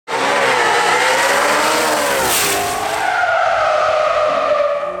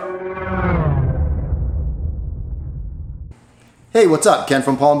Hey, what's up? Ken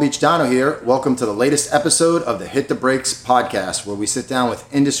from Palm Beach Dyno here. Welcome to the latest episode of the Hit the Brakes podcast, where we sit down with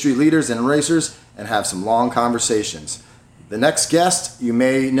industry leaders and racers and have some long conversations. The next guest you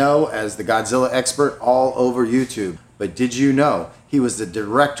may know as the Godzilla expert all over YouTube. But did you know he was the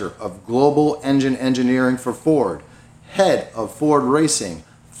director of global engine engineering for Ford, head of Ford Racing,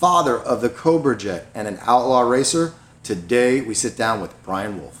 father of the Cobrajet, and an outlaw racer? Today we sit down with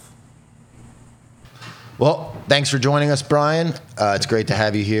Brian Wolfe. Well, thanks for joining us, Brian. It's great to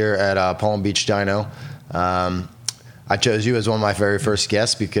have you here at Palm Beach Dyno. I chose you as one of my very first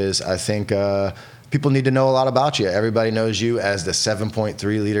guests because I think people need to know a lot about you. Everybody knows you as the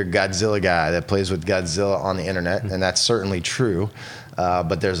 7.3-liter Godzilla guy that plays with Godzilla on the internet, and that's certainly true.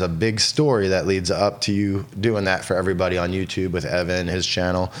 But there's a big story that leads up to you doing that for everybody on YouTube with Evan, his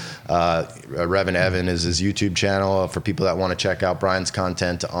channel. Revan Evan is his YouTube channel for people that want to check out Brian's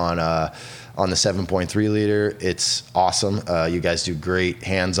content on the 7.3-liter. It's awesome. You guys do great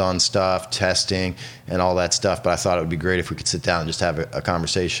hands-on stuff, testing, and all that stuff. But I thought it would be great if we could sit down and just have a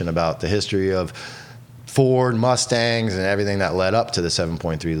conversation about the history of Ford Mustangs and everything that led up to the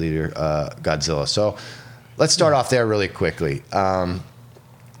 7.3-liter Godzilla. So let's start off there really quickly.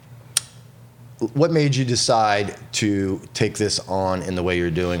 What made you decide to take this on in the way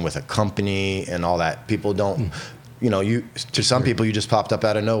you're doing with a company and all that? People don't, to some people you just popped up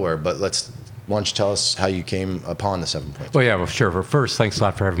out of nowhere, but why don't you tell us how you came upon the 7.3? Well, yeah, well, sure. But first, thanks a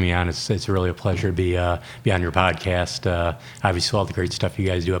lot for having me on. It's really a pleasure to be on your podcast. Obviously, all the great stuff you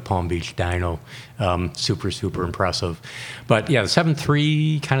guys do at Palm Beach Dyno, super impressive. But yeah, the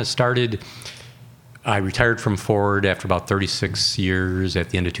 7.3 kind of started. I retired from Ford after about 36 years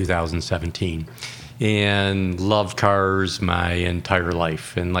at the end of 2017 and loved cars my entire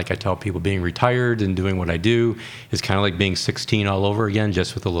life. And like I tell people, being retired and doing what I do is kind of like being 16 all over again,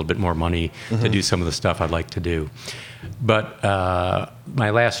 just with a little bit more money to do some of the stuff I'd like to do. But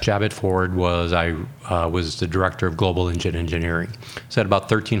my last job at Ford was I was the director of global engine engineering. So I had about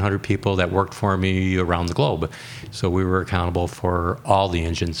 1,300 people that worked for me around the globe. So we were accountable for all the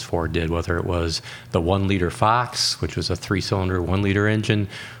engines Ford did, whether it was the 1-liter Fox, which was a 3-cylinder 1-liter engine,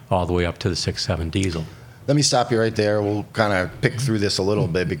 all the way up to the 6.7 diesel. Let me stop you right there. We'll kind of pick through this a little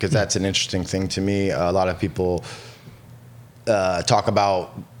bit because that's an interesting thing to me. A lot of people talk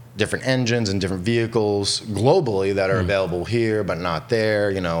about different engines and different vehicles globally that are available here but not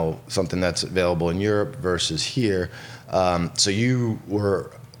there, something that's available in Europe versus here. So you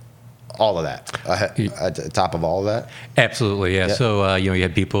were all of that, at the top of all of that? Absolutely, yeah. So, you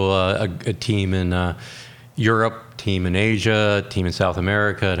had people, a team in Europe, team in Asia, team in South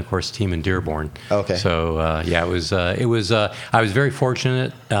America, and of course, team in Dearborn. Okay. So, it was. I was very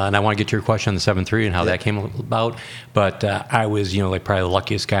fortunate, and I want to get to your question on the 7.3 and how that came about. But I was, like probably the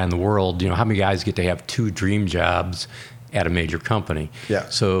luckiest guy in the world. How many guys get to have 2 dream jobs at a major company? Yeah.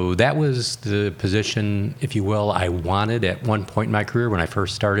 So that was the position, if you will, I wanted at one point in my career. When I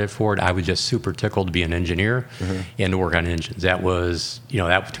first started at Ford, I was just super tickled to be an engineer and to work on engines. That was,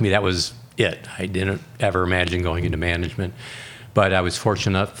 that to me, that was it. I didn't ever imagine going into management, but I was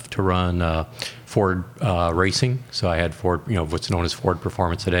fortunate enough to run Ford Racing. So I had Ford, what's known as Ford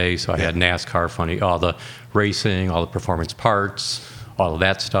Performance today. So I had NASCAR, all the racing, all the performance parts, all of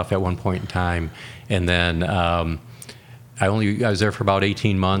that stuff at one point in time. And then I was there for about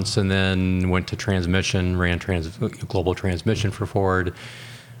 18 months and then went to transmission, ran global transmission for Ford,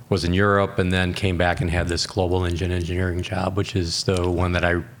 was in Europe, and then came back and had this global engine engineering job, which is the one that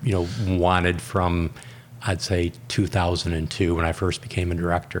I wanted from, I'd say, 2002 when I first became a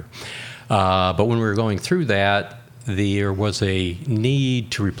director. But when we were going through that, there was a need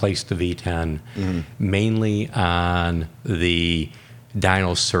to replace the V10, mainly on the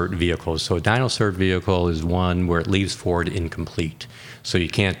dyno cert vehicles. So a dyno cert vehicle is one where it leaves Ford incomplete. So you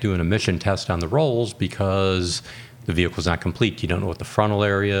can't do an emission test on the rolls because the vehicle's not complete. You don't know what the frontal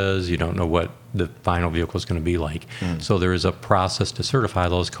area is. You don't know what the final vehicle is going to be like. So there is a process to certify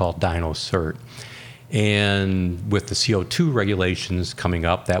those called dyno cert. And with the CO2 regulations coming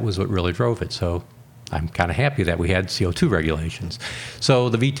up, that was what really drove it. So I'm kind of happy that we had CO2 regulations. So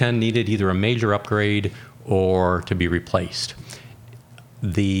the V10 needed either a major upgrade or to be replaced.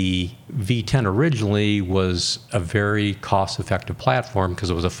 The V10 originally was a very cost-effective platform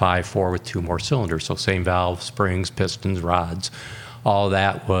because it was a 5.4 with 2 more cylinders, so same valve, springs, pistons, rods. All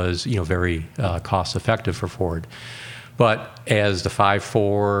that was, very cost-effective for Ford. But as the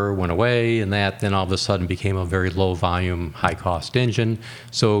 5.4 went away and that, then all of a sudden became a very low-volume, high-cost engine.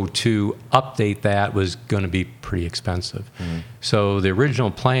 So to update that was going to be pretty expensive. So the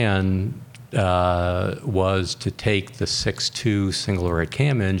original plan was to take the 6.2 single overhead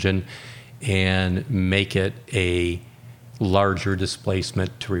cam engine and make it a larger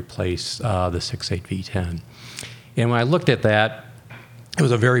displacement to replace the 6.8 V10. And when I looked at that, it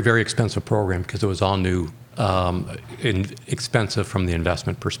was a very, very expensive program because it was all new, and expensive from the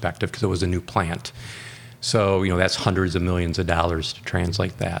investment perspective because it was a new plant. So, that's hundreds of millions of dollars to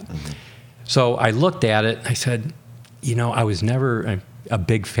translate that. Mm-hmm. So I looked at it, I said, I was never a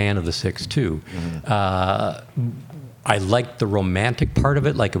big fan of the 6.2. Mm-hmm. I liked the romantic part of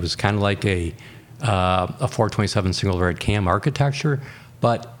it, like it was kind of like a 427 single red cam architecture,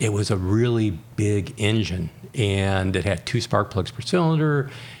 but it was a really big engine, and it had 2 spark plugs per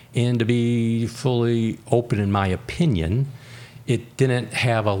cylinder, and to be fully open, in my opinion, it didn't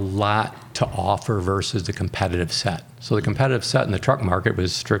have a lot to offer versus the competitive set. So the competitive set in the truck market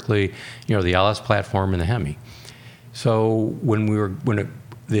was strictly, the LS platform and the Hemi. So when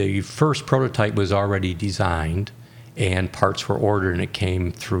the first prototype was already designed and parts were ordered, and it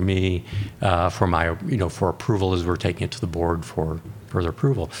came through me for approval as we're taking it to the board for further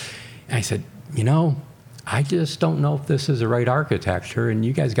approval. And I said, I just don't know if this is the right architecture, and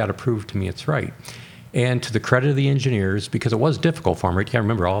you guys got to prove to me it's right. And to the credit of the engineers, because it was difficult for them, right? You can't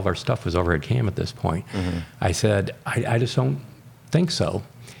remember, all of our stuff was overhead cam at this point. Mm-hmm. I said, I just don't think so.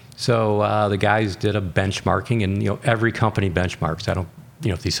 So the guys did a benchmarking, and every company benchmarks. I don't,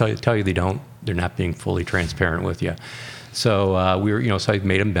 if they tell you they don't, they're not being fully transparent with you. So so I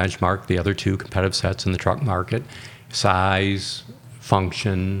made them benchmark the other 2 competitive sets in the truck market, size,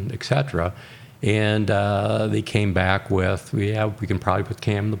 function, etc. And they came back with, we can probably put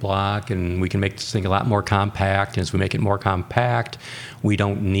cam in the block, and we can make this thing a lot more compact. And as we make it more compact, we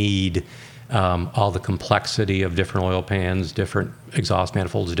don't need all the complexity of different oil pans, different exhaust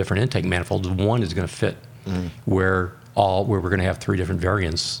manifolds, different intake manifolds. One is going to fit where we're going to have 3 different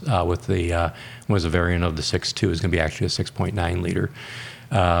variants. With the one was a variant of the 6.2 is going to be actually a 6.9 liter.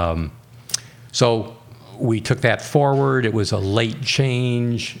 So we took that forward. It was a late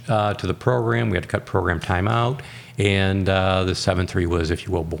change to the program. We had to cut program time out, and the 7.3 was, if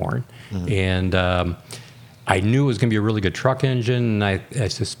you will, born. Mm-hmm. And I knew it was going to be a really good truck engine, and I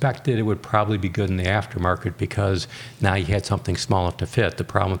suspected it would probably be good in the aftermarket because now you had something small enough to fit. The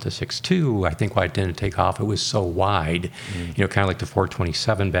problem with the 6.2, I think why it didn't take off, it was so wide, kind of like the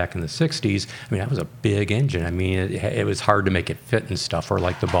 427 back in the 60s. I mean, that was a big engine. I mean, it was hard to make it fit and stuff, or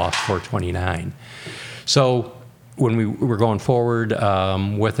like the Boss 429. So when we were going forward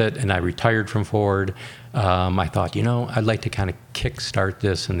with it, and I retired from Ford, I thought, I'd like to kind of kickstart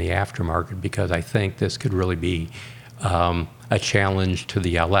this in the aftermarket because I think this could really be a challenge to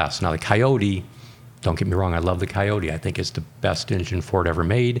the LS. Now, the Coyote, don't get me wrong, I love the Coyote. I think it's the best engine Ford ever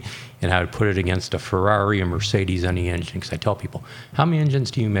made, and I would put it against a Ferrari, a Mercedes, any engine, because I tell people, how many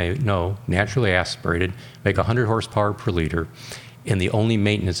engines do you know, naturally aspirated, make 100 horsepower per liter, and the only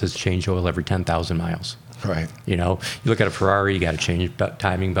maintenance is change oil every 10,000 miles. Right. You look at a Ferrari, you got to change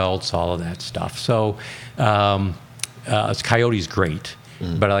timing belts, all of that stuff. So Coyote's great.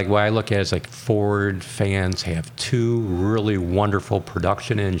 Mm. But what I look at is Ford fans have 2 really wonderful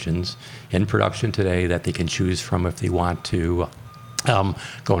production engines in production today that they can choose from if they want to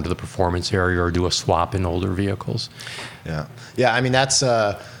go into the performance area or do a swap in older vehicles. Yeah. I mean, that's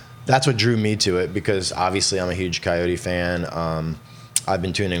what drew me to it, because obviously I'm a huge Coyote fan. I've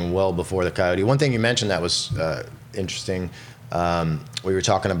been tuning well before the Coyote. One thing you mentioned that was interesting, we were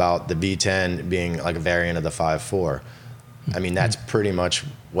talking about the V10 being like a variant of the 5.4. I mean, that's pretty much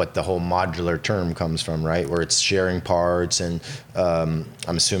what the whole modular term comes from, right? Where it's sharing parts and I'm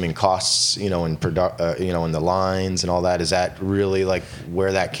assuming costs, in in the lines and all that. Is that really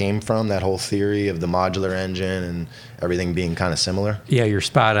where that came from? That whole theory of the modular engine and everything being kind of similar? Yeah, you're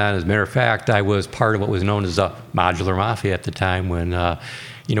spot on. As a matter of fact, I was part of what was known as the modular mafia at the time when,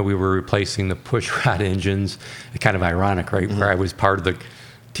 we were replacing the pushrod engines. Kind of ironic, right? Mm-hmm. Where I was part of the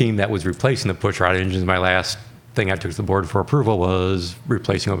team that was replacing the pushrod engines. My last thing I took to the board for approval was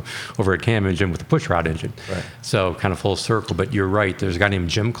replacing an overhead cam engine with a pushrod engine. Right. So kind of full circle. But you're right. There's a guy named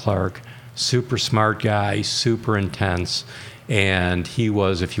Jim Clark, super smart guy, super intense, and he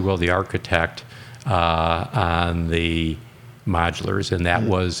was, if you will, the architect on the modulars, and that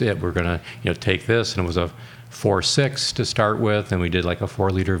was it. We're going to take this, and it was a 4.6 to start with, and we did a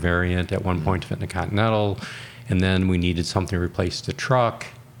 4-liter variant at one point to fit in the Continental, and then we needed something to replace the truck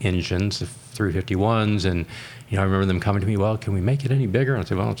engines, the 351s, and I remember them coming to me, well, can we make it any bigger? And I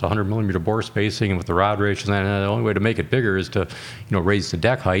said, well, it's 100 millimeter bore spacing, and with the rod ratios, and the only way to make it bigger is to, raise the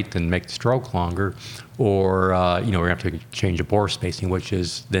deck height and make the stroke longer, or we're going to have to change the bore spacing, which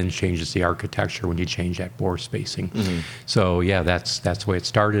then changes the architecture when you change that bore spacing. Mm-hmm. So yeah, that's the way it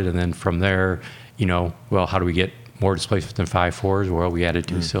started, and then from there, well, how do we get more displacement than 5.4s? Well, we added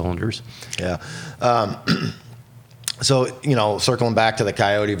 2 cylinders. Yeah. So, circling back to the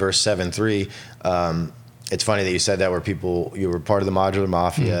Coyote versus 7.3, it's funny that you said that where you were part of the modular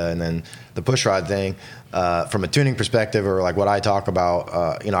mafia and then the pushrod thing. From a tuning perspective, or like what I talk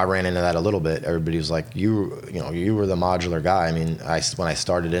about, I ran into that a little bit. Everybody was like, you were the modular guy. I mean, when I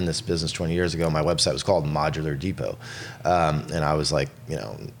started in this business 20 years ago, my website was called Modular Depot. And I was like,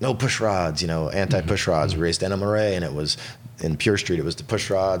 no push rods, anti-push rods. We raced NMRA, and it was in Pure Street. It was the push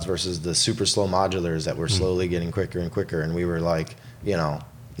rods versus the super slow modulars that were slowly getting quicker and quicker. And we were like,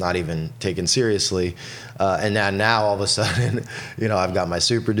 not even taken seriously, and now all of a sudden, I've got my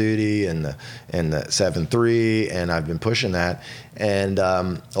Super Duty and the 7.3, and I've been pushing that. And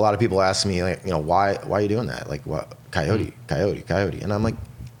a lot of people ask me, like, why are you doing that? Like, what, Coyote? And I'm like,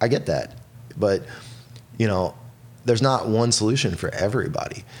 I get that, but there's not one solution for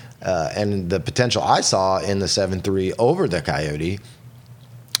everybody. And the potential I saw in the 7.3 over the Coyote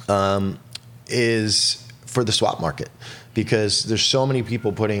is for the swap market. Because there's so many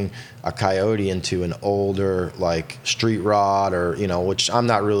people putting a Coyote into an older, like, street rod, or, which I'm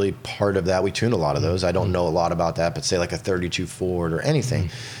not really part of that. We tune a lot of those. I don't know a lot about that, but say like a 32 Ford or anything.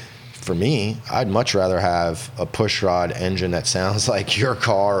 For me, I'd much rather have a push rod engine that sounds like your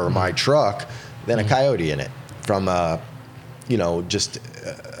car or my truck than a Coyote in it, from just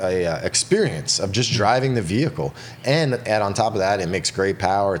a experience of just driving the vehicle. And add on top of that, it makes great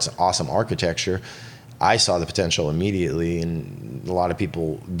power. It's an awesome architecture. I saw the potential immediately, and a lot of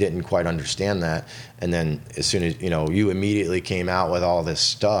people didn't quite understand that. And then as soon as, you immediately came out with all this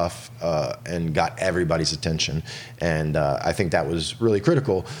stuff and got everybody's attention. And I think that was really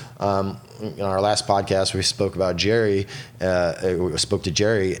critical. In our last podcast, we spoke about Jerry. We spoke to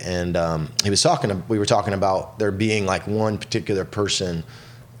Jerry, and we were talking about there being like one particular person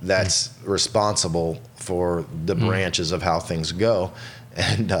that's responsible for the branches of how things go.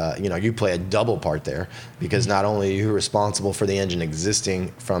 And, you play a double part there, because not only are you responsible for the engine existing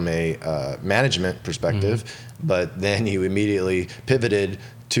from a management perspective, but then you immediately pivoted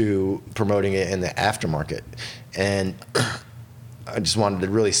to promoting it in the aftermarket. And I just wanted to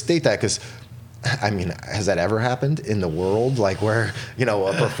really state that, because, I mean, has that ever happened in the world? Like, where,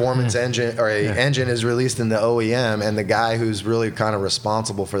 a performance engine or a engine is released in the OEM, and the guy who's really kind of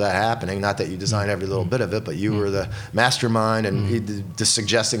responsible for that happening, not that you design every little bit of it, but you were the mastermind and just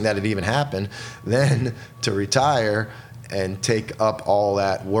suggesting that it even happened, then to retire and take up all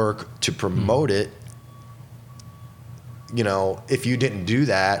that work to promote it. If you didn't do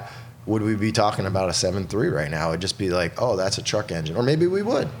that, would we be talking about a 7.3 right now? It'd just be like, oh, that's a truck engine. Or maybe we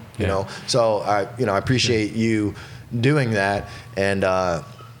would, So I appreciate you doing that. And,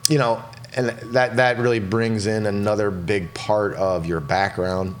 and that really brings in another big part of your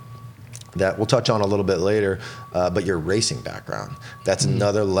background that we'll touch on a little bit later, but your racing background. That's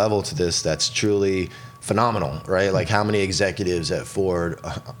another level to this that's truly phenomenal, right? Like, how many executives at Ford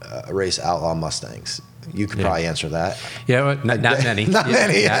race Outlaw Mustangs? You could probably answer that. Yeah, well, not many. Not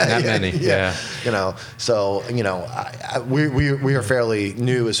many. Not many. Yeah. So we are fairly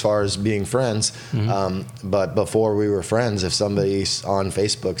new as far as being friends. But before we were friends, if somebody on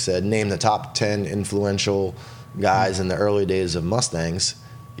Facebook said, name the top 10 influential guys in the early days of Mustangs,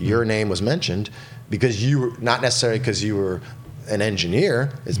 your name was mentioned, because you were not necessarily because you were an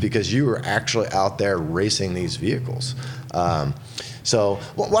engineer, it's because you were actually out there racing these vehicles. So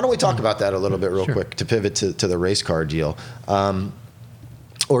why don't we talk about that a little bit real quick to pivot to the race car deal,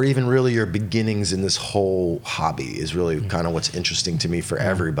 or even really your beginnings in this whole hobby is really kind of what's interesting to me for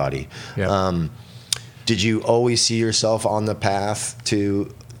everybody. Did you always see yourself on the path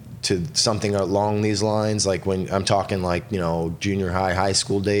to something along these lines? Like, when I'm talking like, junior high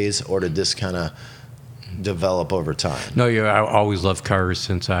school days, or did this kind of develop over time? No, I always loved cars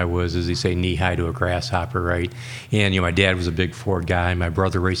since I was, as they say, knee high to a grasshopper, right? And my dad was a big Ford guy. My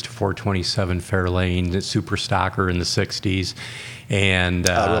brother raced a 427 Fairlane, the super stocker in the '60s. And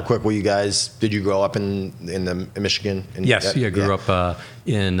real quick, did you grow up in Michigan? Yes, I grew up on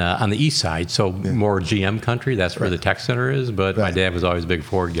the east side, so more GM country. That's where the tech center is. But my dad was always a big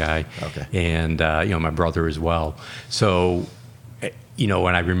Ford guy, and my brother as well. So.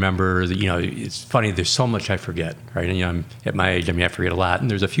 And I remember, it's funny, there's so much I forget, right? And, I'm at my age, I forget a lot. And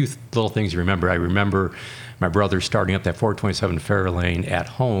there's a few little things you remember. I remember my brother starting up that 427 Fairlane at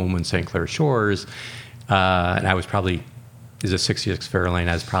home in St. Clair Shores. And I was probably, is a 66 Fairlane.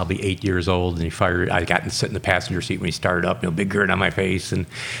 I was probably 8 years old, and I got to sit in the passenger seat when he started up, big grin on my face. And,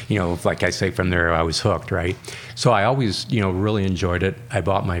 like I say, from there, I was hooked, right? So I always, really enjoyed it. I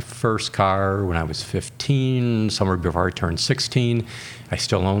bought my first car when I was 15, somewhere before I turned 16. I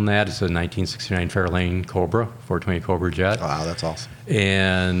still own that. It's a 1969 Fairlane Cobra, 420 Cobrajet. Wow, that's awesome.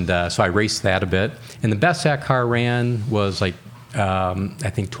 And so I raced that a bit. And the best that car ran was like, I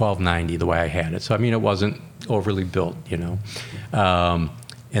think 1290 the way I had it. So, I mean, it wasn't overly built, you know.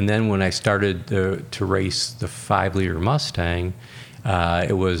 And then when I started to race the 5-liter Mustang,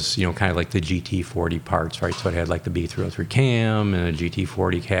 it was, you know, kind of like the GT40 parts, right? So it had like the B303 cam and a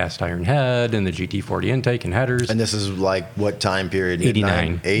GT40 cast iron head and the GT40 intake and headers. And this is like what time period?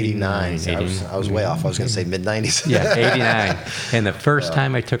 89. 89. I was way off. I was going to say mid-90s. Yeah, 89. And the first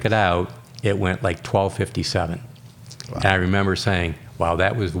time I took it out, it went like 1257. Wow. And I remember saying, wow,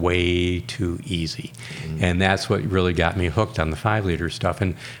 that was way too easy. Mm-hmm. And that's what really got me hooked on the 5-liter stuff.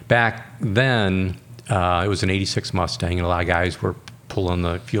 And back then, it was an 86 Mustang, and a lot of guys were pulling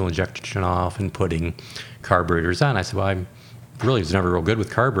the fuel injection off and putting carburetors on. I said, well, I really was never real good with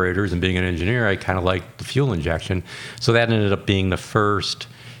carburetors, and being an engineer, I kind of liked the fuel injection. So that ended up being the first,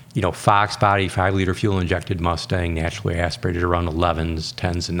 you know, Fox body 5-liter fuel injected Mustang, naturally aspirated around 11s,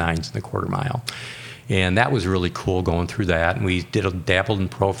 10s, and 9s in the quarter mile. And that was really cool going through that. And we dabbled in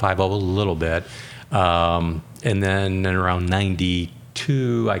Pro 5 a little bit. And then in around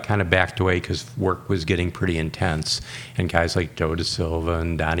 92, I kind of backed away because work was getting pretty intense. And guys like Joe Da Silva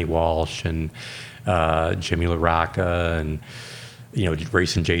and Donnie Walsh and Jimmy LaRocca and, you know,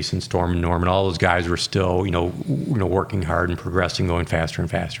 racing Jason Storm and Norman, all those guys were still, you know, working hard and progressing, going faster and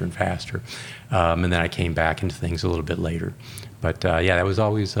faster and faster. And then I came back into things a little bit later. But yeah, that was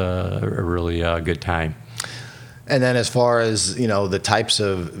always a really good time. And then as far as, you know, the types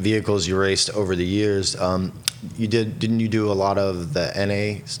of vehicles you raced over the years, didn't you do a lot of the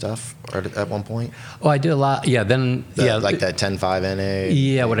NA stuff at one point? Oh, I did a lot. Yeah, then like that 10.5 NA.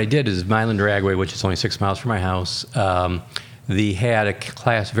 Yeah, what I did is Milan Dragway, which is only 6 miles from my house. They had a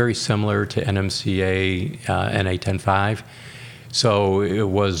class very similar to NMCA NA 10.5. So it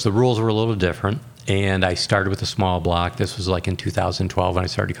was, the rules were a little different. And I started with a small block. This was like in 2012 when I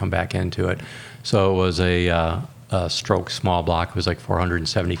started to come back into it. So it was a stroke small block. It was like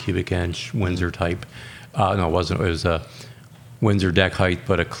 470 cubic inch Windsor type. No, it wasn't. It was a Windsor deck height,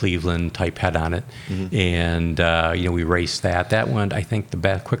 but a Cleveland type head on it. Mm-hmm. And, you know, we raced that. That went, I think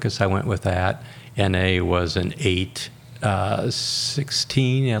the quickest I went with that NA was an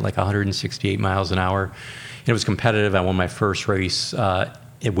 8.16 at like 168 miles an hour. And it was competitive. I won my first race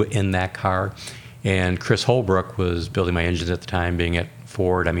in that car. And Chris Holbrook was building my engines at the time, being at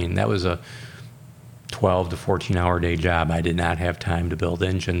Ford. I mean, that was a 12 to 14-hour day job. I did not have time to build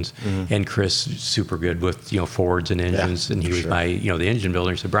engines. Mm-hmm. And Chris, super good with, you know, Fords and engines. Yeah, and he was my, you know, the engine builder.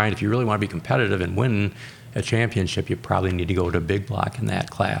 He said, Brian, if you really want to be competitive and win a championship, you probably need to go to a big block in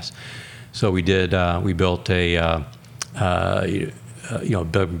that class. So we did. We built a, you know,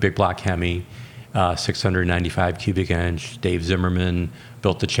 big block Hemi, 695 cubic inch. Dave Zimmerman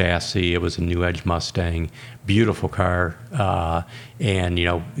built the chassis. It was a New Edge Mustang, beautiful car. And, you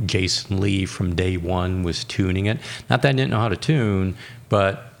know, Jason Lee from day one was tuning it. Not that I didn't know how to tune,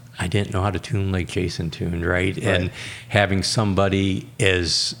 but I didn't know how to tune like Jason tuned, right? And having somebody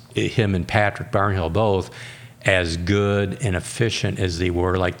as him and Patrick Barnhill both as good and efficient as they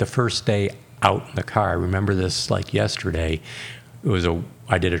were, like the first day out in the car, I remember this like yesterday.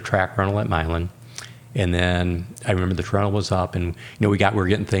 I did a track rental at Milan. And then I remember the rental was up, and, you know, we were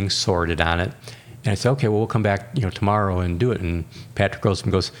getting things sorted on it. And I said, okay, well, we'll come back, you know, tomorrow and do it. And Patrick goes,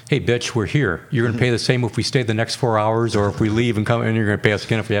 hey, bitch, we're here. You're going to pay the same if we stay the next 4 hours, or if we leave and come, and you're going to pay us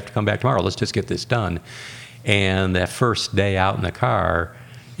again if we have to come back tomorrow. Let's just get this done. And that first day out in the car,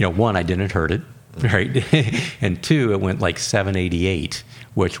 you know, one, I didn't hurt it, right? And two, it went like 788,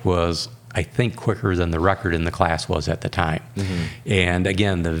 which was, I think, quicker than the record in the class was at the time. Mm-hmm. And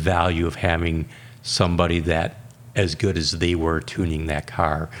again, the value of having somebody that as good as they were tuning that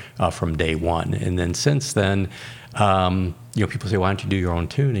car from day one. And then since then, you know, people say, why don't you do your own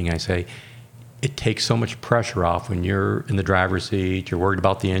tuning? I say, it takes so much pressure off when you're in the driver's seat, you're worried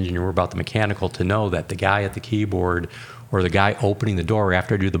about the engine, you're worried about the mechanical, to know that the guy at the keyboard or the guy opening the door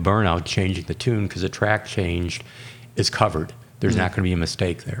after I do the burnout, changing the tune because the track changed, is covered. There's not going to be a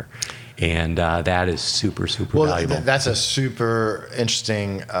mistake there. And that is super, super valuable. That's a super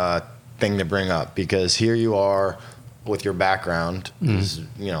interesting thing to bring up, because here you are with your background. Is,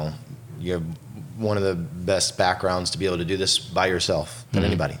 you know, you have one of the best backgrounds to be able to do this by yourself than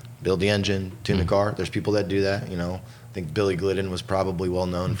anybody. Build the engine, tune the car. There's people that do that, you know. I think Billy Glidden was probably well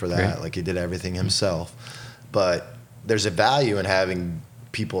known for that. Like, he did everything himself. But there's a value in having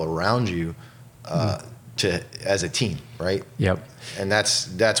people around you as a team, right? Yep. And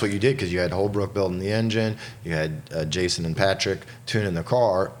that's what you did, because you had Holbrook building the engine, you had Jason and Patrick tuning the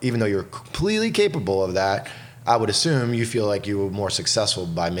car. Even though you're completely capable of that, I would assume you feel like you were more successful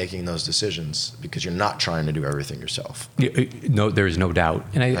by making those decisions because you're not trying to do everything yourself. No, there's no doubt.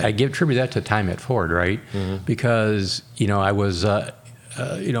 And I attribute that to time at Ford, right? Mm-hmm. Because, I was,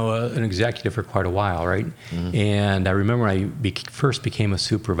 an executive for quite a while, right? Mm-hmm. And I remember when I first became a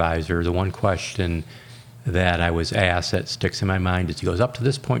supervisor, the one question that I was asked that sticks in my mind is, he goes, up to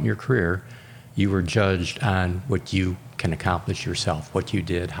this point in your career, you were judged on what you can accomplish yourself, what you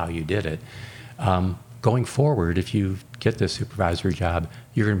did, how you did it. Going forward, if you get this supervisory job,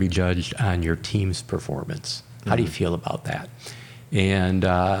 you're going to be judged on your team's performance. How do you feel about that? And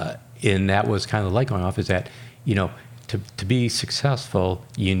that was kind of the light going off, is that, to be successful,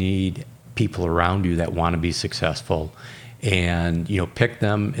 you need people around you that want to be successful, and pick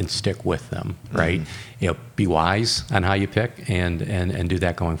them and stick with them, right? Be wise on how you pick and do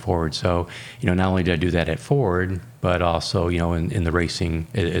that going forward. So not only did I do that at Ford, but also in the racing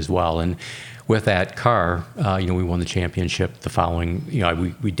as well. And with that car, we won the championship the following.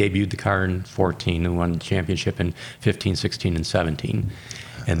 We debuted the car in 2014 and won the championship in 2015, 2016, and 2017.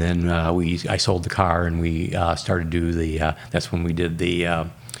 And then I sold the car, and we started to do the. That's when we did the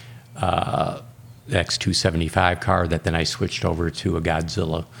X275 car that then I switched over to a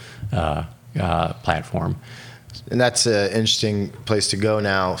Godzilla platform. And that's an interesting place to go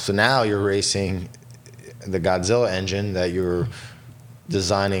now. So now you're racing the Godzilla engine that you're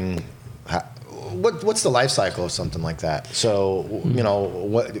designing. What's the life cycle of something like that? So,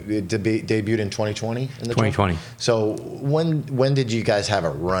 what it debuted in 2020? 2020. So when did you guys have a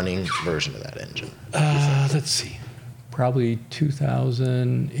running version of that engine? Let's see. Probably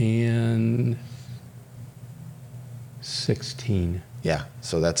 2016. Yeah,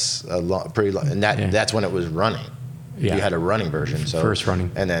 so that's pretty long, and that's when it was running. Yeah. You had a running version. So first running.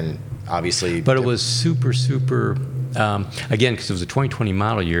 And then obviously... But it was super, again, because it was a 2020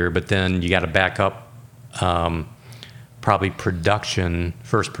 model year, but then you got to back up probably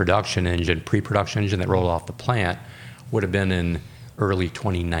first production engine, pre-production engine that rolled off the plant would have been in early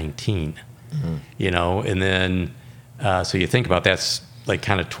 2019, and then, so you think about that's like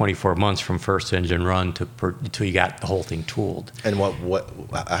kind of 24 months from first engine run till you got the whole thing tooled. And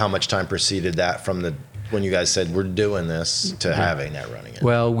how much time preceded that from when you guys said we're doing this to having that running engine?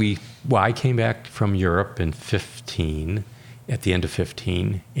 Well, I came back from Europe in 2015, at the end of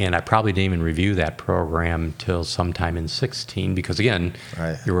 2015, and I probably didn't even review that program till sometime in 2016, because again,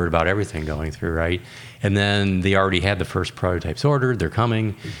 you're worried about everything going through, right? And then they already had the first prototypes ordered, they're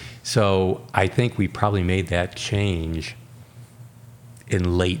coming. So I think we probably made that change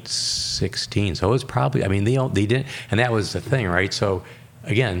in late 2016. So it was probably, they didn't, and that was the thing, right? So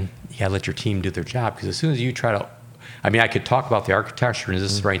again, you gotta let your team do their job, because as soon as you try to, I could talk about the architecture and is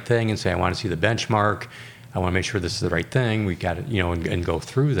this the right thing, and say I want to see the benchmark, I want to make sure this is the right thing, we got to, and go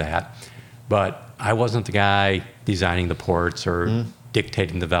through that. But I wasn't the guy designing the ports or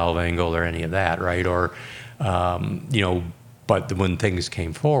dictating the valve angle or any of that, right? Or, but when things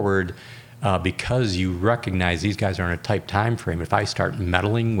came forward, because you recognize these guys are in a tight time frame, if I start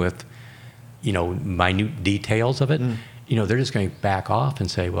meddling with, minute details of it, they're just going to back off and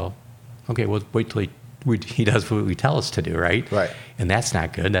say, well, okay, we'll wait till he does what we tell us to do, right? Right. And that's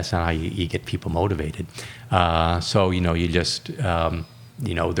not good. That's not how you get people motivated. So, you just,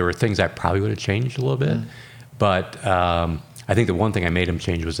 there were things I probably would have changed a little bit. But I think the one thing I made him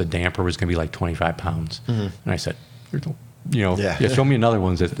change was the damper was going to be like 25 pounds. And I said, show me another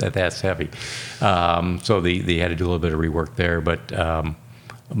one that's heavy. So they had to do a little bit of rework there. But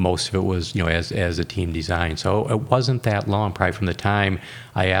most of it was, as a team design. So it wasn't that long, probably from the time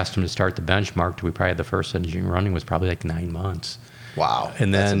I asked him to start the benchmark to we probably had the first engine running was probably like 9 months. Wow,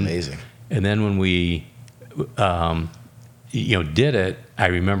 that's amazing. And then when we, did it, I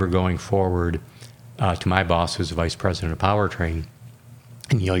remember going forward to my boss, who's the vice president of powertrain,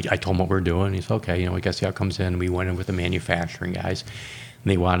 and I told him what we're doing. He said, okay, we got to see how it comes in. We went in with the manufacturing guys,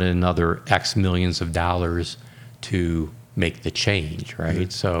 and they wanted another X millions of dollars to make the change,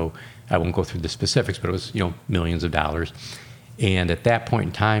 right? So I won't go through the specifics, but it was, millions of dollars. And at that point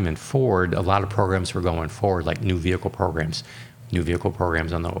in time in Ford, a lot of programs were going forward, like new vehicle programs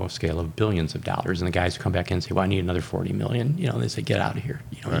on the scale of billions of dollars. And the guys come back in and say, well, I need another 40 million. They say, get out of here.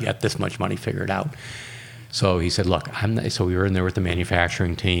 You got this much money figured out. So he said, look, so we were in there with the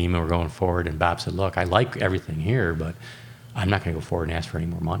manufacturing team and we're going forward. And Bob said, look, I like everything here, but I'm not going to go forward and ask for any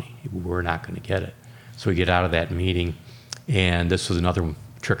more money. We're not going to get it. So we get out of that meeting. And this was another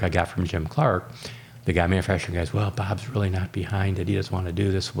trick I got from Jim Clark. The manufacturing guy goes, well, Bob's really not behind it. He doesn't want to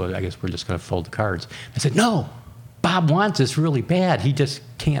do this. Well, I guess we're just going to fold the cards. I said, no, Bob wants this really bad. He just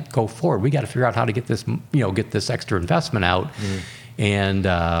can't go forward. We got to figure out how to get this, get this extra investment out. And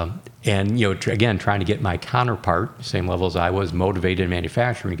again, trying to get my counterpart, same level as I was, motivated in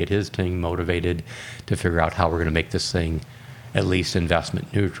manufacturing, get his team motivated to figure out how we're going to make this thing at least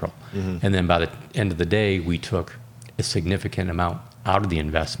investment neutral. And then by the end of the day, we took a significant amount out of the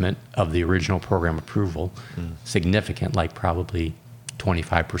investment of the original program approval, significant, like probably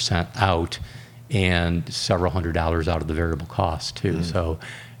 25% out, and several $100s out of the variable cost too. So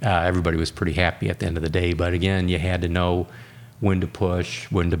everybody was pretty happy at the end of the day. But again, you had to know when to push,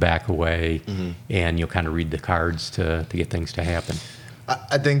 when to back away, and you'll kind of read the cards to get things to happen.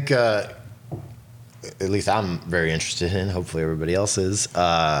 I think, at least I'm very interested in, hopefully everybody else is,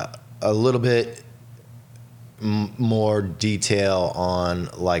 a little bit more detail on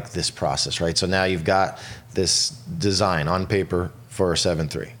like this process, right? So now you've got this design on paper for a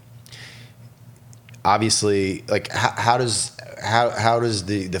 7.3. Obviously, like how does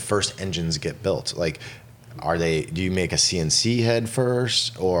the first engines get built? Like, do you make a CNC head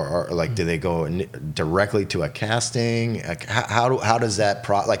first, or like do they go directly to a casting? Like how does that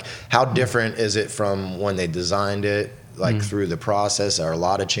how different is it from when they designed it, like through the process? Are a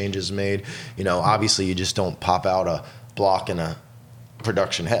lot of changes made? Obviously you just don't pop out a block and a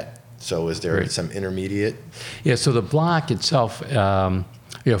production head. So is there some intermediate? Yeah. So the block itself,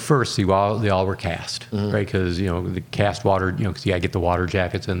 first they all were cast, right? Because the cast water, because you got to get the water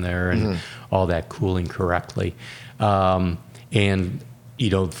jackets in there and all that cooling correctly. And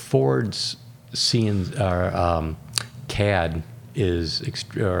Ford's CAD is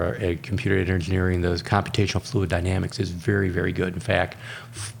computer engineering. The computational fluid dynamics is very, very good. In fact,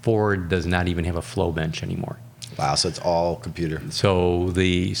 Ford does not even have a flow bench anymore. Wow, so it's all computer. So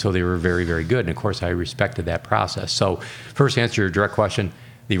they were very, very good, and of course I respected that process. So first, to answer your direct question,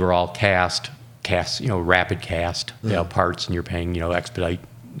 they were all cast, rapid cast parts, and you're paying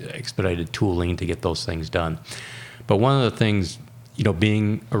expedited tooling to get those things done. But one of the things,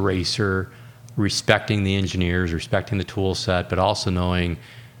 being a racer, respecting the engineers, respecting the tool set, but also knowing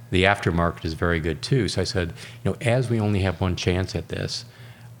the aftermarket is very good too. So I said, as we only have one chance at this,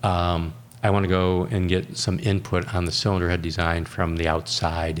 I want to go and get some input on the cylinder head design from the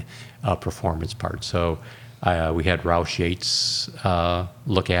outside performance part. So we had Roush Yates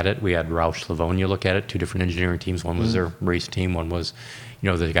look at it. We had Roush Livonia look at it, two different engineering teams. One was their race team. One was,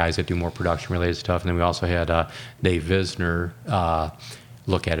 the guys that do more production-related stuff. And then we also had Dave Visner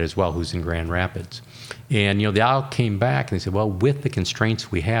look at it as well, who's in Grand Rapids. And, they all came back and they said, well, with the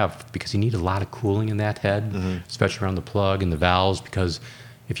constraints we have, because you need a lot of cooling in that head, especially around the plug and the valves, because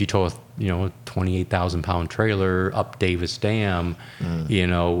if you tow a 28,000-pound trailer up Davis Dam,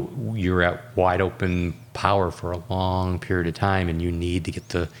 you're at wide open power for a long period of time, and you need to get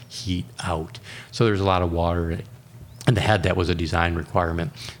the heat out. So there's a lot of water, and the head, that was a design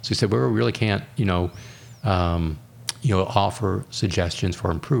requirement. So he said, well, we really can't, offer suggestions for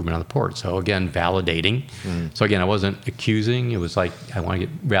improvement on the port. So again, validating. So again, I wasn't accusing. It was like, I want to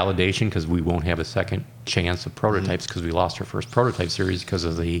get validation because we won't have a second chance of prototypes because we lost our first prototype series because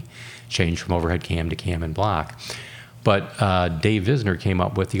of the change from overhead cam to cam and block. But Dave Visner came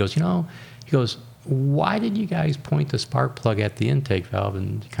up with, he goes, why did you guys point the spark plug at the intake valve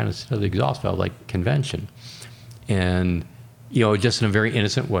and kind of the exhaust valve like convention? And, just in a very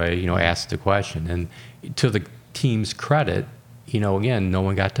innocent way, asked the question. And to the team's credit, again, no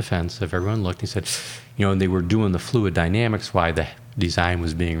one got defensive. Everyone looked and said, and they were doing the fluid dynamics while the design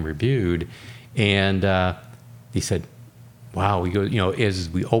was being reviewed. And he said, wow, as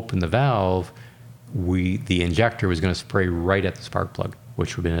we opened the valve, the injector was going to spray right at the spark plug,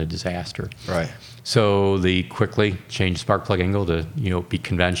 which would have been a disaster. Right. So they quickly changed spark plug angle to, be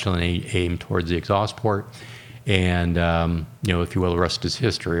conventional and aim towards the exhaust port. And, if you will, the rest is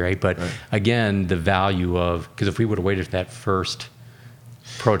history, right? But again, the value of, because if we would have waited for that first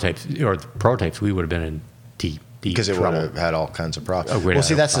prototypes, we would have been in deep because it trouble. would have had all kinds of problems. Well,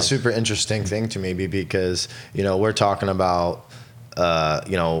 see, that's a super interesting thing to me because, we're talking about,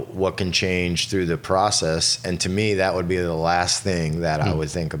 what can change through the process. And to me, that would be the last thing that I would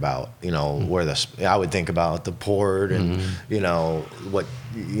think about, I would think about the port and, what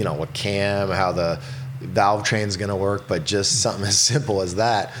cam, how the valve train's going to work, but just something as simple as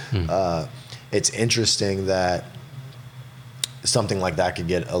that. It's interesting that something like that could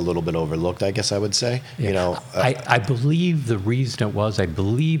get a little bit overlooked, I guess I would say. Yeah. I believe the reason it was,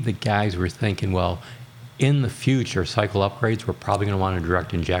 the guys were thinking, well, in the future, cycle upgrades, we're probably going to want to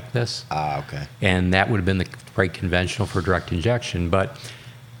direct inject this. Okay. And that would have been the right conventional for direct injection. But,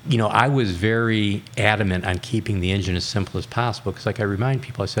 I was very adamant on keeping the engine as simple as possible because, like I remind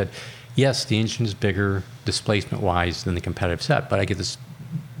people, I said, yes, the engine is bigger displacement-wise than the competitive set, but I get the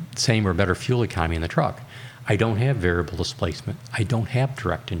same or better fuel economy in the truck. I don't have variable displacement. I don't have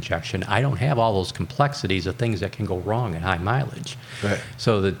direct injection. I don't have all those complexities of things that can go wrong at high mileage. Right.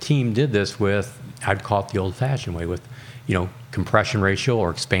 So the team did this with, I'd call it the old-fashioned way, with compression ratio or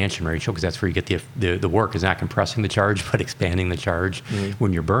expansion ratio, because that's where you get the work is not compressing the charge, but expanding the charge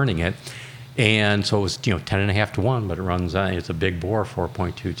when you're burning it. And so it was 10.5 to 1, but it runs it's a big bore,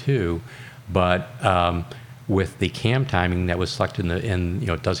 4.22. But with the cam timing that was selected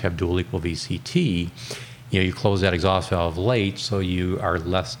it does have dual equal VCT. You close that exhaust valve late, so you are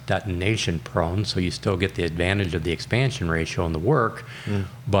less detonation prone, so you still get the advantage of the expansion ratio and the work,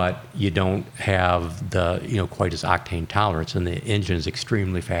 but you don't have the quite as octane tolerance, and the engine is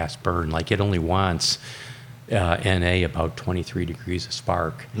extremely fast burn. Like, it only wants NA about 23 degrees of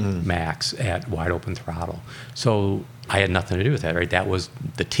spark max at wide open throttle. So I had nothing to do with that, right? That was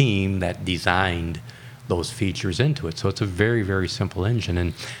the team that designed those features into it. So it's a very, very simple engine,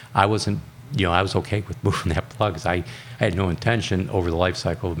 and I wasn't. I was okay with moving that plug, because I had no intention over the life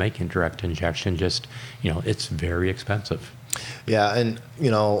cycle of making direct injection. Just, it's very expensive. Yeah, and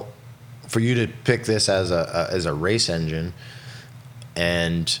for you to pick this as a race engine,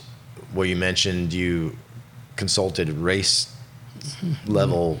 and where you mentioned you consulted race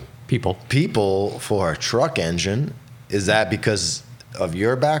level people for a truck engine, is that because of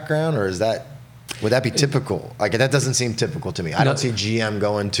your background, or would that be typical? Like, that doesn't seem typical to me. I don't see GM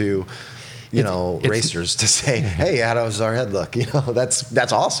going to racers to say, hey, how does our head look?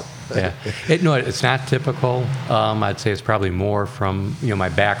 That's awesome. Yeah. It's not typical. I'd say it's probably more from, my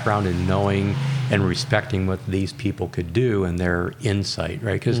background in knowing and respecting what these people could do and their insight,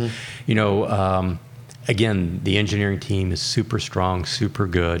 right? Because, again, the engineering team is super strong, super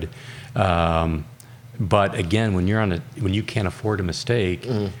good. But again, when you can't afford a mistake,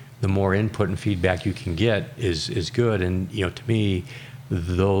 the more input and feedback you can get is good. And, to me,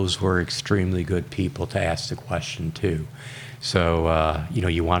 those were extremely good people to ask the question to. So,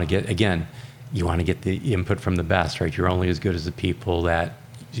 you want to get the input from the best, right? You're only as good as the people that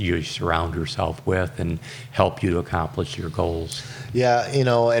you surround yourself with and help you to accomplish your goals. Yeah,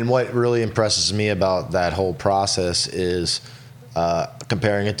 and what really impresses me about that whole process is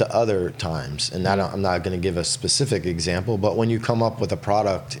comparing it to other times. And I'm not going to give a specific example, but when you come up with a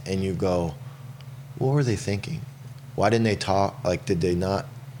product and you go, what were they thinking? Why didn't they talk? Like, did they not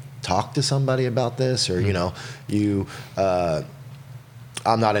talk to somebody about this? Or,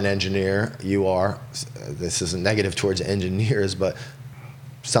 I'm not an engineer. You are. This isn't negative towards engineers, but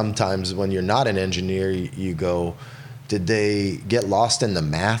sometimes when you're not an engineer, you go, did they get lost in the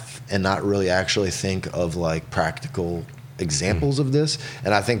math and not really actually think of, like, practical examples of this?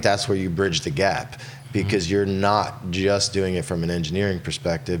 And I think that's where you bridge the gap, because you're not just doing it from an engineering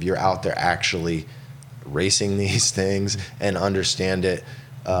perspective. You're out there actually racing these things and understand it.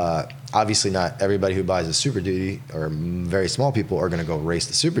 Obviously, not everybody who buys a Super Duty, or very small people, are going to go race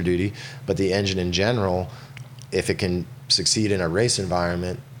the Super Duty, but the engine in general, if it can succeed in a race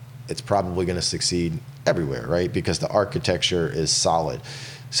environment, it's probably going to succeed everywhere, right? Because the architecture is solid.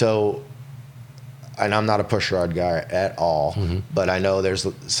 So, and I'm not a pushrod guy at all, but I know there's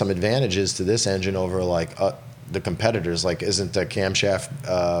some advantages to this engine over, like, the competitors. Like, isn't the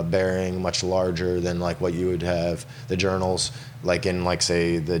camshaft bearing much larger than, like, what you would have the journals, like, in, like,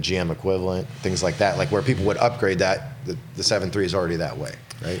 say, the GM equivalent, things like that, like, where people would upgrade that? The 7.3 is already that way,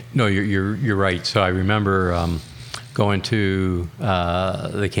 right? No, you're right. So I remember going to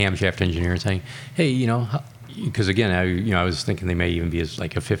the camshaft engineer and saying, hey, because again, I was thinking they may even be as,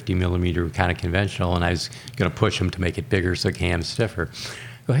 like, a 50 millimeter kind of conventional, and I was going to push them to make it bigger so the cam's stiffer.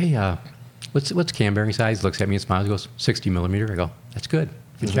 Go, hey, what's cam bearing size? Looks at me and smiles, goes, 60 millimeter. I go, that's good.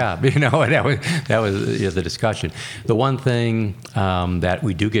 Good job. And that was the discussion. The one thing that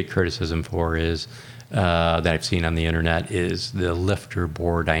we do get criticism for is that I've seen on the internet is the lifter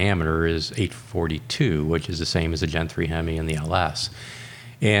bore diameter is 842, which is the same as the Gen 3 Hemi and the LS.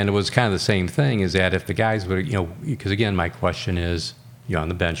 And it was kind of the same thing, is that if the guys would, because again, my question is, on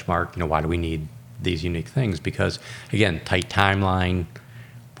the benchmark, why do we need these unique things? Because again, tight timeline,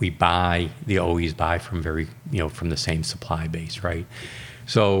 they always buy from from the same supply base, right?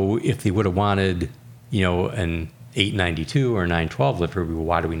 So if they would have wanted, an 892 or 912 lifter,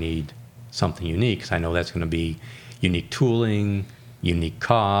 why do we need something unique? Because I know that's going to be unique tooling, unique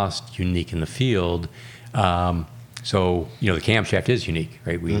cost, unique in the field. So, the camshaft is unique,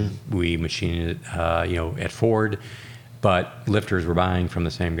 right? We machine it, at Ford, but lifters we're buying from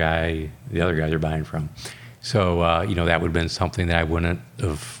the same guy the other guys are buying from. So, that would have been something that I wouldn't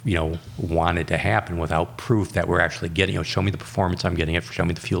have, wanted to happen without proof that we're actually getting, show me the performance I'm getting it, show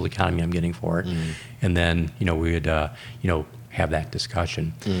me the fuel economy I'm getting for it. And then, we would, have that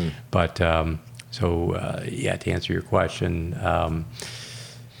discussion. But So to answer your question,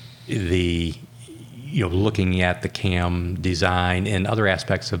 looking at the cam design and other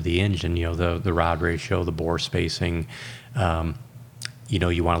aspects of the engine, the rod ratio, the bore spacing,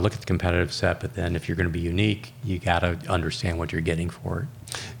 you want to look at the competitive set, but then if you're going to be unique, you got to understand what you're getting for it.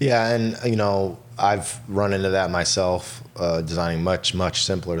 Yeah, and I've run into that myself, designing much, much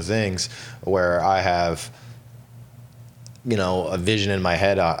simpler things where I have a vision in my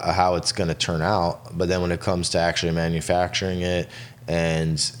head of how it's going to turn out, but then when it comes to actually manufacturing it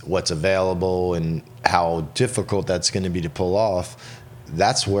and what's available and how difficult that's going to be to pull off,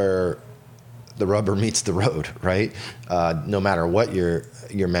 that's where the rubber meets the road, right? No matter what you're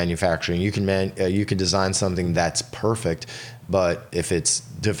manufacturing, you can design something that's perfect, but if it's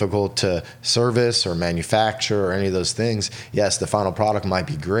difficult to service or manufacture or any of those things, yes, the final product might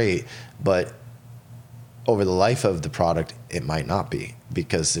be great, but over the life of the product, it might not be,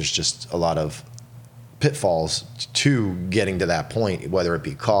 because there's just a lot of pitfalls to getting to that point, whether it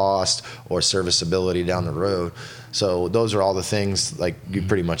be cost or serviceability down the road. So those are all the things, like you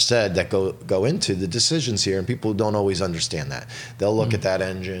pretty much said, that go into the decisions here, and people don't always understand that. They'll look at that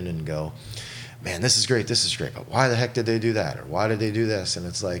engine and go, man, this is great, but why the heck did they do that? Or why did they do this? And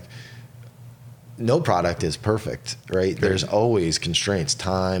it's like, no product is perfect, right? There's always constraints,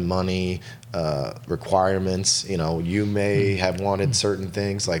 time, money, requirements. You may have wanted certain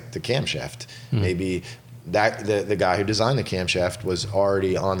things, like the camshaft. Maybe that the guy who designed the camshaft was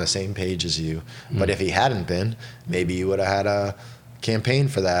already on the same page as you. But if he hadn't been, maybe you would have had a campaign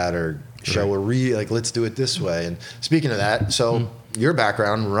for that, or show let's do it this way. And speaking of that, so your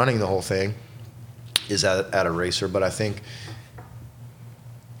background running the whole thing is at a racer, but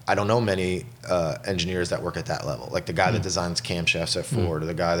I don't know many engineers that work at that level, like the guy that designs camshafts at Ford, or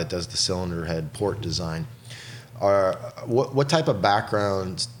the guy that does the cylinder head port design. What type of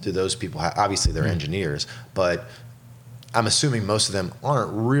backgrounds do those people have? Obviously, they're engineers, but I'm assuming most of them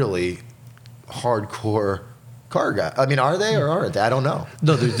aren't really hardcore car guys. I mean, are they or aren't they? I don't know.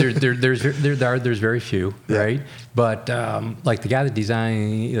 No, there's very few, right? But like the guy that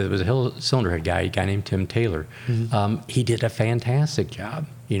designed, it was a cylinder head guy, a guy named Tim Taylor. He did a fantastic job.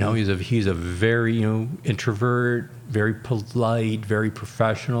 He's a very introvert, very polite, very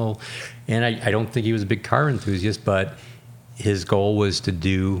professional, and I don't think he was a big car enthusiast, but his goal was to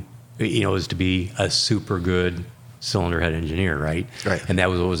be a super good cylinder head engineer, right? And that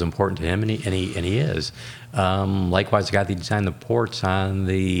was what was important to him, and he is. Likewise, the guy that designed the ports on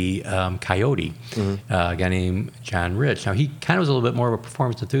the Coyote, a guy named John Rich. Now, he kind of was a little bit more of a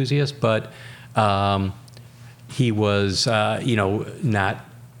performance enthusiast, but he was,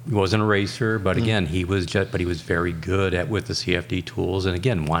 he wasn't a racer, but again, he was very good with the CFD tools, and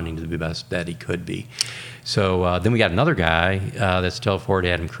again, wanting to be the best that he could be. So then we got another guy that's still Ford,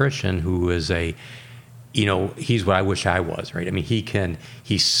 Adam Christian, who is he's what I wish I was, right? I mean,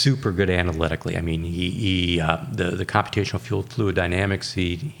 he's super good analytically. I mean, the computational fluid dynamics,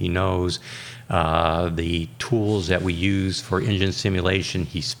 he knows, the tools that we use for engine simulation,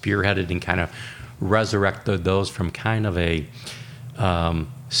 he spearheaded and kind of resurrected those from kind of a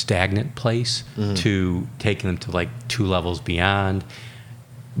stagnant place to taking them to like 2 levels beyond.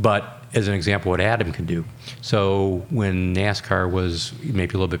 But as an example, what Adam can do. So when NASCAR was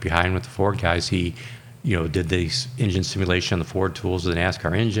maybe a little bit behind with the Ford guys, he did the engine simulation on the Ford tools of the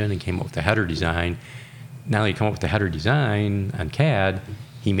NASCAR engine and came up with the header design. Not only came up with the header design on CAD,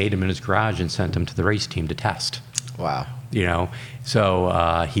 he made them in his garage and sent them to the race team to test. Wow.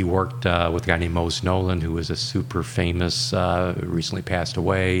 So he worked with a guy named Mose Nolan, who was a super famous, recently passed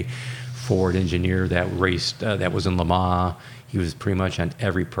away, Ford engineer that raced, that was in Le Mans. He was pretty much on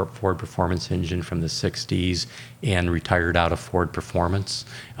every Ford Performance engine from the 60s and retired out of Ford Performance.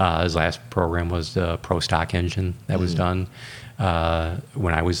 His last program was the Pro Stock engine that was done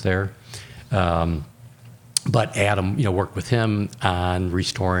when I was there. But Adam, worked with him on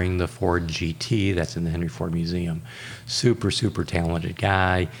restoring the Ford GT that's in the Henry Ford Museum. Super, super talented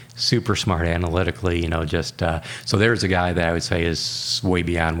guy, super smart analytically, so there's a guy that I would say is way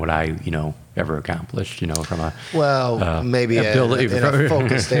beyond what I, ever accomplished, from a... maybe in a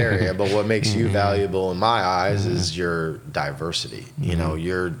focused area, but what makes you valuable in my eyes is your diversity.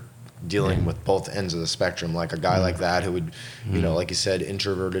 You're dealing with both ends of the spectrum, like a guy like that who would, like you said,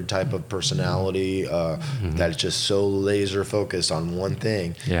 introverted type of personality, that is just so laser focused on one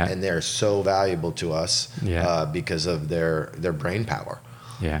thing, and they're so valuable to us because of their brain power.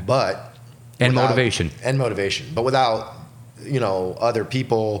 But motivation. But without, other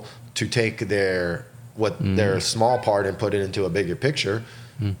people to take their small part and put it into a bigger picture,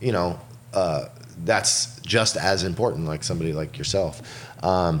 that's just as important, like somebody like yourself.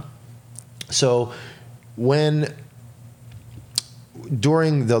 So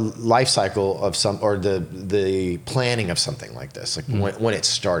during the life cycle of the planning of something like this, like when it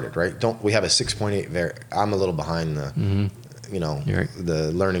started, right? We have a 6.8 I'm a little behind the,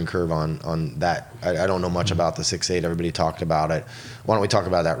 the learning curve on that. I don't know much about the 6.8. Everybody talked about it. Why don't we talk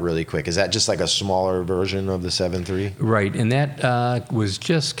about that really quick? Is that just like a smaller version of the 7.3? Right, and that was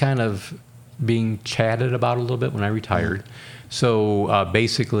just kind of being chatted about a little bit when I retired. So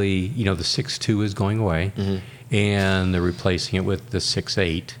basically, the 6.2 is going away, and they're replacing it with the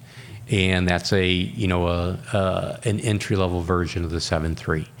 6.8, and that's an entry level version of the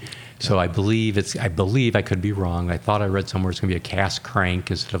 7.3. So I believe I could be wrong. I thought I read somewhere it's going to be a cast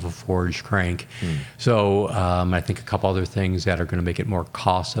crank instead of a forged crank. So I think a couple other things that are going to make it more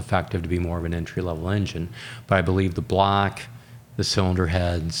cost effective to be more of an entry level engine. But I believe the block, the cylinder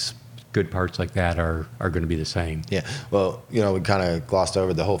heads, good parts like that are going to be the same. Yeah. Well, we kind of glossed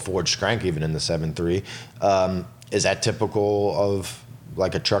over the whole forged crank even in the 7.3. Is that typical of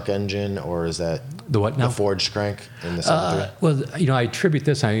like a truck engine, or is that the what now? The forged crank in the 7.3? Well, I attribute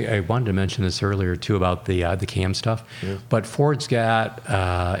this. I wanted to mention this earlier too about the cam stuff. But Ford's got,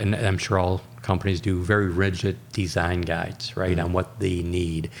 and I'm sure all companies do, very rigid design guides, right, on what they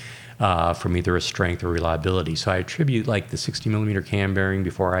need from either a strength or reliability. So I attribute like the 60 millimeter cam bearing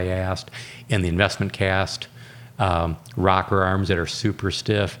before I asked, and the investment cast rocker arms that are super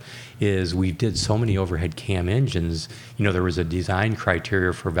stiff. Is we did so many overhead cam engines, there was a design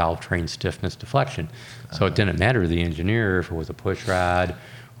criteria for valve train stiffness deflection. So it didn't matter to the engineer if it was a push rod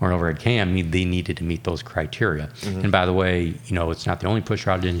or an overhead cam, they needed to meet those criteria. And by the way, it's not the only push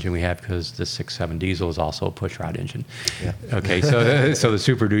rod engine we have, because the 6.7 diesel is also a push rod engine. Yeah. Okay, so the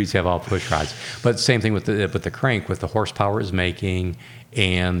Super Duties have all push rods. But same thing with the crank, with the horsepower it's making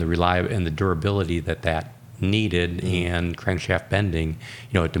and the durability that needed, and crankshaft bending,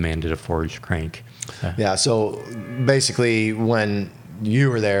 it demanded a forged crank. Yeah, so basically when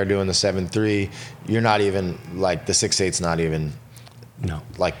you were there doing the 7.3, you're not even, like, the 6.8's not even,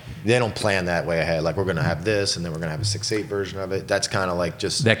 like, they don't plan that way ahead. Like, we're going to have this, and then we're going to have a 6.8 version of it. That's kind of like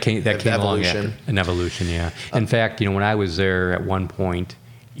just that came along after an evolution, yeah. In fact, when I was there at one point,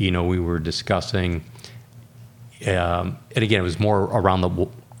 we were discussing, and again, it was more around the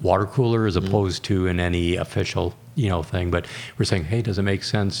water cooler as opposed to in any official thing, but we're saying, hey, does it make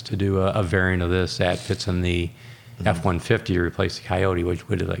sense to do a variant of this that fits in the F-150 to replace the Coyote? Which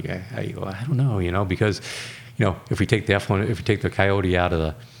would I don't know, because if we take the Coyote out of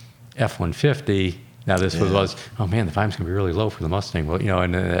the F-150, now this was oh man, the volume's gonna be really low for the Mustang. Well,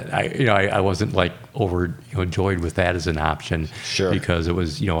 and I wasn't like overjoyed with that as an option, because it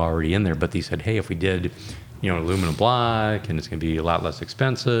was already in there. But they said, hey, if we did aluminum block, and it's going to be a lot less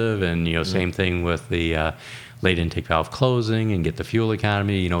expensive, and same thing with the late intake valve closing, and get the fuel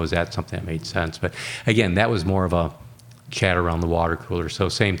economy. Is that something that made sense? But again, that was more of a chat around the water cooler. So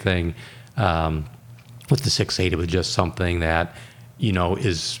same thing with the 6.8. It was just something that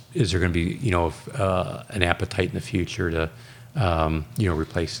is there going to be an appetite in the future to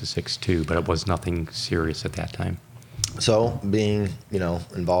replace the 6.2, but it was nothing serious at that time. So being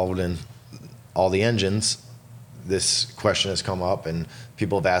involved in all the engines, this question has come up, and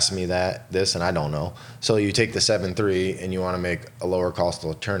people have asked me this, and I don't know. So you take the 7.3 and you want to make a lower cost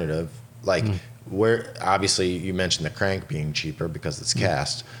alternative, like where obviously you mentioned the crank being cheaper because it's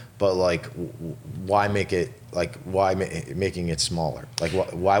cast, but like why make it making it smaller? Like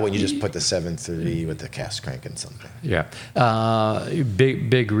why wouldn't you just put the 7.3 with the cast crank in something? Yeah,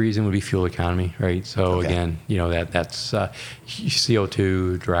 big reason would be fuel economy, right? So again, that's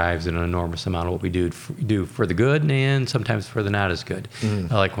CO2 drives an enormous amount of what we do for the good and sometimes for the not as good.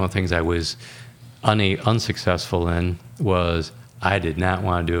 Like one of the things I was unsuccessful in was I did not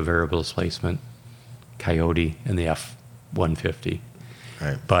want to do a variable displacement Coyote in the F-150.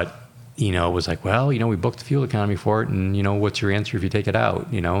 Right. But, it was like, well, we booked the fuel economy for it, and, what's your answer if you take it out?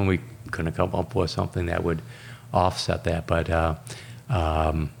 And we couldn't come up with something that would offset that. But,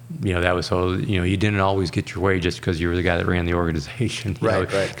 that was so, you didn't always get your way just because you were the guy that ran the organization. Right.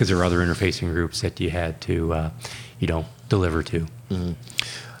 Because there were other interfacing groups that you had to, deliver to.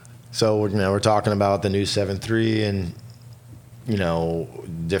 So we're talking about the new 7.3 and,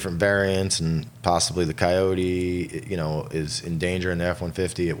 different variants, and possibly the Coyote, is in danger in the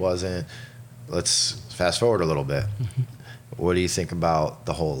F-150. It wasn't. Let's fast forward a little bit. What do you think about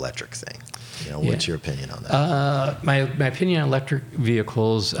the whole electric thing? What's your opinion on that? My opinion on electric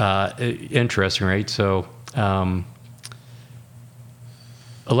vehicles, interesting, right? So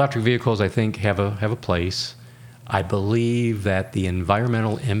electric vehicles, I think, have a place. I believe that the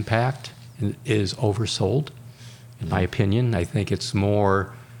environmental impact is oversold. In my opinion, I think it's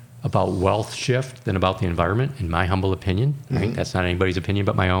more about wealth shift than about the environment, in my humble opinion. Right? Mm-hmm. That's not anybody's opinion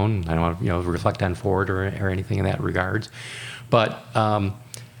but my own. I don't want to reflect on Ford or anything in that regards. But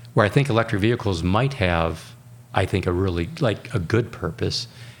where I think electric vehicles might have, I think, a really a good purpose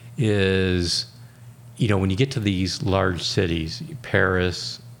is, when you get to these large cities,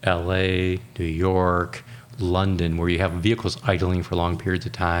 Paris, LA, New York, London, where you have vehicles idling for long periods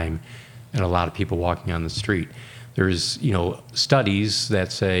of time and a lot of people walking on the street. There's, studies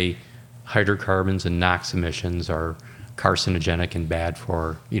that say hydrocarbons and NOx emissions are carcinogenic and bad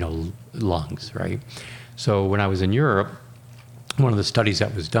for, lungs, right? So when I was in Europe, one of the studies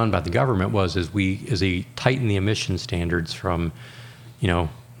that was done by the government was as they tighten the emission standards from,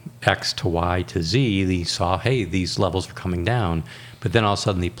 X to Y to Z, they saw, hey, these levels were coming down. But then all of a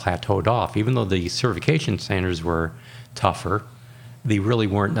sudden they plateaued off. Even though the certification standards were tougher, they really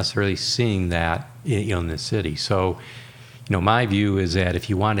weren't necessarily seeing that in the city. So, my view is that if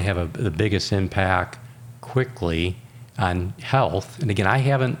you want to have the biggest impact quickly on health, and again, I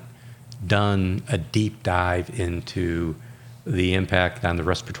haven't done a deep dive into the impact on the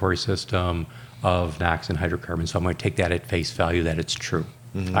respiratory system of NOx and hydrocarbons, so I'm going to take that at face value that it's true.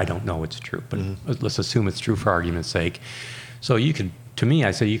 Mm-hmm. I don't know it's true, but let's assume it's true for argument's sake. So you could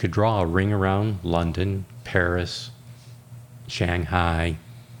draw a ring around London, Paris, Shanghai,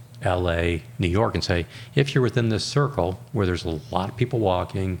 LA, New York, and say, if you're within this circle where there's a lot of people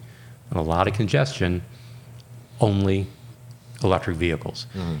walking and a lot of congestion, only electric vehicles.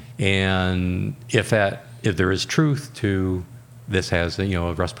 Mm-hmm. And if there is truth to this has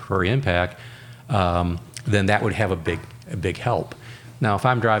a respiratory impact, then that would have a big help. Now, if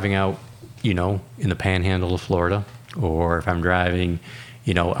I'm driving out, in the panhandle of Florida, or if I'm driving,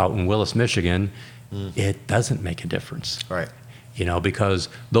 out in Willis, Michigan, it doesn't make a difference. Right. Because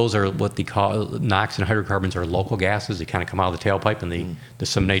those are what they call NOx and hydrocarbons are local gases. They kind of come out of the tailpipe and they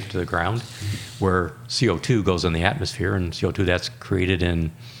disseminate to the ground, where CO2 goes in the atmosphere, and CO2 that's created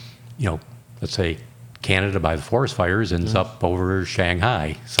in, let's say Canada by the forest fires ends up over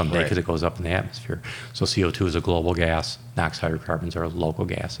Shanghai someday because it goes up in the atmosphere. So CO2 is a global gas. NOx, hydrocarbons are local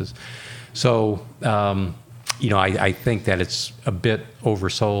gases. So, I think that it's a bit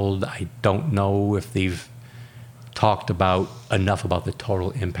oversold. I don't know if they've talked enough about the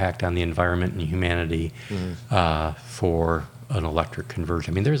total impact on the environment and humanity for an electric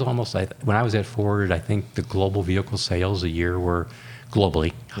conversion. I mean, there's almost, when I was at Ford, I think the global vehicle sales a year were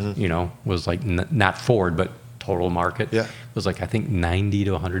globally, was not Ford, but total market. Yeah. It was I think 90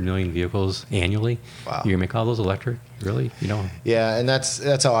 to 100 million vehicles annually. Wow. You're gonna make all those electric? Really? Yeah, and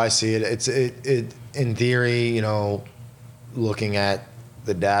that's how I see it. It's in theory, looking at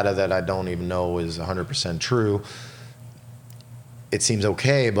the data that I don't even know is 100% true, it seems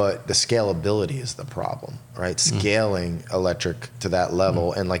okay, but the scalability is the problem, right? Scaling electric to that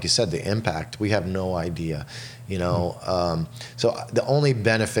level, and like you said, the impact, we have no idea, So the only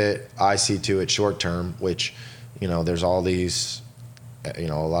benefit I see to it short term, which, there's all these,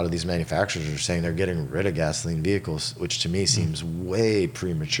 a lot of these manufacturers are saying they're getting rid of gasoline vehicles, which to me seems way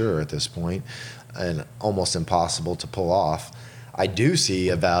premature at this point and almost impossible to pull off. I do see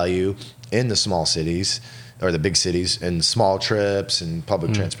a value in the small cities or the big cities and small trips and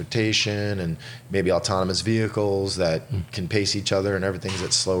public transportation and maybe autonomous vehicles that can pace each other, and everything's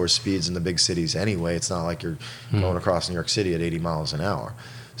at slower speeds in the big cities anyway. It's not like you're going across New York City at 80 miles an hour.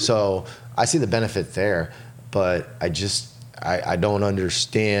 So I see the benefit there, but I don't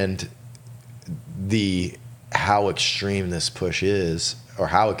understand how extreme this push is or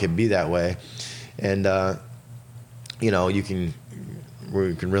how it could be that way. And,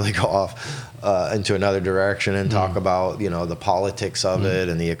 we can really go off into another direction and talk about, the politics of it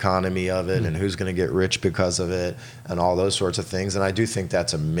and the economy of it and who's going to get rich because of it and all those sorts of things. And I do think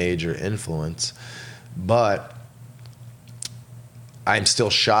that's a major influence. But I'm still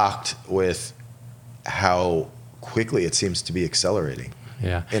shocked with how quickly it seems to be accelerating.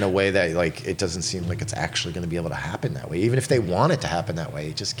 Yeah. In a way that it doesn't seem like it's actually going to be able to happen that way. Even if they want it to happen that way,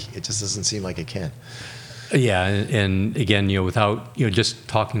 it just doesn't seem like it can. Yeah, and again, without just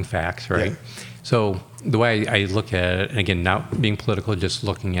talking facts, right? Yeah. So the way I look at it, and again, not being political, just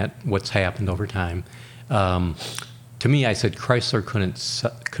looking at what's happened over time. To me, I said Chrysler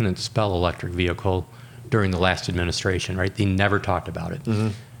couldn't spell electric vehicle during the last administration, right? They never talked about it.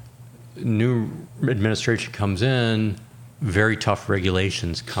 Mm-hmm. New administration comes in, very tough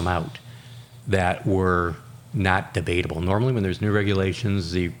regulations come out that were not debatable. Normally, when there's new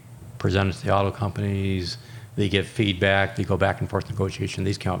regulations, the present it to the auto companies, they give feedback, they go back and forth negotiation,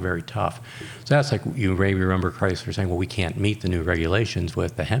 these come out very tough. So that's you may remember Chrysler saying, well, we can't meet the new regulations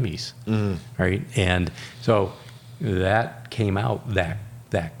with the Hemis, right? And so that came out that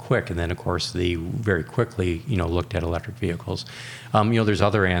that quick. And then, of course, they very quickly, looked at electric vehicles. There's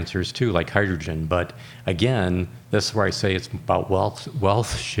other answers too, like hydrogen. But again, this is where I say it's about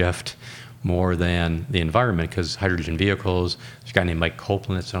wealth shift more than the environment, because hydrogen vehicles, there's a guy named Mike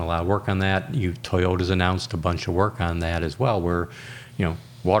Copeland that's done a lot of work on that. Toyota's announced a bunch of work on that as well, where,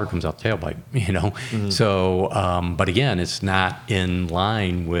 water comes out the tailpipe, Mm-hmm. So, but again, it's not in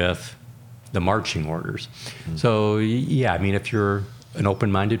line with the marching orders. Mm-hmm. So, yeah, I mean, if you're an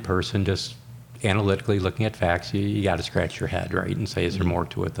open-minded person, just analytically looking at facts, you got to scratch your head, right, and say, is there more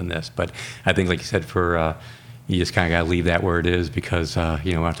to it than this? But I think, like you said, you just kind of got to leave that where it is, because,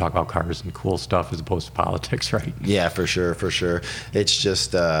 we want to talk about cars and cool stuff as opposed to politics, right? Yeah, for sure. It's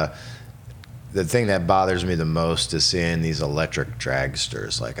just the thing that bothers me the most is seeing these electric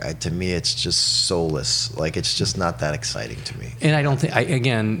dragsters. Like, to me, it's just soulless. Like, it's just not that exciting to me. And I don't think,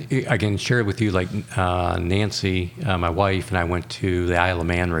 I can share it with you, like Nancy, my wife, and I went to the Isle of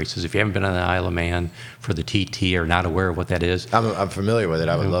Man races. If you haven't been on the Isle of Man for the TT or not aware of what that is. I'm familiar with it.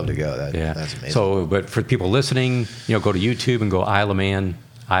 I would love to go. That's amazing. So, but for people listening, go to YouTube and go Isle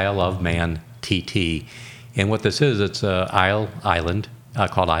of Man TT. And what this is, it's an island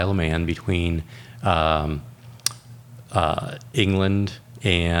called Isle of Man between England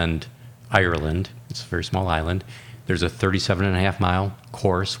and Ireland. It's a very small island. There's a 37.5-mile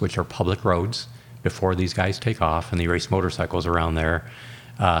course, which are public roads, before these guys take off, and they race motorcycles around there.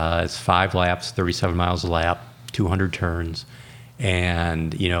 It's 5 laps, 37 miles a lap, 200 turns,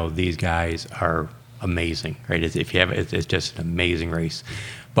 and these guys are amazing, right? It's just an amazing race.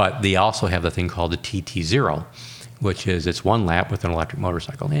 But they also have the thing called the TT0, which is it's 1 lap with an electric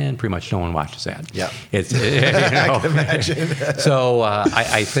motorcycle, and pretty much no one watches that. Yeah, I can imagine. So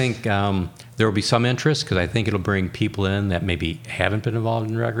I think there will be some interest, because I think it'll bring people in that maybe haven't been involved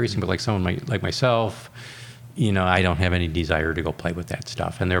in drag racing, but like someone like myself, I don't have any desire to go play with that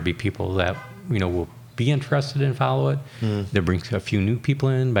stuff, and there'll be people that will be interested and follow it. There brings a few new people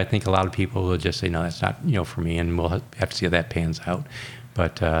in, but I think a lot of people will just say, no, that's not for me, and we'll have to see how that pans out.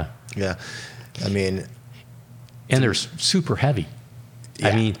 But yeah, I mean. And they're super heavy. Yeah.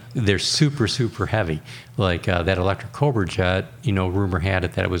 I mean, they're super, super heavy. Like that electric Cobrajet, rumor had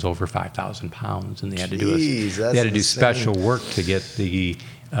it that it was over 5,000 pounds, and they had to do special work to get the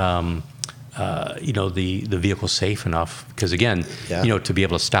the vehicle safe enough. Because again, to be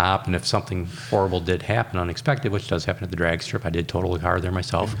able to stop, and if something horrible did happen, unexpected, which does happen at the drag strip, I did total a car there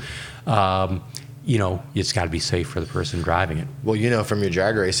myself. It's got to be safe for the person driving it. Well, from your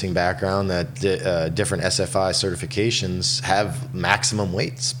drag racing background, that different SFI certifications have maximum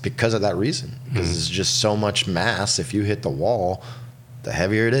weights because of that reason. Because it's just so much mass. If you hit the wall, the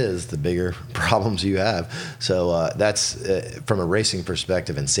heavier it is, the bigger problems you have. So that's from a racing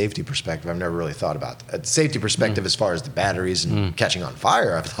perspective and safety perspective, I've never really thought about that. Safety perspective as far as the batteries and catching on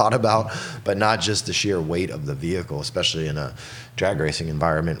fire, I've thought about, but not just the sheer weight of the vehicle, especially in a drag racing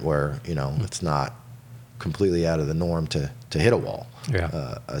environment where, it's not completely out of the norm to hit a wall,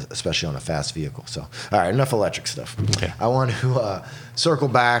 especially on a fast vehicle. So, all right, enough electric stuff. Okay. I want to circle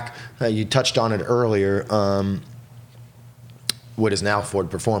back. You touched on it earlier. What is now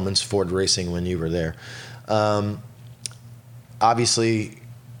Ford Performance, Ford Racing when you were there. Obviously,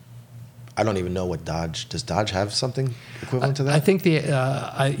 I don't even know what Dodge, does Dodge have something equivalent to that? I think they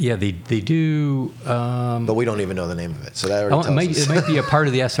do. But we don't even know the name of it. So that already tells us. It might be a part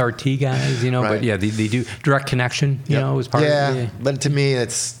of the SRT guys, right. But yeah, they do. Direct Connection, is part of it. Yeah, but to me,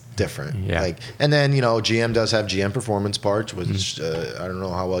 it's different. Yeah. And then, GM does have GM Performance Parts, which I don't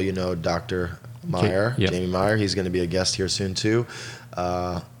know how well you know Dr. Meyer, Jamie Meyer. He's going to be a guest here soon too.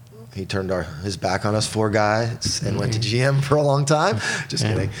 He turned his back on us 4 guys and went to GM for a long time. Just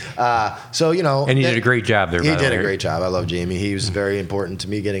kidding. And he did a great job there. He did a great job. I love Jamie. He was very important to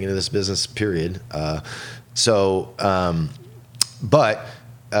me getting into this business. Period.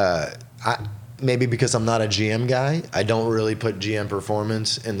 Maybe because I'm not a GM guy, I don't really put GM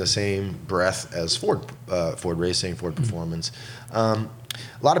Performance in the same breath as Ford Racing, Ford Performance. A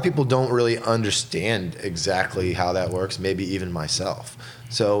lot of people don't really understand exactly how that works, maybe even myself.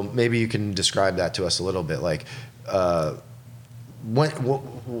 So maybe you can describe that to us a little bit. Like, at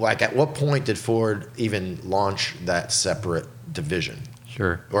what point did Ford even launch that separate division?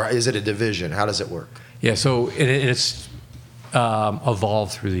 Sure. Or is it a division? How does it work? Yeah, so it's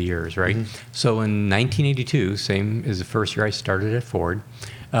evolved through the years, right? So in 1982, same as the first year I started at Ford,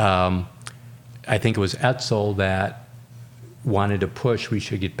 I think it was Edsel that wanted to push we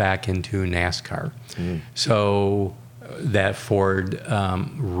should get back into NASCAR. So that Ford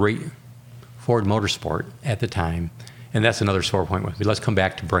Motorsport at the time and that's another sore point with me. Let's come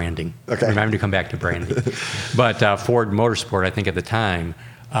back to branding. Okay. Remember to come back to branding. But Ford Motorsport, I think at the time,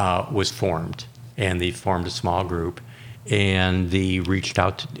 was formed, and they formed a small group, and they reached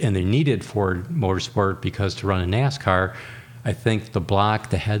out and they needed Ford Motorsport because to run a NASCAR, I think the block,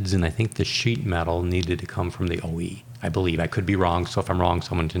 the heads, and I think the sheet metal needed to come from the OE. I believe. I could be wrong, so if I'm wrong,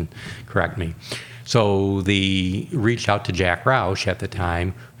 someone can correct me. So they reached out to Jack Roush at the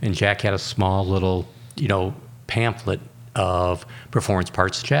time, and Jack had a small little, pamphlet of performance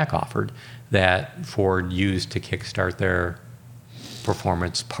parts Jack offered that Ford used to kickstart their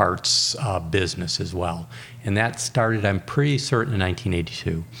performance parts business as well. And that started, I'm pretty certain, in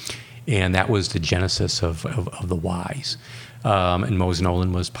 1982. And that was the genesis of the Ys. And Mose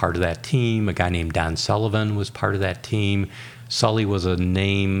Nolan was part of that team. A guy named Don Sullivan was part of that team. Sully was a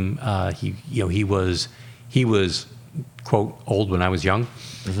name. He was quote old when I was young,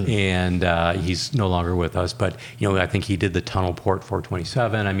 and he's no longer with us. But I think he did the tunnel port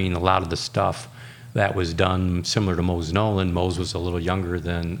 427. I mean, a lot of the stuff that was done similar to Mose Nolan. Mose was a little younger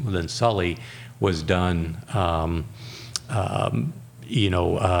than Sully. Was done.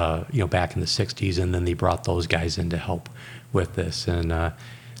 Back in the 60s, and then they brought those guys in to help with this. And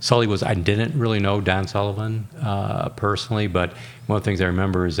Sully I didn't really know Don Sullivan personally, but one of the things I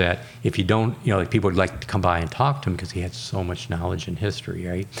remember is that if you don't, people would like to come by and talk to him because he had so much knowledge in history,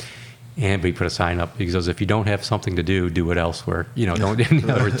 right? And we put a sign up. He goes, if you don't have something to do it elsewhere. Don't, in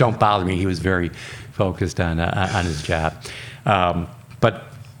other words, don't bother me. He was very focused on his job. But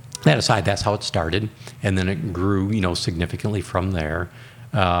that aside, that's how it started, and then it grew, significantly from there.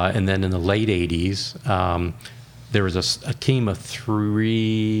 And then in the late 80s, there was a team of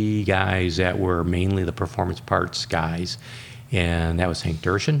 3 guys that were mainly the performance parts guys, and that was Hank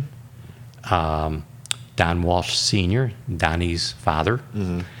Dershin, Don Walsh Sr., Donnie's father,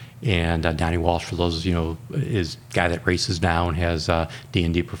 and Donnie Walsh, for those, is a guy that races now and has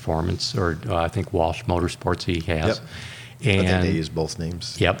D&D Performance, or I think Walsh Motorsports he has. Yep. And, I think they use both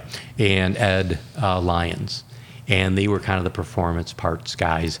names. Yep. And Ed Lyons. And they were kind of the performance parts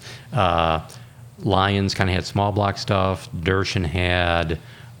guys. Lyons kind of had small block stuff. Dershin had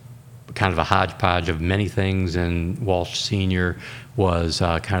kind of a hodgepodge of many things. And Walsh Sr. was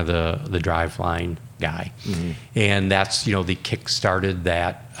kind of the driveline guy. And that's, they kick-started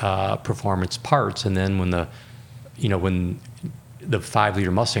that performance parts. And then when the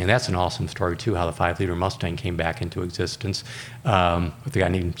 5-liter Mustang, that's an awesome story too, how the 5-liter Mustang came back into existence. With the guy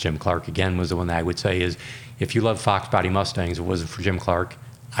named Jim Clark, again, was the one that I would say is, if you love Fox body Mustangs, if it wasn't for Jim Clark,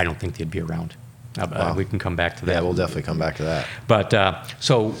 I don't think they'd be around. Wow. We can come back to that. Yeah, we'll definitely come back to that. But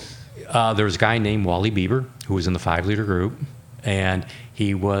so there was a guy named Wally Bieber who was in the 5-liter group, and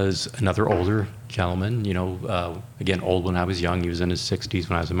he was another older gentleman, again, old when I was young. He was in his 60s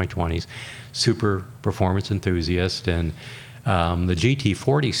when I was in my 20s. Super performance enthusiast, and the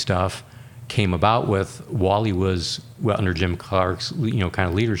GT40 stuff came about with Wally was, under Jim Clark's, kind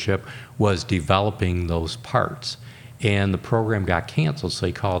of leadership, was developing those parts. And the program got canceled, so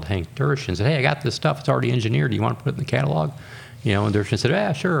he called Hank Dershin and said, hey, I got this stuff. It's already engineered. Do you want to put it in the catalog? And Dershin said,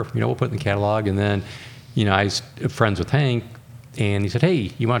 yeah, sure. We'll put it in the catalog. And then, I was friends with Hank, and he said,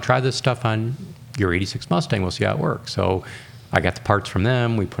 hey, you want to try this stuff on your 86 Mustang? We'll see how it works. So I got the parts from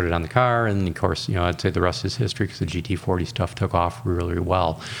them. We put it on the car, and of course, I'd say the rest is history because the GT40 stuff took off really, really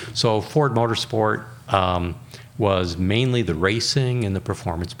well. So Ford Motorsport was mainly the racing and the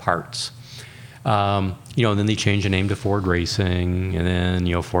performance parts. And then they changed the name to Ford Racing, and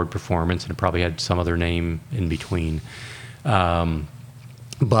then Ford Performance, and it probably had some other name in between.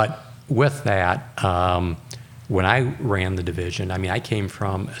 But with that, when I ran the division, I came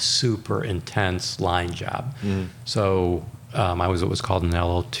from a super intense line job. So I was what was called an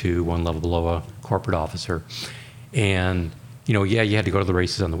LO2, one level below a corporate officer. And, you had to go to the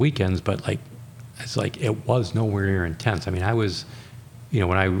races on the weekends, but it was nowhere near intense. I was,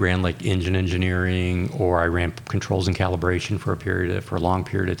 when I ran engine engineering, or I ran controls and calibration for a long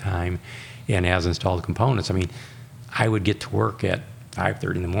period of time, and as installed components, I would get to work at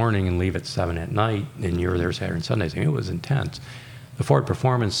 5:30 in the morning and leave at 7 at night, and you were there Saturday and Sundays. It was intense. The Ford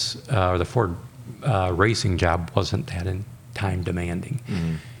Performance, or the Ford racing job wasn't that time demanding.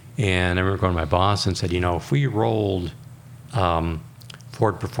 And I remember going to my boss and said, if we rolled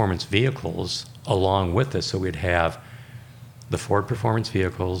Ford Performance vehicles along with this, so we'd have the Ford Performance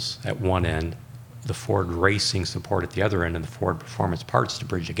vehicles at one end, the Ford Racing support at the other end, and the Ford Performance parts to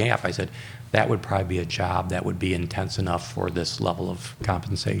bridge the gap, I said, that would probably be a job that would be intense enough for this level of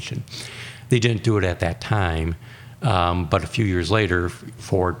compensation. They didn't do it at that time, but a few years later,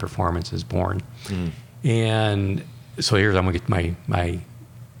 Ford Performance is born. And so here's, I'm going to get my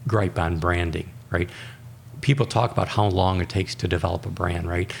gripe on branding, right? people talk about how long it takes to develop a brand,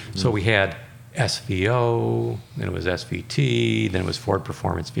 right? Mm-hmm. So we had SVO, then it was SVT, then it was Ford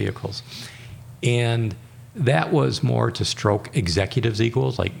Performance Vehicles. And that was more to stroke executives'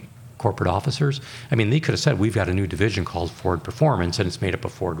 egos, like corporate officers. I mean, they could have said, we've got a new division called Ford Performance, and it's made up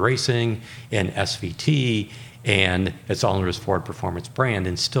of Ford Racing and SVT, and it's all under his Ford Performance brand,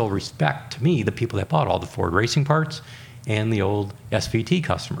 and still respect, to me, the people that bought all the Ford Racing parts and the old SVT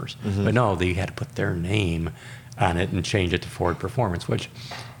customers. Mm-hmm. But no, they had to put their name on it and change it to Ford Performance, which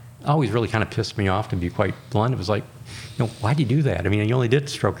always really kind of pissed me off, to be quite blunt. It was like, why do you do that? I mean, you only did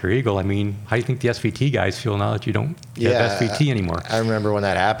stroke your ego. I mean, how do you think the SVT guys feel now that you don't have SVT anymore? I remember when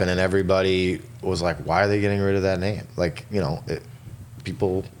that happened, and everybody was like, why are they getting rid of that name? Like,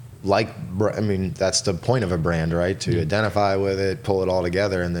 people like, I mean, that's the point of a brand, right? To identify with it, pull it all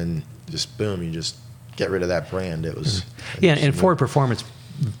together, and then just boom, you just get rid of that brand. It was... and Ford Performance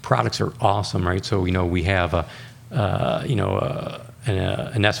products are awesome, right? So, we have an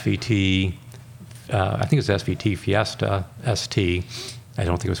SVT... I think it's SVT Fiesta ST. I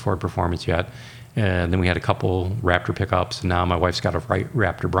don't think it was Ford Performance yet. And then we had a couple Raptor pickups, and now my wife's got a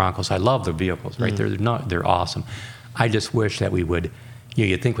Raptor Bronco. So I love the vehicles, right? They're awesome. I just wish that we would,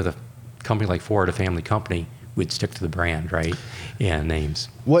 you'd think with a company like Ford, a family company, we'd stick to the brand, right? And names.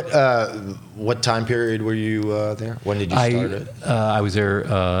 What time period were you there? When did you start it? I was there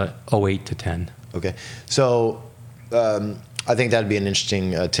 08 to 10. Okay. So... I think that'd be an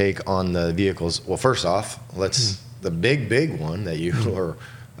interesting take on the vehicles. Well, first off, the big one that you were,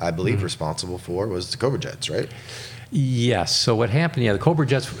 I believe, responsible for was the Cobrajets, right? Yes. So what happened? Yeah, the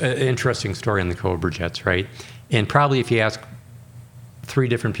Cobrajets. Interesting story on the Cobrajets, right? And probably if you ask 4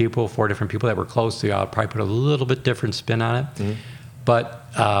 different people that were close to you, I'll probably put a little bit different spin on it. Mm-hmm. But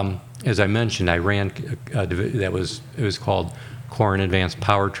as I mentioned, I ran it was called Core and Advanced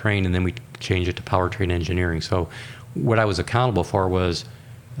Powertrain, and then we changed it to Powertrain Engineering. So what I was accountable for was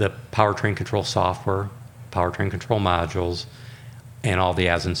the powertrain control software, powertrain control modules, and all the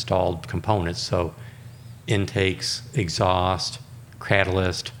as-installed components. So intakes, exhaust,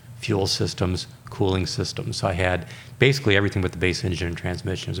 catalyst, fuel systems, cooling systems. So I had basically everything but the base engine and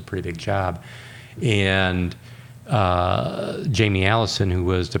transmission. It was a pretty big job. And Jamie Allison, who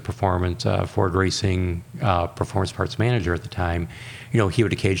was the Ford Racing performance parts manager at the time, he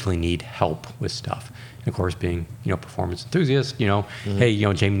would occasionally need help with stuff. And of course, being performance enthusiast, hey,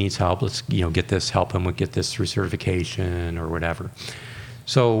 Jamie needs help. Let's get this, help him get this through certification or whatever.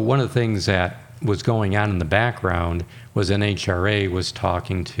 So one of the things that was going on in the background was NHRA was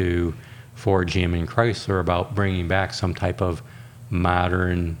talking to Ford, GM, and Chrysler about bringing back some type of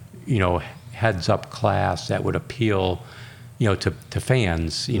modern, heads-up class that would appeal, to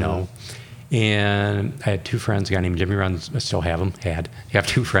fans, And I had 2 friends, a guy named Jimmy I still have him, I have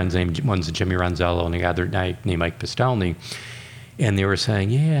 2 friends, one's Jimmy Ronzello and the other guy named Mike Pistelny. And they were saying,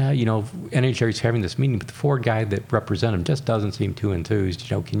 NHRA's having this meeting, but the Ford guy that represented him just doesn't seem too enthused.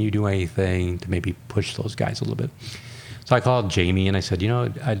 Can you do anything to maybe push those guys a little bit? So I called Jamie and I said,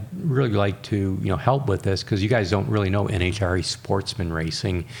 I'd really like to, help with this because you guys don't really know NHRA sportsman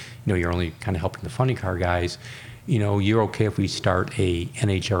racing. You're only kind of helping the funny car guys. You're okay if we start a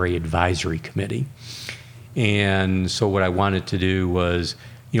NHRA advisory committee. And so what I wanted to do was,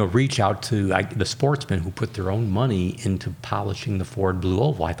 reach out to the sportsmen who put their own money into polishing the Ford Blue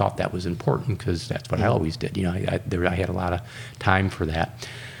Oval. I thought that was important because that's what I always did. I had a lot of time for that.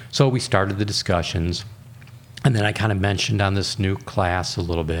 So we started the discussions. And then I kind of mentioned on this new class a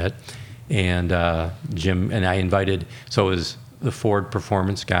little bit. And Jim and I invited, so it was the Ford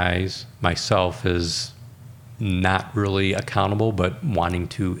Performance guys, myself as not really accountable, but wanting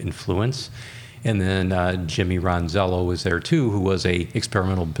to influence. And then Jimmy Ronzello was there too, who was a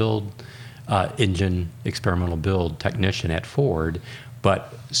engine experimental build technician at Ford,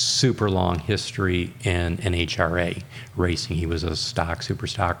 but super long history in NHRA racing. He was a super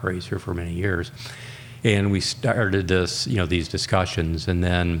stock racer for many years. And we started these discussions. And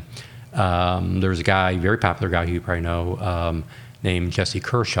then there's a guy, very popular guy who you probably know, named Jesse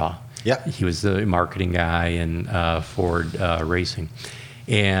Kershaw. Yeah. He was the marketing guy in Ford Racing.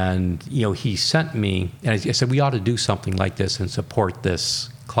 And, he sent me, and I said, we ought to do something like this and support this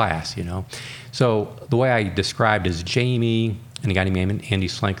class, So the way I described is Jamie and a guy named Andy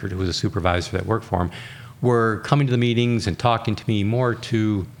Slankert, who was a supervisor that worked for him, were coming to the meetings and talking to me more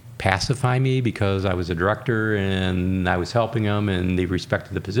to pacify me because I was a director and I was helping them and they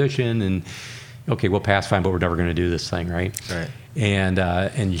respected the position and okay, we'll pacify him, but we're never going to do this thing, right? Right.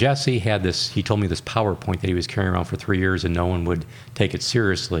 And Jesse had this, he told me this PowerPoint that he was carrying around for 3 years and no one would take it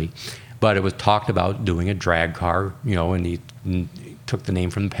seriously. But it was talked about doing a drag car, and he took the name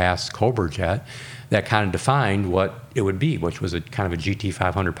from the past Cobrajet that kind of defined what it would be, which was a kind of a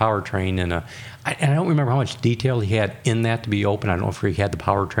GT500 powertrain. And I don't remember how much detail he had in that to be open. I don't know if he had the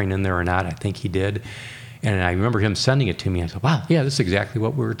powertrain in there or not. I think he did. And I remember him sending it to me. I said, wow, yeah, this is exactly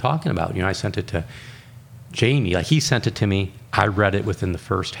what we were talking about. You know, I sent it to Jamie. Like, he sent it to me. I read it within the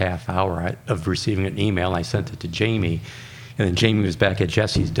first half hour of receiving an email. And I sent it to Jamie. And then Jamie was back at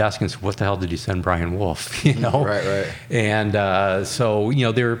Jesse's desk and said, what the hell did you send Brian Wolfe? You know? Right. And so, you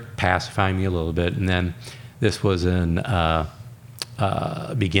know, they're pacifying me a little bit. And then this was in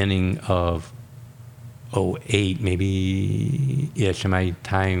beginning of 08, maybe-ish. And my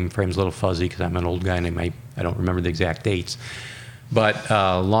time frame's a little fuzzy because I'm an old guy and I don't remember the exact dates. But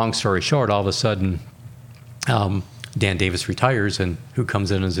long story short, all of a sudden, Dan Davis retires, and who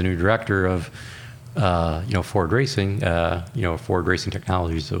comes in as the new director of Ford Racing, Ford Racing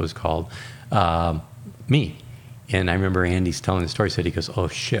Technologies, it was called, me. And I remember Andy's telling the story, said, he goes, oh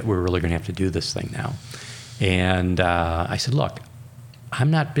shit, we're really going to have to do this thing now. And I said, look,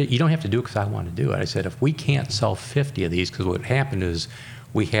 you don't have to do it because I want to do it. I said, if we can't sell 50 of these, because what happened is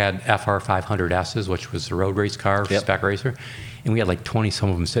we had FR 500Ss, which was the road race car, spec racer, and we had like 20 some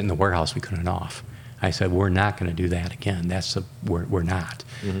of them sitting in the warehouse we couldn't off. I said, we're not going to do that again. We're not.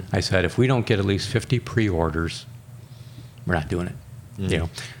 Mm-hmm. I said, if we don't get at least 50 pre-orders, we're not doing it. Mm-hmm. You know.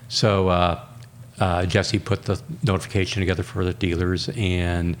 So Jesse put the notification together for the dealers,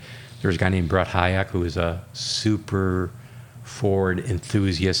 and there was a guy named Brett Hayek, who was a super Ford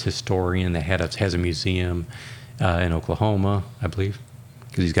enthusiast historian that has a museum in Oklahoma, I believe,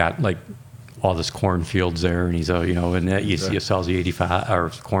 because he's got like all this cornfields there, and he's he sells the 85 or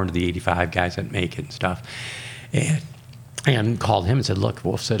corn to the 85 guys that make it and stuff, and called him and said, look,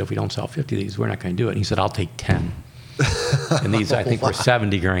 Wolf said if we don't sell 50 of these, we're not going to do it. And he said, I'll take 10. And these I think were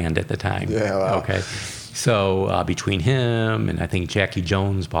 $70,000 at the time. Yeah, wow. Okay, so between him and I think Jackie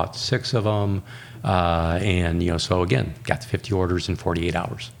Jones bought 6 of them, and so again got the 50 orders in 48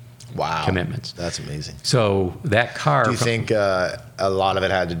 hours. Wow. Commitments. That's amazing. So that car... Do you think a lot of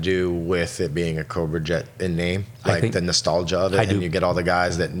it had to do with it being a Cobrajet in name? Like the nostalgia of it? And you get all the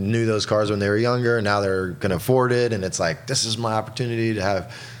guys that knew those cars when they were younger, and now they're going to afford it, and it's like, this is my opportunity to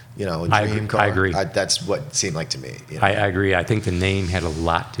have, a dream car. I agree. That's what it seemed like to me. I agree. I think the name had a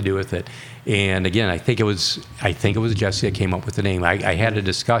lot to do with it. And again, I think it was Jesse that came up with the name. I had a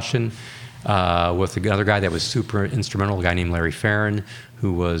discussion with another guy that was super instrumental, a guy named Larry Farron,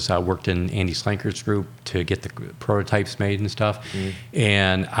 who was worked in Andy Slanker's group to get the prototypes made and stuff. Mm.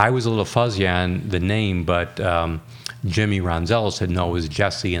 And I was a little fuzzy on the name, but Jimmy Ronzello said no, it was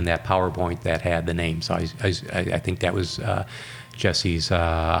Jesse in that PowerPoint that had the name. So I think that was Jesse's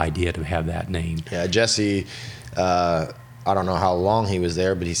idea to have that name. Yeah, Jesse, I don't know how long he was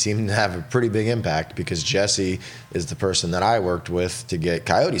there, but he seemed to have a pretty big impact, because Jesse is the person that I worked with to get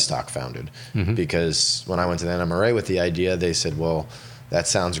Coyote Stock founded. Mm-hmm. Because when I went to the NMRA with the idea, they said, well, that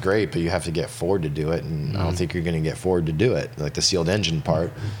sounds great, but you have to get Ford to do it, and I don't think you're going to get Ford to do it, like the sealed engine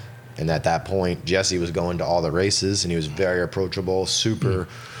part. And at that point, Jesse was going to all the races, and he was very approachable, super.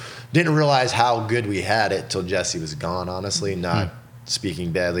 Didn't realize how good we had it till Jesse was gone, honestly. Not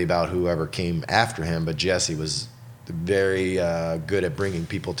speaking badly about whoever came after him, but Jesse was very good at bringing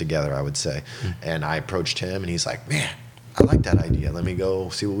people together, I would say. And I approached him, and he's like, man, I like that idea. Let me go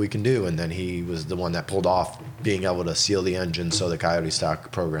see what we can do. And then he was the one that pulled off being able to seal the engine so the Coyote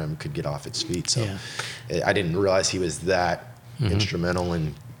Stock program could get off its feet. So I didn't realize he was that instrumental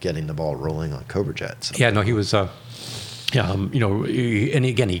in getting the ball rolling on Cobrajet. So. Yeah, no, he was, and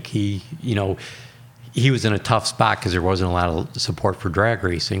again, he was in a tough spot because there wasn't a lot of support for drag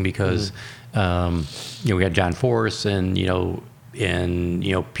racing, because we had John Force and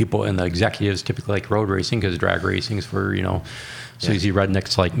people and the executives typically like road racing, because drag racing is for sleazy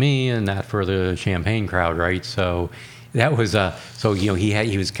rednecks like me and not for the champagne crowd, right? So that was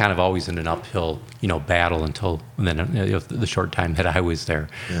he was kind of always in an uphill battle until the short time that I was there.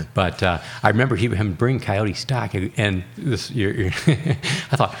 Yeah. But I remember him bring Coyote Stock, and this I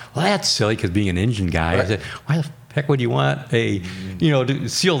thought, well, that's silly, because being an engine guy, right. I said, why the heck would you want to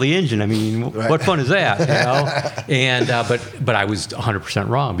seal the engine? I mean, what fun is that? And but I was 100%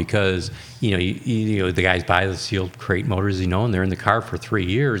 wrong, because the guys buy the sealed crate motors, and they're in the car for 3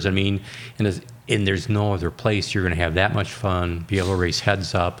 years. I mean, and there's no other place you're going to have that much fun, be able to race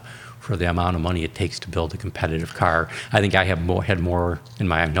heads up for the amount of money it takes to build a competitive car. I think I had more in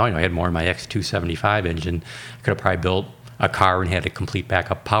my X275 engine. I could have probably built a car and had a complete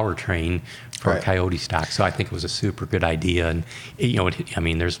backup powertrain for a Coyote Stock. So I think it was a super good idea. And,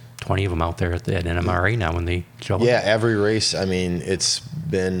 there's 20 of them out there at NMRA now when they show up. Yeah, every race, it's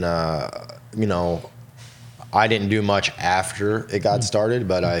been, I didn't do much after it got started,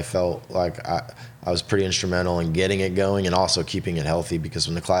 but I felt like I was pretty instrumental in getting it going and also keeping it healthy, because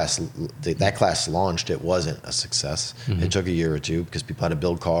when that class launched, it wasn't a success. It took a year or two because people had to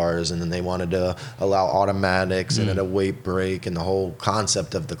build cars, and then they wanted to allow automatics and a weight break, and the whole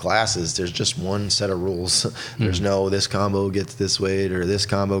concept of the classes, there's just one set of rules. There's no this combo gets this weight or this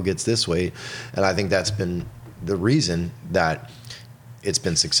combo gets this weight. And I think that's been the reason that it's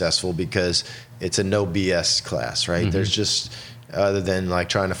been successful, because it's a no BS class, right? There's just, other than like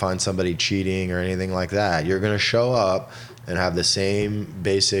trying to find somebody cheating or anything like that, you're going to show up and have the same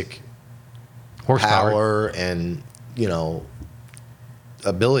basic horsepower and,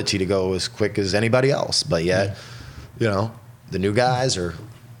 ability to go as quick as anybody else. But yet, the new guys are,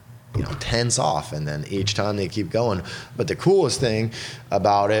 tense off, and then each time they keep going. But the coolest thing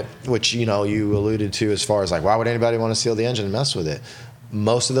about it, which, you alluded to as far as like, why would anybody want to seal the engine and mess with it?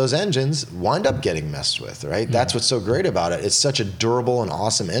 Most of those engines wind up getting messed with, right? That's what's so great about it. It's such a durable and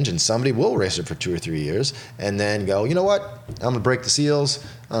awesome engine. Somebody will race it for 2 or 3 years and then go, you know what? I'm going to break the seals.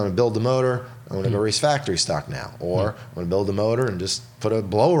 I'm going to build the motor. I'm going to go race factory stock now. Or I'm going to build the motor and just put a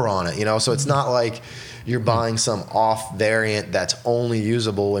blower on it, So it's not like you're buying some off variant that's only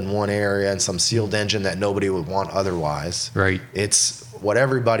usable in one area and some sealed engine that nobody would want otherwise. Right. It's what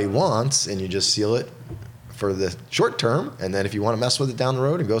everybody wants, and you just seal it for the short term, and then if you want to mess with it down the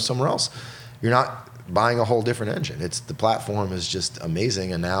road and go somewhere else, you're not buying a whole different engine. The platform is just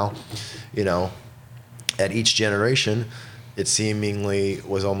amazing, and now, at each generation, it seemingly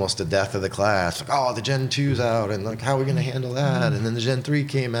was almost the death of the class. Like, oh, the Gen 2's out, and like, how are we going to handle that? And then the Gen 3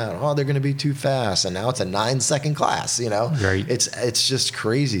 came out. Oh, they're going to be too fast, and now it's a 9-second class. Right. It's just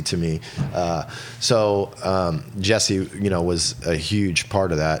crazy to me. So Jesse, was a huge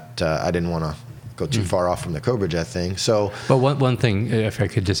part of that. I didn't want to go too far off from the Cobrajet thing. So, but one thing, if I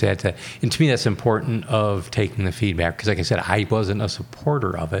could just add to that, and to me that's important of taking the feedback, because like I said, I wasn't a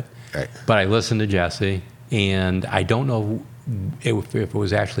supporter of it, right. But I listened to Jesse, and I don't know if it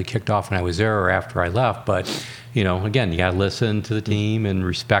was actually kicked off when I was there or after I left, but again, you got to listen to the team and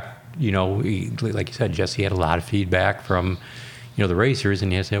respect. Like you said, Jesse had a lot of feedback from the racers,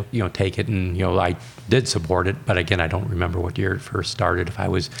 and you have to take it, and I did support it, but again, I don't remember what year it first started, if I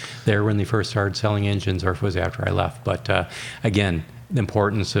was there when they first started selling engines or if it was after I left. But again, the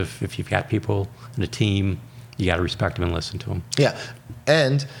importance of, if you've got people in a team, you got to respect them and listen to them. Yeah,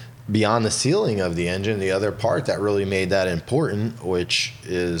 and beyond the sealing of the engine, the other part that really made that important, which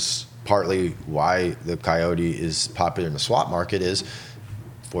is partly why the Coyote is popular in the swap market, is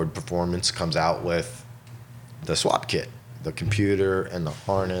Ford Performance comes out with the swap kit, the computer and the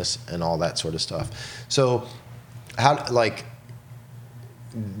harness and all that sort of stuff. So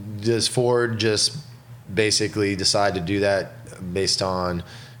does Ford just basically decide to do that based on,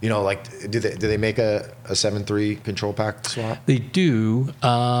 do they make a 7.3 control pack swap? They do.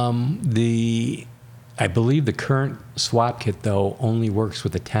 I believe the current swap kit, though, only works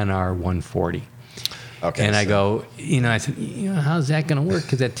with the 10R 140. Okay. And I go, I said, how's that going to work?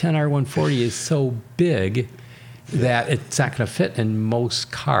 Because that 10R 140 is so big that it's not going to fit in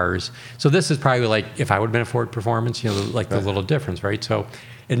most cars. So this is probably like if I would have been a Ford Performance, the little difference, right? So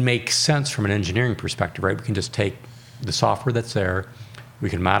it makes sense from an engineering perspective, right? We can just take the software that's there, we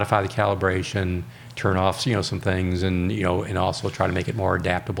can modify the calibration, turn off, some things, and and also try to make it more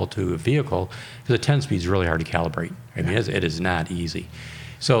adaptable to a vehicle, because the 10-speed is really hard to calibrate. I mean, it is not easy.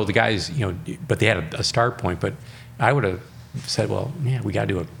 So the guys, but they had a start point. But I would have said, well, yeah, we got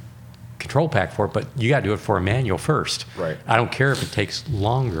to do a control pack for it, but you got to do it for a manual first. Right. I don't care if it takes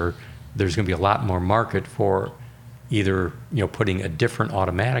longer. There's going to be a lot more market for either putting a different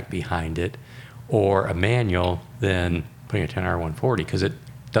automatic behind it or a manual than putting a 10R 140, because it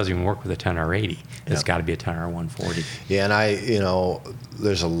doesn't even work with a 10R 80. It's got to be a 10R 140. Yeah, and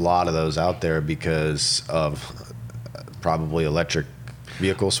there's a lot of those out there because of probably electric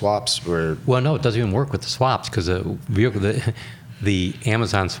vehicle swaps. Well, no, it doesn't even work with the swaps, because the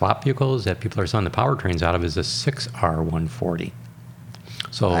Amazon swap vehicles that people are selling the powertrains out of is a 6R 140.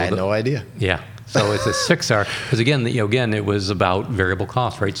 So I had no idea. Yeah, so it's a 6R, because again, it was about variable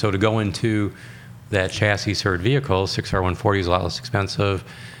cost, right? So to go into that chassis cert vehicle, 6R 140 is a lot less expensive,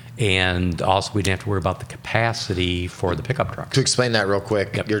 and also we didn't have to worry about the capacity for the pickup trucks. To explain that real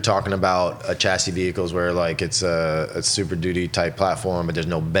quick, You're talking about a chassis vehicles where it's a Super Duty type platform, but there's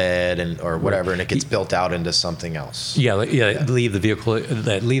no bed or whatever, and it gets built out into something else. Leave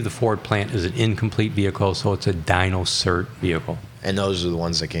the Ford plant is an incomplete vehicle, so it's a dyno cert vehicle. And those are the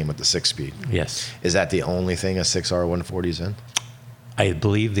ones that came with the 6-speed. Yes. Is that the only thing a 6R 140 is in? I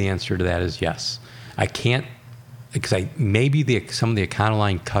believe the answer to that is yes. I can't, because maybe some of the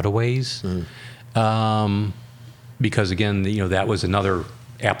Econoline cutaways, because again, that was another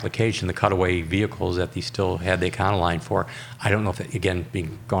application, the cutaway vehicles that they still had the Econoline for. I don't know if that, again,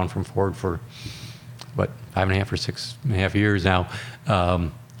 being gone from Ford for 5.5 or 6.5 years now.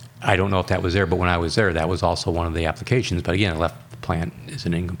 I don't know if that was there, but when I was there, that was also one of the applications. But again, it left the plant as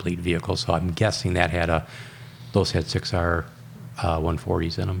an incomplete vehicle, so I'm guessing that those had 6R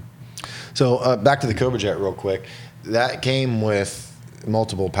 140s in them. So back to the Cobrajet real quick. That came with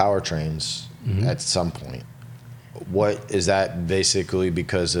multiple powertrains at some point. What is that basically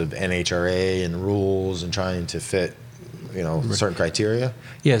because of NHRA and rules and trying to fit, certain criteria?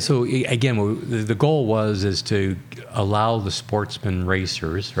 Yeah. So again, the goal is to allow the sportsman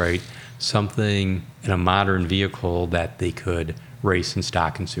racers, right, something in a modern vehicle that they could race in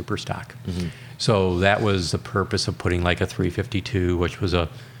stock and super stock. So that was the purpose of putting like a 352, which was a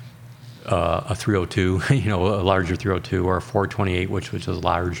 302, a larger 302, or a 428, which was a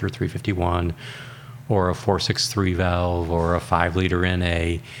larger 351. Or a 463 valve, or a 5-liter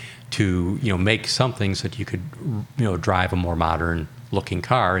NA, to make something so that you could drive a more modern looking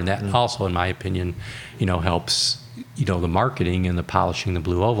car, and that also, in my opinion, helps the marketing and the polishing the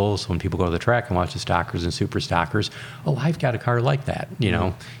blue ovals. So when people go to the track and watch the stockers and super stockers, oh, I've got a car like that,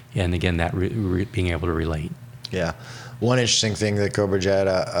 and again, that being able to relate. Yeah. One interesting thing that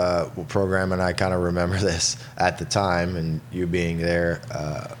Cobrajet program, and I kind of remember this at the time, and you being there,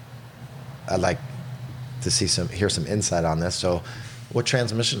 I'd like to hear some insight on this. So what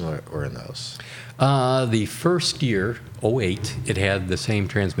transmission were in those? The first year, 2008, it had the same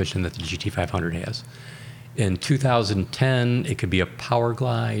transmission that the GT500 has. In 2010, it could be a Power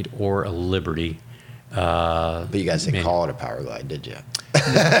Glide or a Liberty. But you guys didn't call it a Power Glide, did you?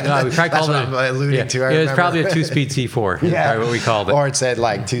 No, we probably called it. I'm alluding to. It was probably a 2-speed C4. Yeah, what we called it. Or it said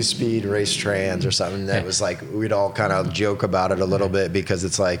like 2-speed race trans or something. That was like, we'd all kind of joke about it a little bit because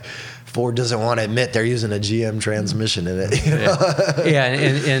it's like Ford doesn't want to admit they're using a GM transmission in it.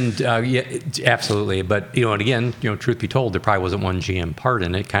 Absolutely. But and again, truth be told, there probably wasn't one GM part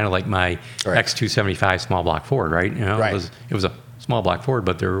in it. Kind of like my X275 small block Ford, right? It was a small block Ford,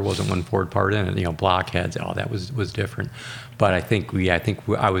 but there wasn't one Ford part in it. Blockheads, all that was different. But I think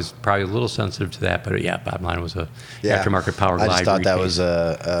I was probably a little sensitive to that. But bottom line was a aftermarket Power Glide. I just thought that was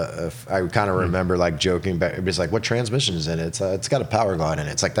I kind of remember like joking back. It was like, what transmission is in it? It's got a Power Glide in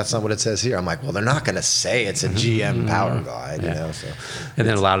it. It's like, that's not what it says here. I'm like, well, they're not going to say it's a GM Power Glide, So. And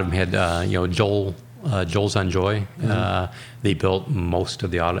then a lot of them had Joel's on Joy. They built most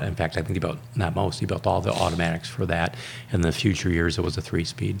of the auto. In fact, I think he built all the automatics for that. In the future years, it was a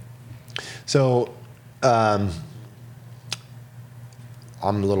 3-speed. So,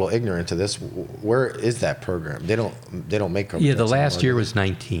 I'm a little ignorant to this. Where is that program? They don't make Cobrajets. Yeah, the last year was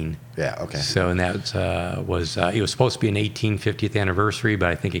 19. Yeah, okay. So, and that was it was supposed to be an 50th anniversary, but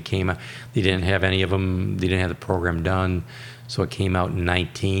I think it came. They didn't have any of them. They didn't have the program done. So it came out in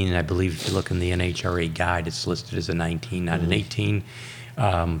 19, and I believe if you look in the NHRA guide, it's listed as a 19, not an 18.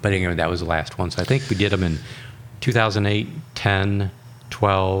 But anyway, that was the last one. So I think we did them in 2008, 10,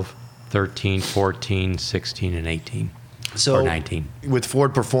 12, 13, 14, 16, and 18. Or 19. With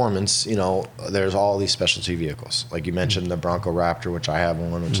Ford Performance, there's all these specialty vehicles. Like you mentioned, the Bronco Raptor, which I have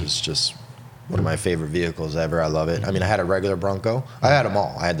one, which is just one of my favorite vehicles ever. I love it. I mean, I had a regular Bronco. I had them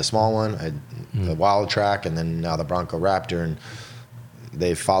all. I had the small one, I had the Wild Track, and then now the Bronco Raptor. And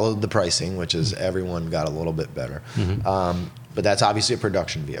they followed the pricing, which is everyone got a little bit better. But that's obviously a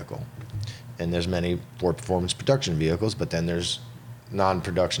production vehicle. And there's many Ford Performance production vehicles, but then there's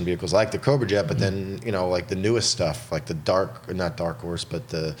non-production vehicles like the Cobrajet, but then, like the newest stuff, like the not Dark Horse, but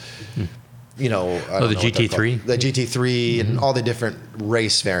the... the GT3? The GT3 and all the different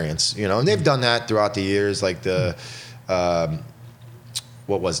race variants, and they've done that throughout the years, like the,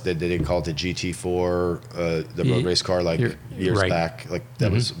 what was it? They didn't call it the GT4, the road race car, like years back, like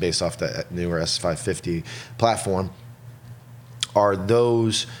that was based off the newer S550 platform. Are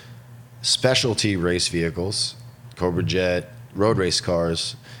those specialty race vehicles, Cobrajet, road race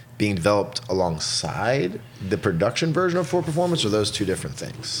cars, being developed alongside the production version of Ford Performance, or those two different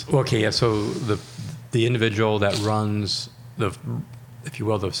things? Okay, yeah. So the individual that runs the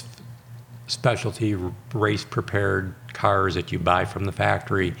specialty race prepared cars that you buy from the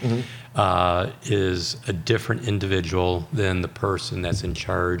factory is a different individual than the person that's in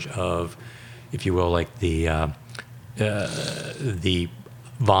charge of, if you will, like the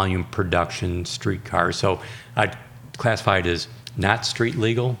volume production street cars. So I'd classify it as not street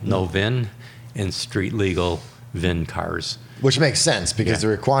legal, no VIN, and street legal VIN cars. Which makes sense because the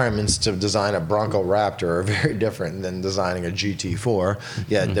requirements to design a Bronco Raptor are very different than designing a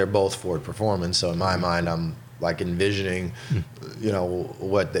GT4. They're both Ford Performance. So in my mind, I'm like envisioning,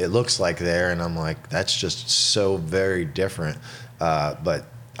 what it looks like there, and I'm like, that's just so very different. But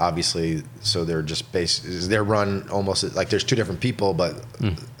obviously, so they're just they're run almost like there's two different people, but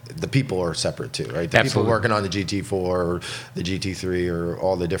the people are separate too, right? The Absolutely. People working on the GT4 or the GT3 or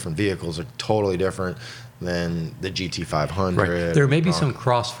all the different vehicles are totally different than the GT500. Right. There may be some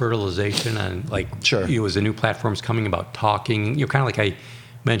cross-fertilization on, like, sure. As the new platforms coming about talking, kind of like I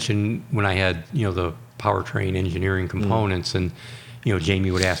mentioned when I had, the powertrain engineering components, and,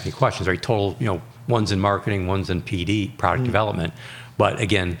 Jamie would ask me questions, right? Total, one's in marketing, one's in PD, product development. But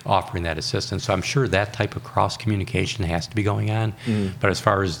again, offering that assistance. So I'm sure that type of cross-communication has to be going on. But as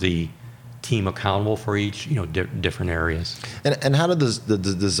far as the team accountable for each, different areas. And how does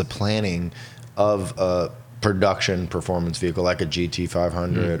the planning of a production performance vehicle like a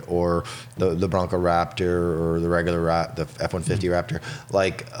GT500 or the Bronco Raptor or the regular the F-150 Raptor,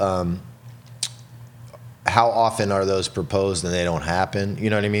 like how often are those proposed and they don't happen? You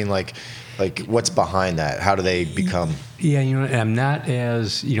know what I mean? Like what's behind that? How do they become? Yeah, I'm not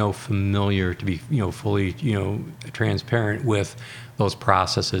as, familiar to be, fully, transparent with those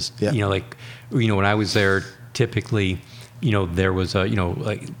processes. Yeah. When I was there, typically, there was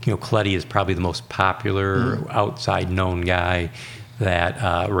Coletti is probably the most popular outside known guy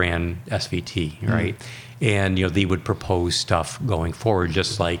that ran SVT, right? And, they would propose stuff going forward,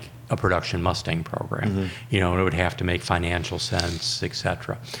 just like a production Mustang program. And it would have to make financial sense, et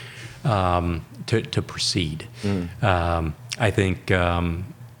cetera. To proceed. I think, and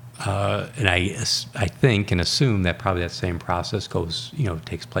I think and assume that probably that same process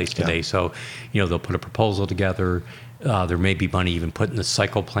takes place today. Yeah. So, they'll put a proposal together. There may be money even put in the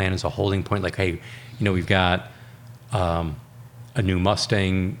cycle plan as a holding point. Like, hey, we've got a new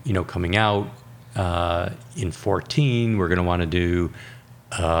Mustang, coming out in 14. We're going to want to do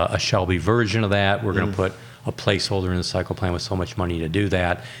a Shelby version of that. We're going to put a placeholder in the cycle plan with so much money to do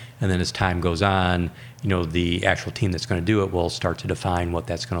that. And then as time goes on, the actual team that's going to do it will start to define what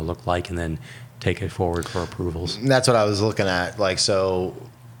that's going to look like and then take it forward for approvals. And that's what I was looking at. Like, so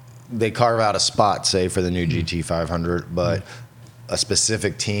they carve out a spot, say, for the new GT500, but a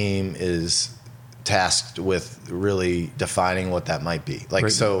specific team is tasked with really defining what that might be. Like,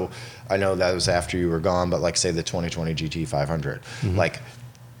 right. So I know that was after you were gone, but like, say, the 2020 GT500, like,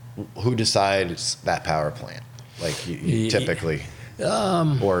 who decides that power plant? Like, typically,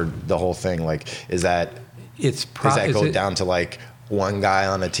 or the whole thing. Like, does that go down to like one guy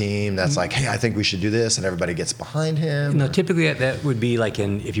on a team that's like, hey, I think we should do this, and everybody gets behind him? No, typically that would be like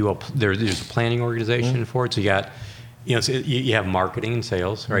if you will, there's a planning organization for it. So you got, so you have marketing and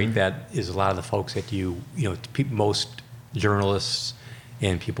sales, right? That is a lot of the folks that most journalists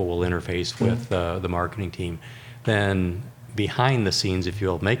and people will interface with the marketing team. Then behind the scenes, if you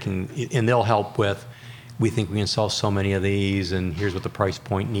will, and they'll help with, we think we can sell so many of these, and here's what the price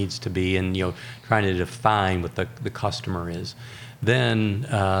point needs to be, and trying to define what the customer is. Then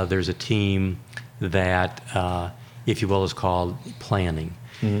there's a team that, if you will, is called planning.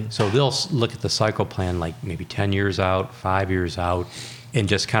 So they'll look at the cycle plan like maybe 10 years out, 5 years out, and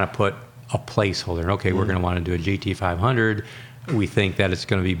just kind of put a placeholder. Okay, we're going to want to do a GT500. We think that it's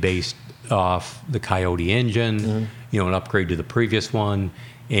going to be based off the Coyote engine, an upgrade to the previous one,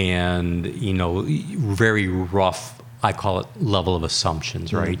 and very rough, I call it, level of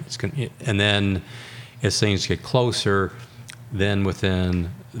assumptions, right? And then as things get closer, then within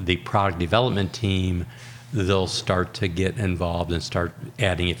the product development team, they'll start to get involved and start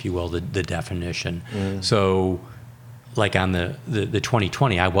adding, if you will, the definition. So, like on the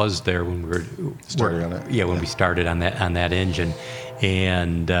 2020, I was there when we started on it. Yeah, when we started on that engine,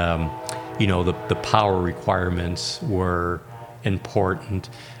 and the power requirements were important,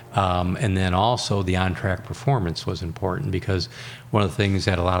 and then also the on-track performance was important, because one of the things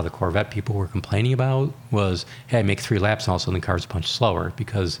that a lot of the Corvette people were complaining about was, hey, I make 3 laps and all of a sudden the car's a punch slower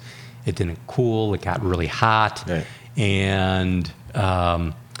because it didn't cool, it got really hot, right. And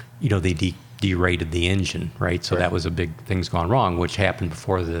they derated the engine, right? So that was a big thing's gone wrong, which happened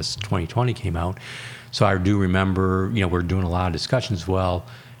before this 2020 came out. So I do remember, we're doing a lot of discussions. Well,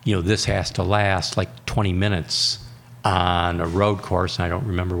 this has to last like 20 minutes on a road course. And I don't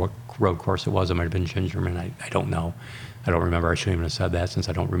remember what road course it was. It might have been Gingerman. I don't know. I don't remember. I shouldn't even have said that since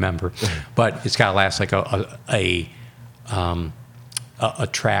I don't remember. But it's got to last like a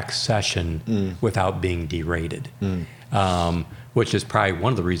track session without being derated, which is probably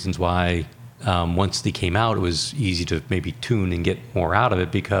one of the reasons why once they came out, it was easy to maybe tune and get more out of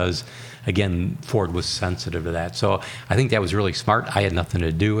it, because, again, Ford was sensitive to that. So I think that was really smart. I had nothing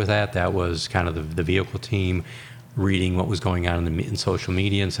to do with that. That was kind of the vehicle team. reading what was going on in social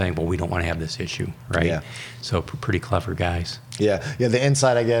media and saying, well, we don't want to have this issue, right? Yeah. So pretty clever guys. Yeah. The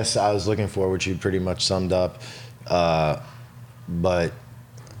insight, I guess, I was looking for, which you pretty much summed up. But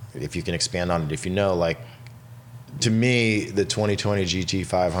if you can expand on it, if you know, like, to me, the 2020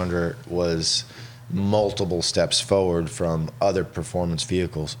 GT500 was multiple steps forward from other performance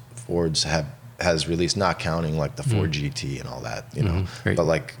vehicles Ford's has released, not counting like the Ford GT and all that, you know, but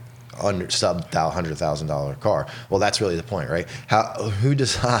like sub $100,000 car. Well, that's really the point, right? Who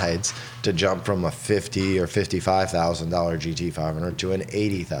decides to jump from a $50,000 or $55,000 GT500 to an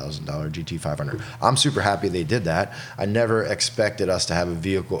 $80,000 GT500? I'm super happy they did that. I never expected us to have a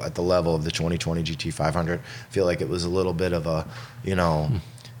vehicle at the level of the 2020 GT500. I feel like it was a little bit of a, you know,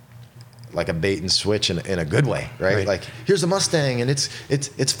 like a bait and switch in a good way, right? Like, here's a Mustang, and it's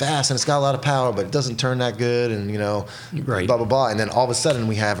fast, and it's got a lot of power, but it doesn't turn that good, and, you know, blah, blah, blah. And then all of a sudden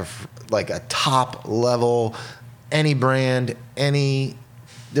we have a top level, any brand,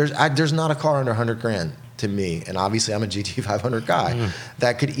 there's not a car under $100,000 to me, and obviously I'm a GT500 guy,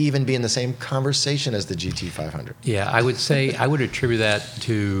 that could even be in the same conversation as the GT500. Yeah, I would say, I would attribute that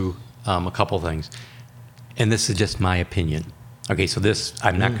to a couple things, and this is just my opinion. Okay, so this,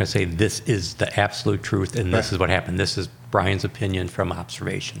 I'm not going to say this is the absolute truth and this is what happened. This is Brian's opinion from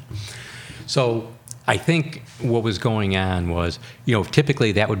observation. So I think what was going on was, you know,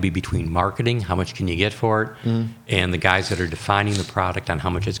 typically that would be between marketing, how much can you get for it, and the guys that are defining the product on how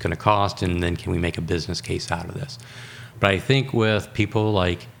much it's going to cost, and then can we make a business case out of this. But I think with people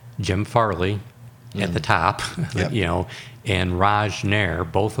like Jim Farley at the top, you know, and Raj Nair,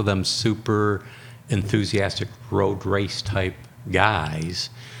 both of them super enthusiastic road race type guys,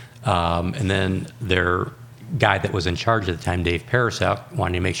 and then their guy that was in charge at the time, Dave Parasak,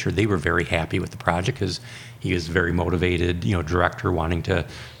 wanted to make sure they were very happy with the project because he was very motivated, you know, director wanting to,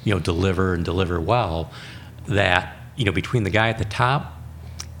 you know, deliver well. That, you know, between the guy at the top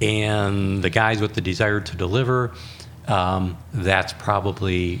and the guys with the desire to deliver, that's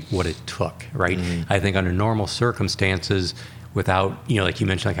probably what it took, right? I think under normal circumstances, without, you know, like you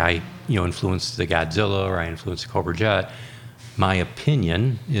mentioned, like I, you know, influenced the Godzilla or I influenced the Cobrajet. My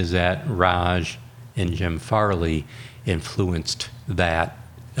opinion is that Raj and Jim Farley influenced that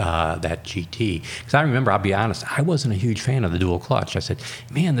GT. Because I remember, I'll be honest, I wasn't a huge fan of the dual clutch. I said,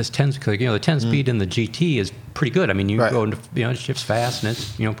 man, this 10, because, you know, the 10 speed in the GT is pretty good. I mean, you go into, you know, it shifts fast and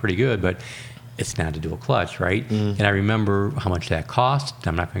it's, you know, pretty good, but it's not a dual clutch, right? And I remember how much that cost.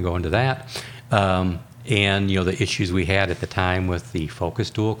 I'm not going to go into that. And, you know, the issues we had at the time with the Focus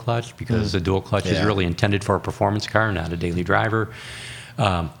dual clutch, because the dual clutch is really intended for a performance car, not a daily driver.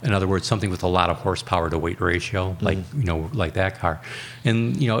 In other words, something with a lot of horsepower to weight ratio, like, you know, like that car.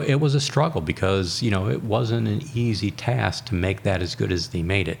 And, you know, it was a struggle because, you know, it wasn't an easy task to make that as good as they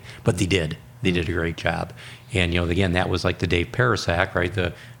made it. But they did. They did a great job. And, you know, again, that was like the Dave Parasak, right?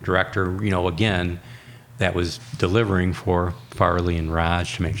 The director, you know, again, that was delivering for Farley and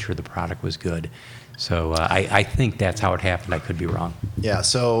Raj to make sure the product was good. So I think that's how it happened. I could be wrong. Yeah.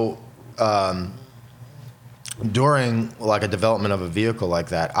 So during like a development of a vehicle like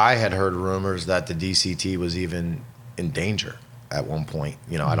that, I had heard rumors that the DCT was even in danger at one point.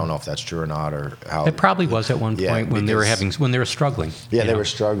 You know, I don't know if that's true or not, or how it probably was at one point when they were struggling. Yeah, they were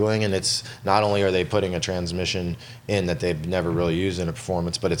struggling, and it's not only are they putting a transmission in that they've never really used in a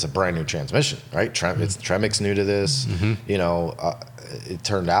performance, but it's a brand new transmission, right? It's Tremec's new to this. You know, it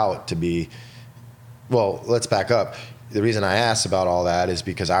turned out to be. Well, let's back up. The reason I asked about all that is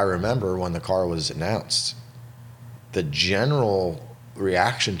because I remember when the car was announced, the general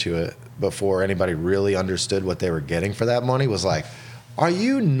reaction to it before anybody really understood what they were getting for that money was like, are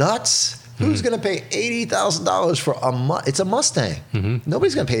you nuts? Who's going to pay $80,000 for it's a Mustang.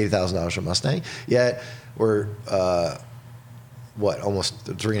 Nobody's going to pay $80,000 for a Mustang. Yet we're, almost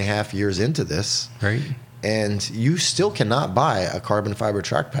 3.5 years into this. Right. And you still cannot buy a carbon fiber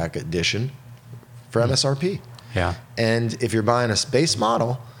track pack edition for MSRP. Yeah. And if you're buying a space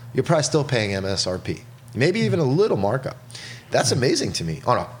model, you're probably still paying MSRP. Maybe even a little markup. That's amazing to me.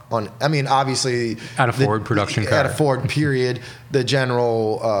 I mean, obviously, at a Ford production car. At a Ford period, the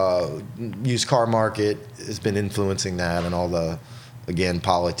general used car market has been influencing that, and all the, again,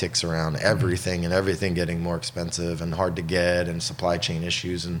 politics around everything and everything getting more expensive and hard to get, and supply chain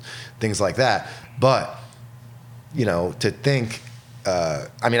issues and things like that. But, you know, to think,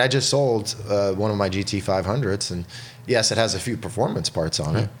 I mean, I just sold one of my GT500s, and yes, it has a few performance parts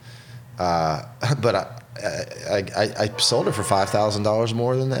on it, but I sold it for $5,000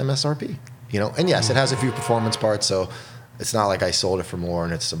 more than the MSRP. You know, and yes, it has a few performance parts, so it's not like I sold it for more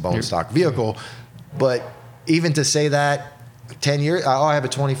and it's a bone stock vehicle. But even to say that, 10 years. Oh, I have a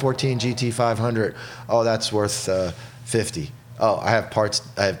 2014 GT500. Oh, that's worth 50. Oh, I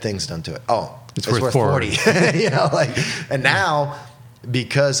have things done to it. Oh, it's worth 40. And now,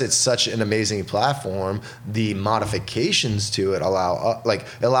 because it's such an amazing platform, the modifications to it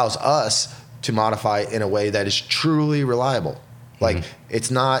allows us to modify in a way that is truly reliable. Like,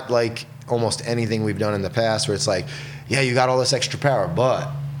 it's not like almost anything we've done in the past where it's like, yeah, you got all this extra power,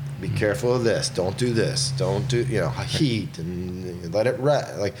 but be careful of this. Don't do this. Don't do, heat and let it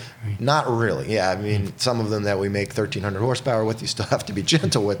rest. Like, not really. Yeah, I mean, some of them that we make 1,300 horsepower with, you still have to be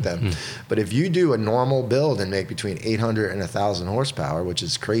gentle with them. But if you do a normal build and make between 800 and 1,000 horsepower, which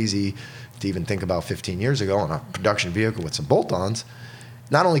is crazy to even think about 15 years ago on a production vehicle with some bolt-ons,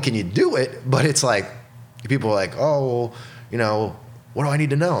 not only can you do it, but it's like, people are like, oh, what do I need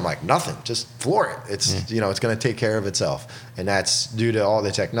to know? I'm like, nothing. Just floor it. It's it's going to take care of itself, and that's due to all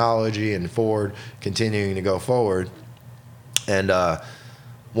the technology and Ford continuing to go forward. And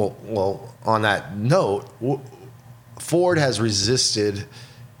well, on that note, Ford has resisted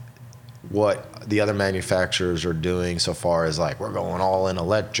what the other manufacturers are doing so far as like, we're going all in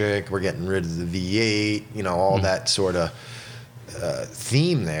electric, we're getting rid of the V8, all that sort of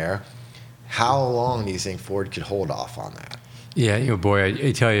theme there. How long do you think Ford could hold off on that? Yeah, boy,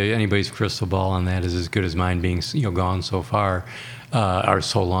 I tell you, anybody's crystal ball on that is as good as mine being, gone so far, or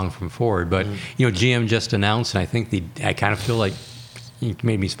so long from Ford. But, GM just announced, and I think I kind of feel like it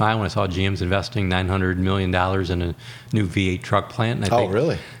made me smile when I saw GM's investing $900 million in a new V8 truck plant. And I think,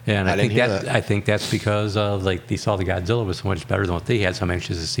 really? Yeah, and I think that's because they saw the Godzilla was so much better than what they had. So I'm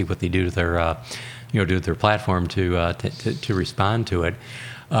anxious to see what they do to their platform to respond to it.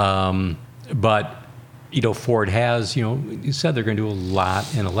 But Ford has, you said they're going to do a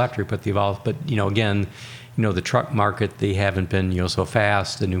lot in electric, but again, the truck market, they haven't been, so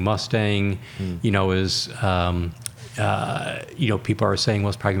fast. The new Mustang, is, people are saying, well,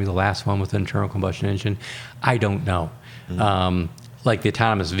 it's probably going to be the last one with an internal combustion engine. I don't know. Like the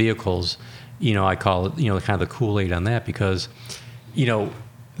autonomous vehicles, I call it, kind of the Kool-Aid on that because,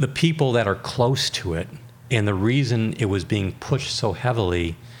 the people that are close to it and the reason it was being pushed so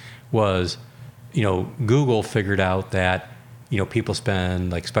heavily was, Google figured out that, people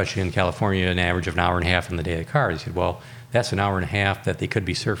spend, especially in California, an average of an hour and a half in the day of the car. They said, well, that's an hour and a half that they could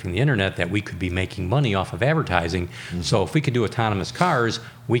be surfing the internet that we could be making money off of advertising. So if we could do autonomous cars,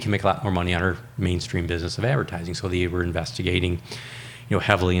 we can make a lot more money on our mainstream business of advertising. So they were investigating,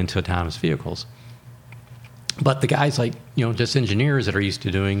 heavily into autonomous vehicles. But the guys just engineers that are used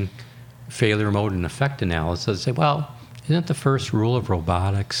to doing failure mode and effect analysis say, well, isn't the first rule of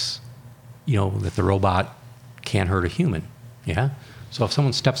robotics that the robot can't hurt a human? Yeah. So if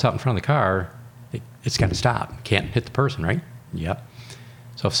someone steps out in front of the car, it's got to stop. Can't hit the person, right? Yep.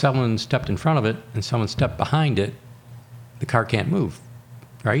 So if someone stepped in front of it and someone stepped behind it, the car can't move,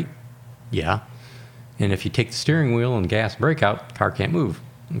 right? Yeah. And if you take the steering wheel and gas and brake out, the car can't move.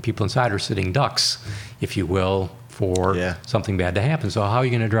 And people inside are sitting ducks, if you will, for something bad to happen. So how are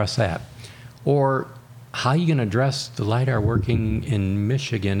you going to address that? Or how are you going to address the LiDAR working in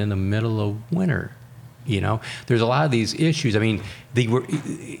Michigan in the middle of winter? There's a lot of these issues. I mean,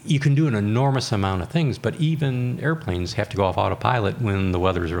 you can do an enormous amount of things, but even airplanes have to go off autopilot when the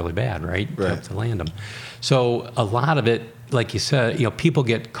weather is really bad, right? To land them. So a lot of it, like you said, people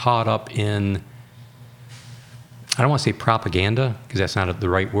get caught up in, I don't want to say propaganda, because that's not the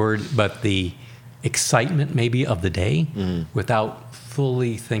right word, but the excitement maybe of the day without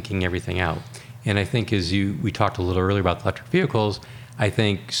fully thinking everything out. And I think we talked a little earlier about electric vehicles, I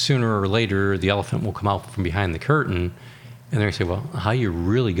think sooner or later the elephant will come out from behind the curtain and they're going to say, well, how are you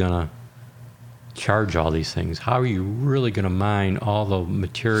really going to charge all these things? How are you really going to mine all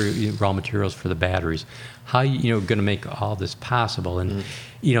the raw materials for the batteries? How are you going to make all this possible? And,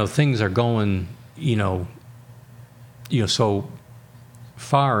 things are going, so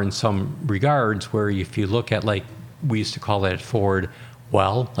far in some regards where if you look at, we used to call that at Ford,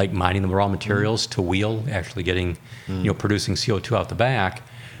 mining the raw materials to wheel, actually getting, producing CO2 out the back,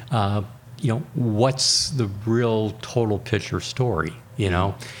 what's the real total picture story,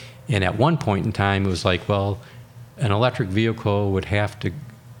 And at one point in time, it was like, well, an electric vehicle would have to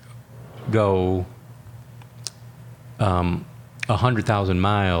go 100,000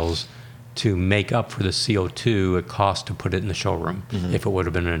 miles to make up for the CO2 it cost to put it in the showroom if it would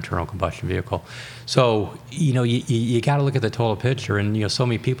have been an internal combustion vehicle. So, you got to look at the total picture, and, so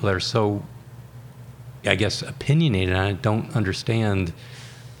many people that are so, I guess, opinionated on it don't understand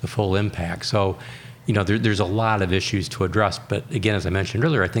the full impact. So, there's a lot of issues to address. But again, as I mentioned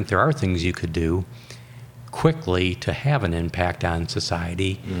earlier, I think there are things you could do quickly to have an impact on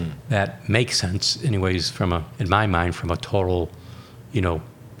society that makes sense anyways in my mind, from a total,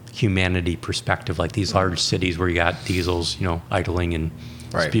 humanity perspective, like these large cities where you got diesels, idling and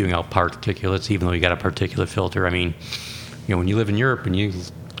spewing out particulates, even though you got a particulate filter. I mean, when you live in Europe and you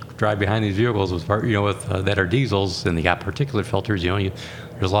drive behind these vehicles with that are diesels and they got particulate filters,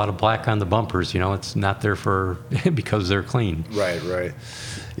 there's a lot of black on the bumpers. It's not there because they're clean. Right.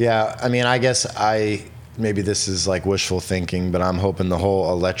 Yeah, I mean, I guess maybe this is like wishful thinking, but I'm hoping the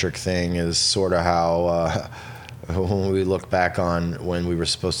whole electric thing is sort of how when we look back on when we were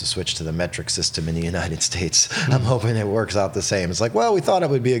supposed to switch to the metric system in the United States. I'm hoping it works out the same. It's like, well, we thought it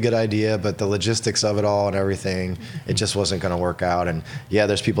would be a good idea, but the logistics of it all and everything, it just wasn't going to work out. And yeah,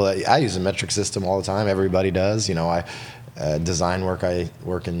 there's people I use a metric system all the time. Everybody does. Design work, I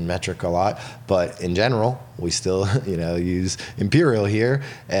work in metric a lot, but in general, we still, use imperial here.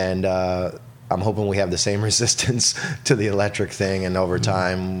 And I'm hoping we have the same resistance to the electric thing, and over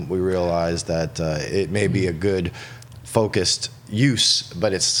time we realize that it may be a good focused use,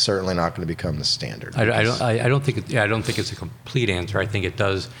 but it's certainly not going to become the standard. I don't think it's a complete answer. I think it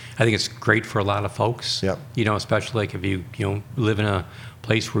does. I think it's great for a lot of folks. Yep. Especially like if you live in a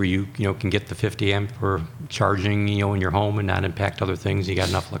place where you can get the 50 amp for charging in your home and not impact other things. You got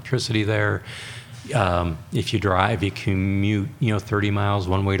enough electricity there. If you drive, you commute 30 miles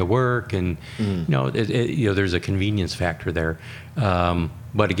one way to work, and there's a convenience factor there.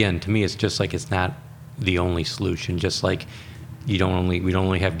 But again, to me, it's just like it's not the only solution. Just like we don't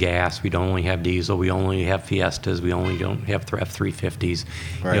only have gas, we don't only have diesel, we only have Fiestas, we only don't have F-350s.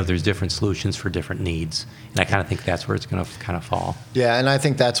 Right. There's different solutions for different needs, and I kind of think that's where it's going to kind of fall. Yeah, and I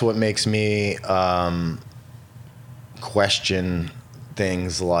think that's what makes me question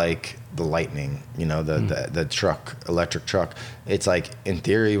things like the Lightning, the truck, electric truck. It's like, in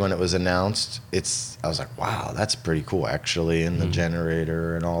theory, when it was announced, I was like, wow, that's pretty cool, actually, and the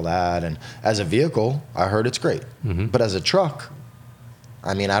generator and all that. And as a vehicle, I heard it's great. But as a truck,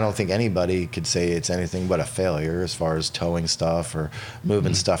 I mean, I don't think anybody could say it's anything but a failure as far as towing stuff or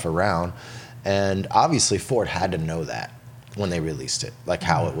moving stuff around. And obviously, Ford had to know that when they released it, like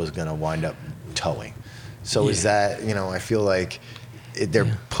how it was going to wind up towing. So is that, I feel like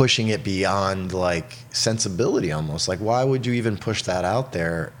they're pushing it beyond like sensibility almost. Like, why would you even push that out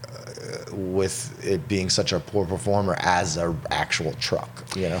there with it being such a poor performer as an actual truck?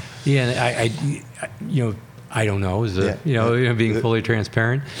 Yeah, I don't know. Being fully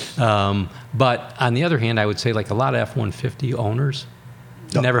transparent. But on the other hand, I would say like a lot of F-150 owners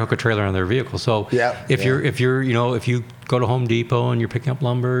never hook a trailer on their vehicle. So if you go to Home Depot and you're picking up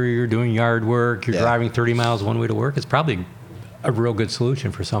lumber, you're doing yard work, you're driving 30 miles one way to work, it's probably a real good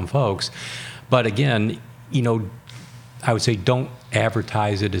solution for some folks. But again, I would say don't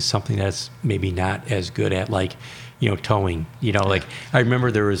advertise it as something that's maybe not as good at like, towing. Like I remember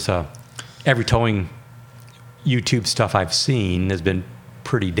there was every towing YouTube stuff I've seen has been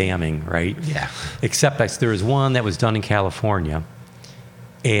pretty damning, right? Yeah. Except there was one that was done in California,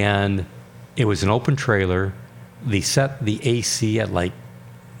 and it was an open trailer. They set the AC at like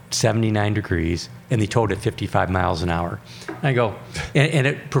 79 degrees, and they towed at 55 miles an hour. And I go, and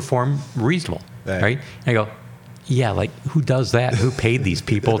it performed reasonable, right? And I go, yeah, like who does that? Who paid these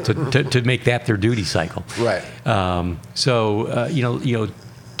people to make that their duty cycle? Right.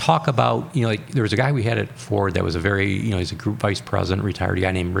 Talk about, like there was a guy we had at Ford that was he's a group vice president, retired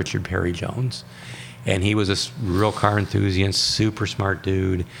guy named Richard Perry Jones. And he was a real car enthusiast, super smart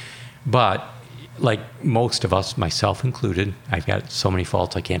dude. But like most of us, myself included, I've got so many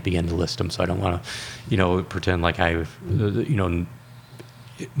faults I can't begin to list them. So I don't want to, pretend like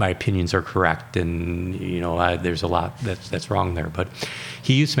my opinions are correct, and there's a lot that's wrong there. But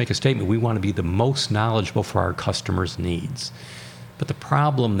he used to make a statement: we want to be the most knowledgeable for our customers' needs. But the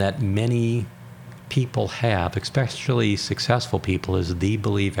problem that many people have, especially successful people, is they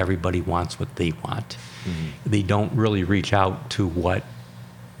believe everybody wants what they want. They don't really reach out to what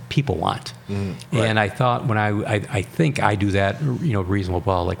people want. Right. And I thought when I think I do that reasonable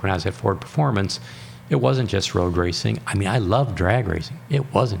well. Like when I was at Ford Performance, it wasn't just road racing. I mean, I loved drag racing.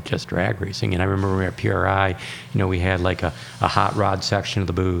 It wasn't just drag racing. And I remember when we were at PRI, we had like a hot rod section of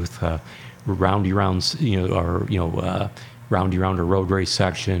the booth, roundy rounds, roundy round or road race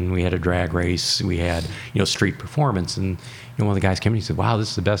section. We had a drag race. We had street performance. And one of the guys came in and he said, "Wow, this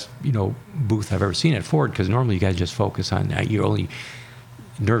is the best booth I've ever seen at Ford, because normally you guys just focus on you only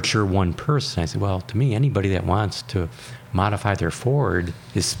nurture one person." I said, "Well, to me, anybody that wants to modify their Ford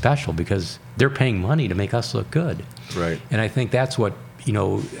is special because they're paying money to make us look good." Right. And I think that's what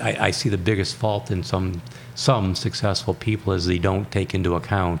I see the biggest fault in some successful people is they don't take into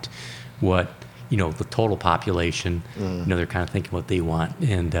account what the total population. They're kind of thinking what they want.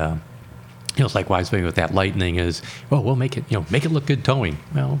 And, it's likewise with that Lightning is, well, we'll make it look good towing.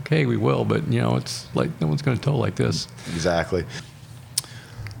 Well, okay, we will, but, it's like no one's going to tow like this. Exactly.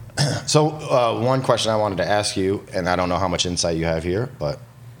 So one question I wanted to ask you, and I don't know how much insight you have here, but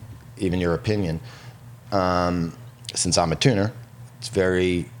even your opinion, since I'm a tuner, it's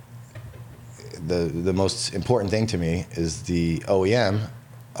the most important thing to me is the OEM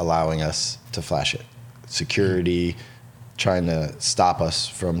allowing us to flash it. Security, trying to stop us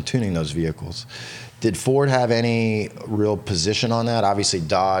from tuning those vehicles. Did Ford have any real position on that? Obviously,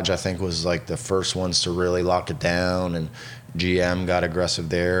 Dodge, I think, was like the first ones to really lock it down, and GM got aggressive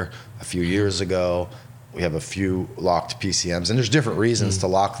there a few years ago. We have a few locked PCMs, and there's different reasons to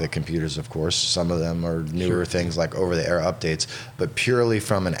lock the computers, of course. Some of them are newer things like over-the-air updates, but purely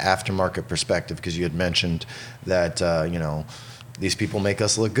from an aftermarket perspective, because you had mentioned that, these people make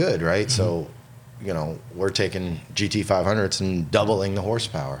us look good, right? So, we're taking GT500s and doubling the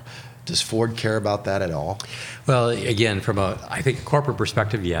horsepower. Does Ford care about that at all? Well, again, from I think a corporate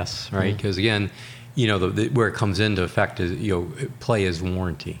perspective, yes, right? Because again, where it comes into effect is, play is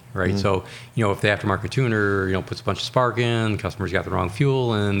warranty, right? So, if the aftermarket tuner, puts a bunch of spark in, customers got the wrong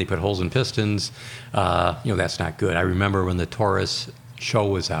fuel and they put holes in pistons, that's not good. I remember when the Taurus show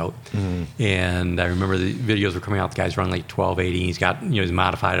was out, and I remember the videos were coming out, the guy's running like 1280, he's got, he's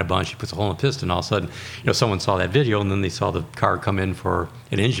modified a bunch, he puts a hole in the piston, all of a sudden, someone saw that video and then they saw the car come in for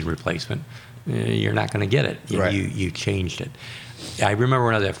an engine replacement. You're not going to get it. You changed it. I remember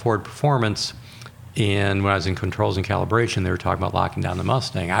when I was at Ford Performance, and when I was in controls and calibration, they were talking about locking down the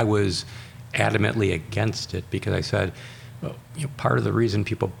Mustang. I was adamantly against it because I said, well, part of the reason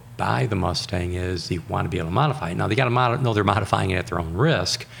people buy the Mustang is they want to be able to modify it. Now, they got to know they're modifying it at their own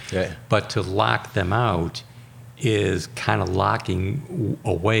risk, but to lock them out is kind of locking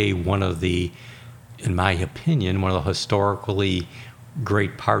away one of the, in my opinion, one of the historically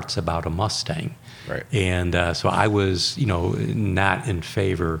great parts about a Mustang. Right. And so I was, not in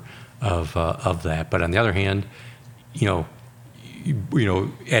favor of that, but on the other hand,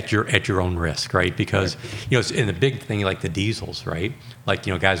 at your own risk, right? Because it's in the big thing like the diesels, right? Like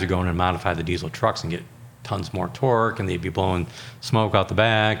guys are going and modify the diesel trucks and get tons more torque, and they'd be blowing smoke out the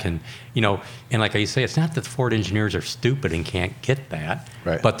back, and and like I say, it's not that the Ford engineers are stupid and can't get that,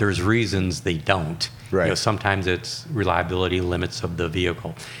 right? But there's reasons they don't. Right. Sometimes it's reliability limits of the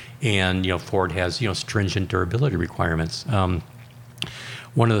vehicle, and Ford has stringent durability requirements.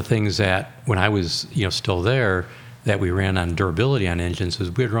 One of the things that when I was still there that we ran on durability on engines was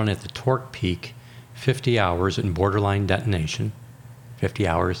we'd run at the torque peak 50 hours in borderline detonation, 50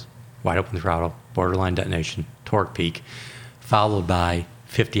 hours, wide open throttle, borderline detonation, torque peak, followed by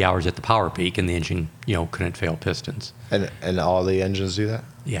 50 hours at the power peak, and the engine couldn't fail pistons. And all the engines do that?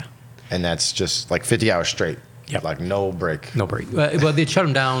 Yeah. And that's just like 50 hours straight? Yep. Like no break? No break. Well, they'd shut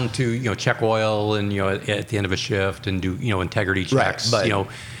them down to check oil and at the end of a shift and do integrity checks. Right, but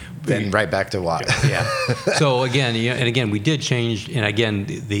then right back to what? Yeah. So again, we did change, and again,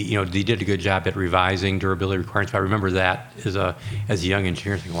 they did a good job at revising durability requirements. I remember that as a young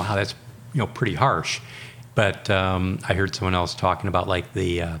engineer, thinking, wow, that's pretty harsh. But I heard someone else talking about like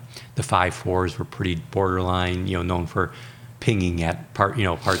the 5.4s were pretty borderline, known for pinging at part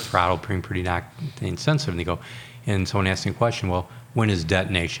throttle, being pretty octane sensitive. And they go, and someone asked me a question, well, when is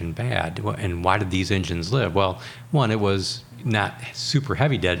detonation bad? And why did these engines live? Well, one, it was not super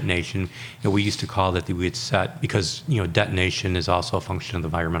heavy detonation. We used to call that we would set, because detonation is also a function of the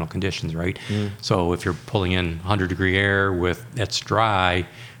environmental conditions, right? So if you're pulling in 100-degree air that's dry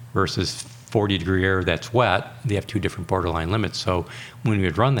versus 40-degree air that's wet, they have two different borderline limits. So when we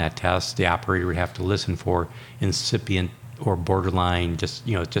would run that test, the operator would have to listen for incipient or borderline, just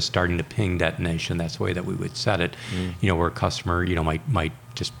starting to ping detonation. That's the way that we would set it. Where a customer might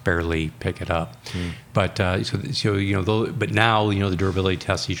just barely pick it up. But but now the durability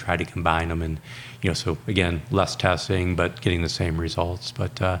tests, you try to combine them, and so again, less testing but getting the same results.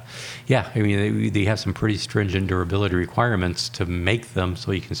 But they have some pretty stringent durability requirements to make them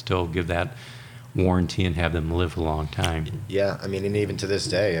so you can still give that warranty and have them live a long time. Yeah, and even to this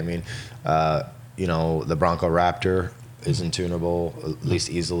day, the Bronco Raptor isn't tunable, at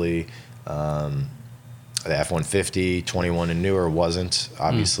least easily. The F-150, 21 and newer, wasn't.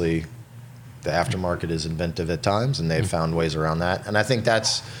 Obviously, the aftermarket is inventive at times, and they've found ways around that. And I think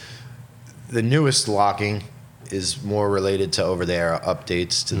that's the newest locking is more related to over-the-air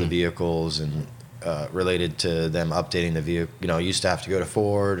updates to the vehicles and related to them updating the vehicle. You used to have to go to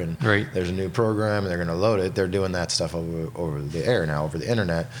Ford, and there's a new program, and they're going to load it. They're doing that stuff over the air now, over the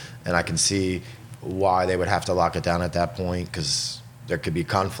internet, and I can see why they would have to lock it down at that point, because there could be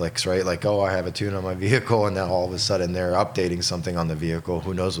conflicts, right? Like, oh, I have a tune on my vehicle, and now all of a sudden they're updating something on the vehicle.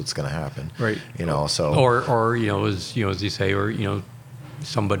 Who knows what's going to happen, right? So or as you say, or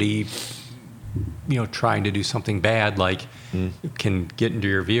somebody trying to do something bad, like can get into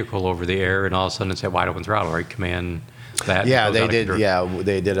your vehicle over the air, and all of a sudden it's at wide open throttle, right? Command that. Yeah, they did. Yeah,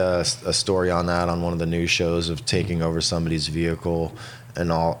 they did a story on that on one of the news shows of taking over somebody's vehicle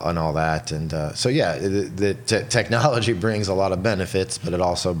and all that. And so the technology brings a lot of benefits, but it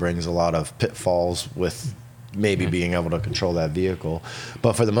also brings a lot of pitfalls with maybe being able to control that vehicle.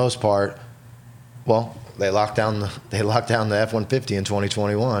 But for the most part, well, they locked down the F-150 in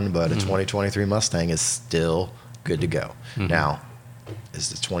 2021, but a 2023 Mustang is still good to go. Now, is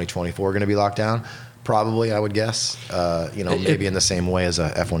the 2024 going to be locked down? Probably, I would guess. Maybe in the same way as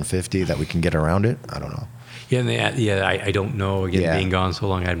a F-150 that we can get around it. I don't know. I don't know. Again, being gone so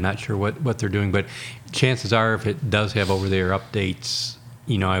long, I'm not sure what they're doing. But chances are, if it does have over-the-air updates,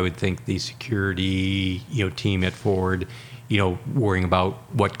 I would think the security, team at Ford, worrying about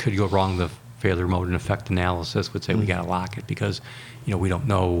what could go wrong, the failure mode and effect analysis would say we got to lock it because, we don't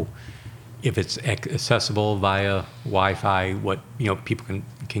know if it's accessible via Wi-Fi. What people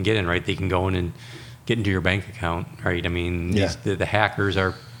can get in, right? They can go in and get into your bank account, right? I mean, the hackers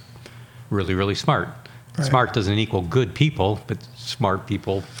are really, really smart. Right. Smart doesn't equal good people, but smart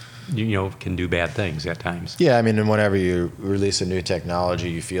people, can do bad things at times. Yeah, I mean, and whenever you release a new technology,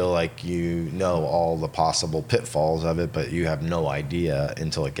 you feel like you know all the possible pitfalls of it, but you have no idea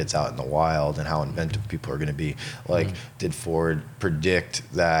until it gets out in the wild and how inventive people are going to be. Like, did Ford predict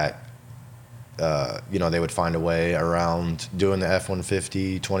that, they would find a way around doing the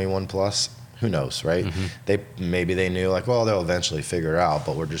F-150 21 plus? Who knows, right? Maybe they knew, like, well, they'll eventually figure it out,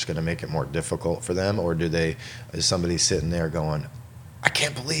 but we're just going to make it more difficult for them. Or is somebody sitting there going, I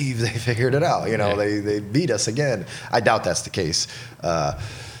can't believe they figured it out. They beat us again. I doubt that's the case.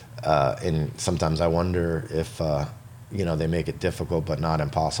 And sometimes I wonder if, they make it difficult but not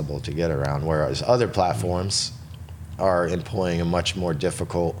impossible to get around, whereas other platforms are employing a much more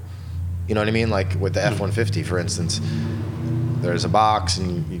difficult, you know what I mean? Like with the F-150, for instance. There's a box,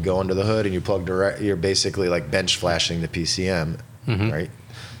 and you go under the hood, and you plug direct. You're basically like bench flashing the PCM, right?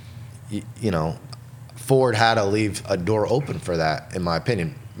 Ford had to leave a door open for that, in my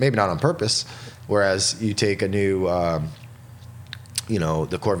opinion. Maybe not on purpose. Whereas you take a new,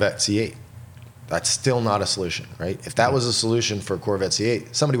 the Corvette C8, that's still not a solution, right? If that was a solution for Corvette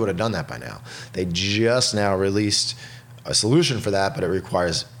C8, somebody would have done that by now. They just now released a solution for that, but it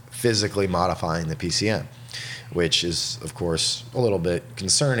requires physically modifying the PCM, which is, of course, a little bit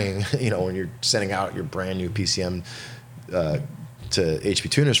concerning, when you're sending out your brand new PCM to HP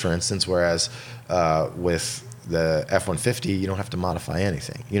tuners, for instance, whereas with the F-150, you don't have to modify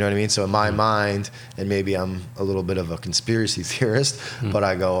anything. You know what I mean? So in my mind, and maybe I'm a little bit of a conspiracy theorist, but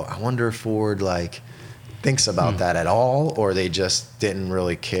I wonder if Ford, thinks about that at all, or they just didn't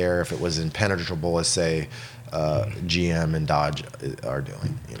really care if it was impenetrable as, say, GM and Dodge are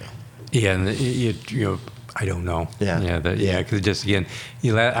doing, Yeah, and I don't know. Because just again,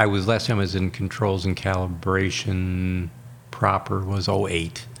 last time I was in controls and calibration proper was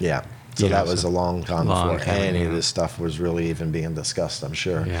 2008. Yeah. So that was a long time before any of this stuff was really even being discussed, I'm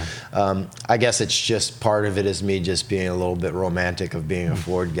sure. Yeah. I guess it's just part of it is me just being a little bit romantic of being a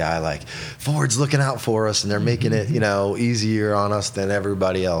Ford guy. Like, Ford's looking out for us, and they're making it, easier on us than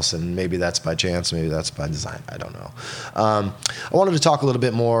everybody else. And maybe that's by chance, maybe that's by design. I don't know. I wanted to talk a little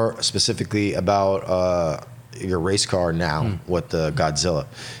bit more specifically about your race car now with the Godzilla.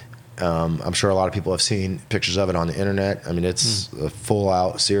 I'm sure a lot of people have seen pictures of it on the internet. I mean, it's a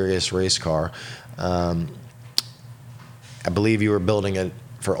full-out, serious race car. I believe you were building it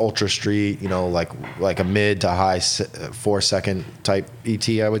for Ultra Street, like a mid to high 4-second type ET,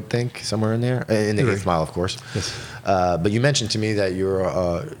 I would think, somewhere in there, in the 8th mile, of course. Yes. But you mentioned to me that you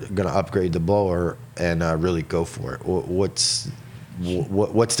were going to upgrade the blower and really go for it. What's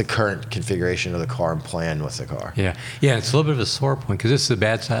the current configuration of the car and plan with the car? Yeah, it's a little bit of a sore point because this is the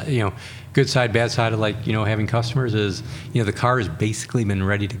bad side, good side, bad side of having customers is, the car has basically been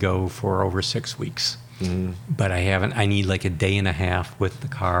ready to go for over 6 weeks. But I need like a day and a half with the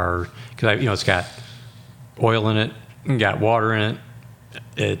car because it's got oil in it, got water in it.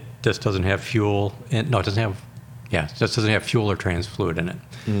 It just doesn't have fuel. It just doesn't have fuel or trans fluid in it.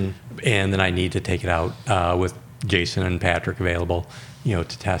 And then I need to take it out with Jason and Patrick available, to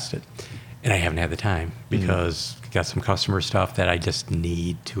test it. And I haven't had the time because I got some customer stuff that I just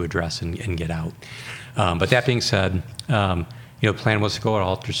need to address and get out. But that being said, plan was to go at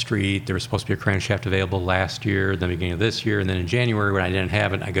Alter Street. There was supposed to be a crankshaft available last year, then the beginning of this year, and then in January when I didn't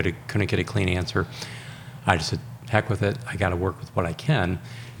have it, couldn't get a clean answer. I just said, heck with it. I got to work with what I can.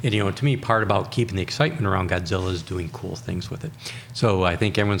 And, to me, part about keeping the excitement around Godzilla is doing cool things with it. So I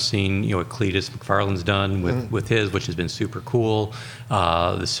think everyone's seen, what Cletus McFarlane's done with his, which has been super cool,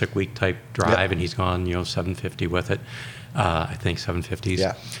 the Sick Week type drive, and he's gone, 750 with it. I think 750s.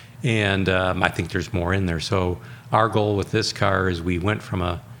 Yeah. And I think there's more in there. So our goal with this car is we went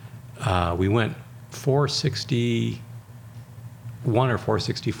 461 or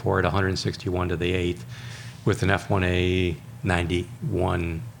 464 at 161 to the 8th with an F1A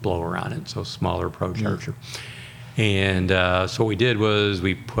 91 blower on it, so smaller Pro Charger. And so what we did was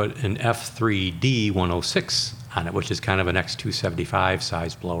we put an F3D 106 on it, which is kind of an X275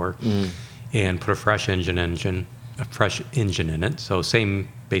 size blower, and put a fresh engine in it. So same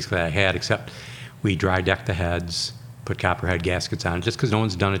basically I had, except we dry decked the heads, put copperhead gaskets on it, just because no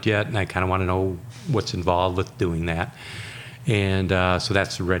one's done it yet, and I kind of want to know what's involved with doing that. And so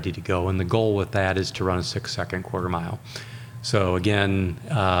that's ready to go. And the goal with that is to run a 6-second quarter mile. So again,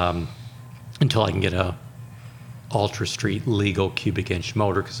 until I can get a Ultra Street legal cubic inch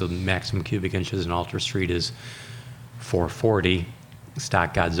motor, because the maximum cubic inches in Ultra Street is 440.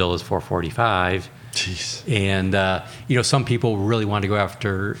 Stock Godzilla is 445. Jeez. And some people really want to go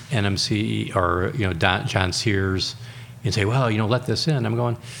after NMC or John Sears and say, well, let this in. I'm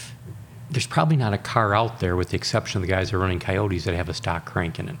going, there's probably not a car out there, with the exception of the guys that are running Coyotes, that have a stock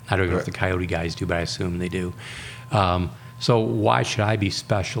crank in it. I don't know if the Coyote guys do, but I assume they do. So why should I be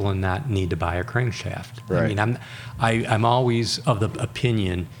special and not need to buy a crankshaft? Right. I mean, I'm always of the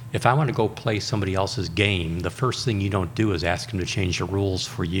opinion, if I want to go play somebody else's game, the first thing you don't do is ask them to change the rules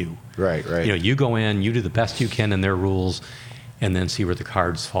for you. Right. You go in, you do the best you can in their rules, and then see where the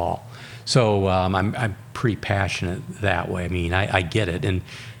cards fall. So I'm pretty passionate that way. I mean, I get it. And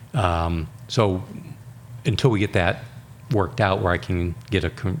so until we get that worked out where I can get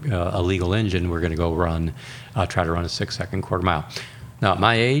a legal engine, we're going to go try to run a 6-second quarter mile. Now, at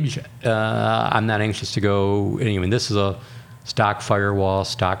my age, I'm not anxious to go. I mean, this is a stock firewall,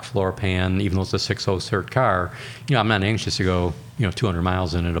 stock floor pan, even though it's a 6.0 cert car. I'm not anxious to go, 200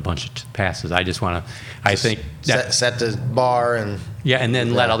 miles in it, a bunch of passes. I just want to, I think that, set the bar and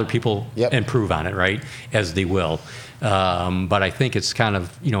then let other people improve on it, right, as they will. But I think it's kind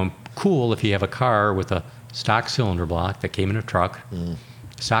of, cool if you have a car with a stock cylinder block that came in a truck,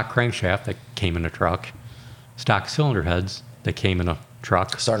 stock crankshaft that came in a truck, stock cylinder heads that came in a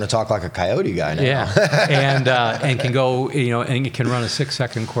truck. Starting to talk like a Coyote guy now. Yeah, and can go, and it can run a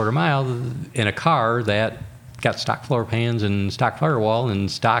 6-second quarter mile in a car that got stock floor pans and stock firewall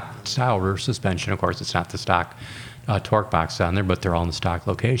and stock style rear suspension. Of course, it's not the stock torque box on there, but they're all in the stock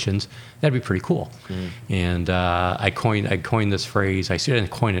locations. That'd be pretty cool. And I coined this phrase. I didn't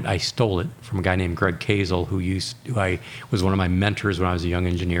coin it. I stole it from a guy named Greg Kazel, who was one of my mentors when I was a young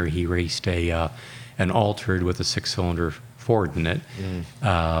engineer. He raced an altered with a 6-cylinder Ford in it,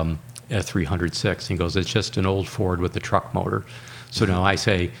 a 306. He goes, it's just an old Ford with a truck motor. So now I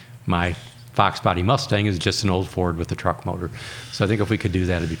say my Fox body Mustang is just an old Ford with a truck motor. So I think if we could do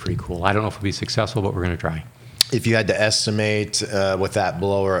that, it'd be pretty cool. I don't know if we'll be successful, but we're going to try. If you had to estimate with that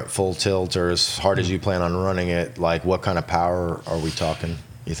blower at full tilt, or as hard as you plan on running it, like what kind of power are we talking,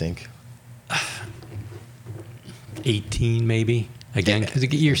 you think? 18 maybe. Again, because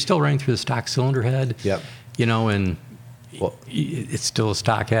you're still running through the stock cylinder head. Yep. And it's still a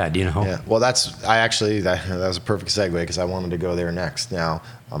stock head, Yeah. Well, that was a perfect segue, because I wanted to go there next. Now,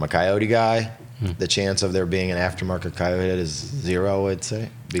 I'm a Coyote guy. The chance of there being an aftermarket Coyote head is 0, I'd say,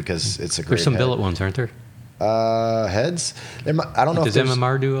 because it's a great There's some head. billet ones, aren't there? Heads. I don't know. Does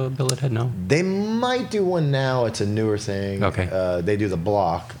MMR do a billet head? No. They might do one now. It's a newer thing. Okay. They do the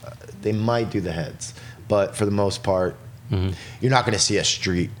block. They might do the heads, but for the most part, you're not going to see a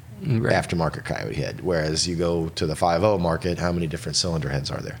street aftermarket Coyote head. Whereas you go to the 5.0 market, how many different cylinder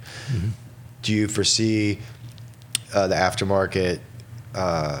heads are there? Do you foresee the aftermarket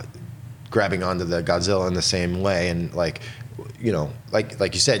grabbing onto the Godzilla in the same way? And like you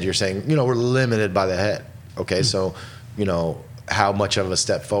said, you're saying, we're limited by the head. Okay, so, how much of a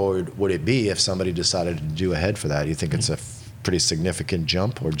step forward would it be if somebody decided to do a head for that? Do you think it's a pretty significant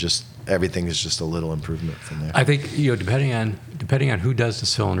jump, or just everything is just a little improvement from there? I think, depending on who does the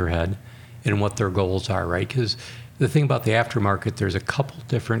cylinder head and what their goals are, right? Because the thing about the aftermarket, there's a couple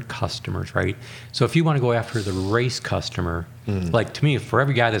different customers, right? So if you want to go after the race customer, like to me, for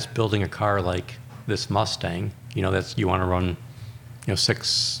every guy that's building a car like this Mustang, that's you want to run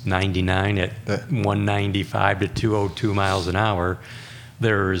 699 at 195 to 202 miles an hour,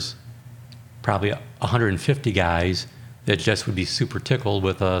 there's probably 150 guys that just would be super tickled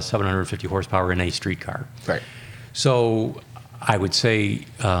with a 750 horsepower in a street car. Right. So I would say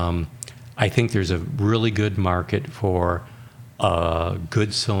I I think there's a really good market for a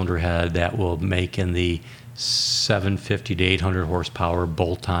good cylinder head that will make in the 750 to 800 horsepower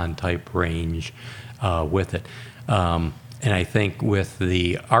bolt-on type range with it. And I think with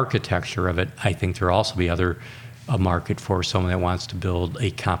the architecture of it, I think there'll also be a market for someone that wants to build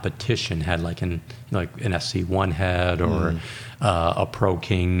a competition head, like an SC1 head or a Pro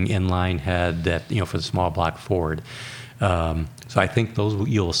King inline head that for the small block Ford. So I think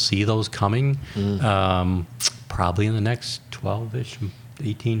you'll see those coming probably in the next 12-ish,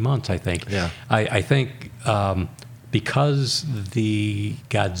 18 months. I think. Yeah. I think because the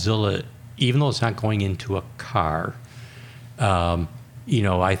Godzilla, even though it's not going into a car.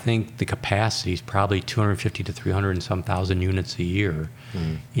 I think the capacity is probably 250 to 300 and some thousand units a year,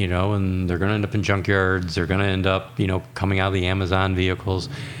 and they're going to end up in junkyards. They're going to end up, coming out of the Amazon vehicles.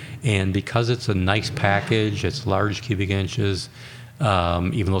 And because it's a nice package, it's large cubic inches,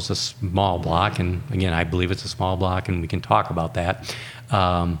 even though it's a small block, and again, I believe it's a small block, and we can talk about that.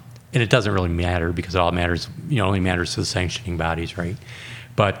 And it doesn't really matter because it all matters, only matters to the sanctioning bodies, right?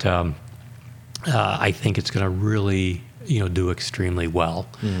 But I think it's going to really do extremely well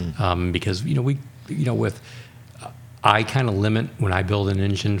because I kind of limit when I build an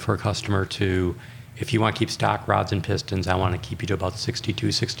engine for a customer to, if you want to keep stock rods and pistons, I want to keep you to about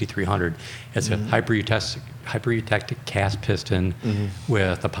 62, 6300. It's a hyper-eutectic cast piston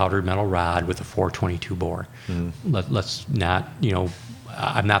with a powdered metal rod with a 422 bore. Let's not,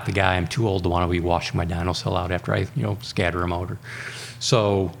 I'm not the guy. I'm too old to want to be washing my dyno cell out after I scatter a motor.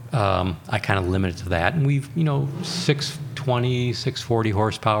 So I kind of limit it to that, and we've 620, 640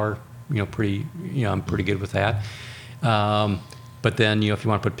 horsepower. I'm pretty good with that. But then if you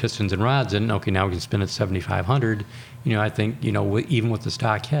want to put pistons and rods in, okay, now we can spin at 7,500. I think even with the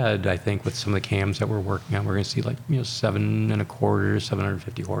stock head, I think with some of the cams that we're working on, we're going to see 7.25,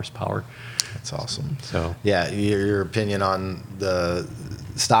 750 horsepower. That's awesome. So yeah, your opinion on the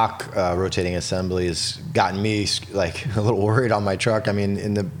stock rotating assembly has gotten me a little worried on my truck. I mean,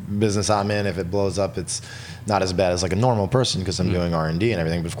 in the business I'm in, if it blows up, it's not as bad as a normal person because I'm doing R&D and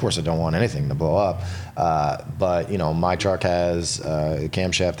everything. But of course, I don't want anything to blow up. But my truck has a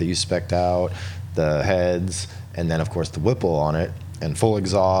camshaft that you spec'd out, the heads, and then of course the Whipple on it, and full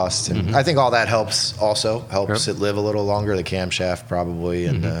exhaust, and I think all that helps it live a little longer. The camshaft probably,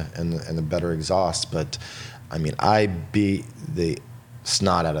 and the better exhaust. But I mean, I beat the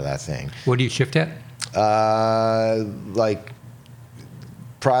snot out of that thing. What do you shift at?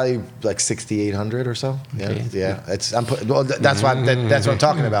 Probably 6,800 or so. Okay. Yeah. That's what I'm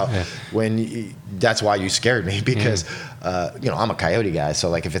talking about. Yeah. That's why you scared me because I'm a Coyote guy.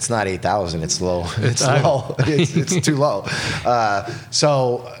 So if it's not 8,000, it's low. It's low. It's too low.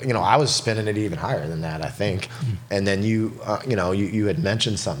 So I was spinning it even higher than that, I think. And then you had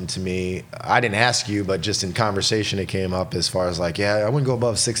mentioned something to me. I didn't ask you, but just in conversation it came up as far as I wouldn't go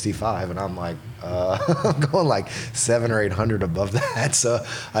above 65, and I'm like. I'm going 700 or 800 above that, so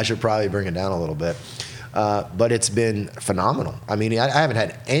I should probably bring it down a little bit. But it's been phenomenal. I mean, I haven't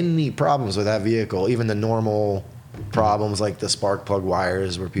had any problems with that vehicle, even the normal problems like the spark plug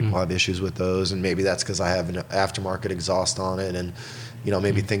wires where people have issues with those, and maybe that's because I have an aftermarket exhaust on it, and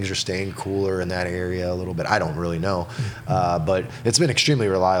maybe things are staying cooler in that area a little bit. I don't really know, but it's been extremely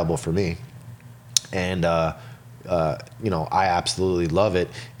reliable for me, and I absolutely love it,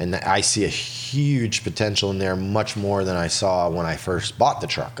 and I see a huge potential in there, much more than I saw when I first bought the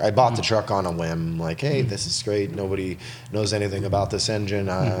truck. I bought the truck on a whim, hey, this is great. Nobody knows anything about this engine.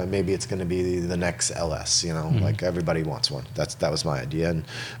 Maybe it's going to be the next LS. Everybody wants one. That was my idea, and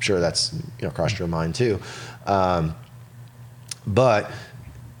I'm sure that's crossed your mind too. But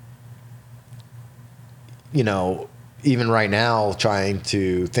even right now, trying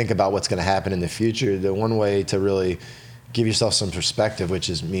to think about what's going to happen in the future, the one way to really give yourself some perspective,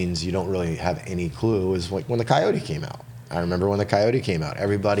 which means you don't really have any clue, is when the Coyote came out. I remember when the Coyote came out,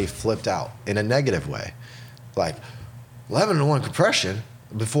 everybody flipped out in a negative way. 11-to-1 compression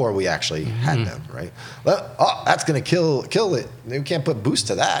before we actually had them, right? That's going to kill it. We can't put boost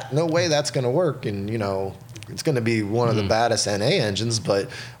to that. No way that's going to work. And, it's going to be one of the baddest NA engines, but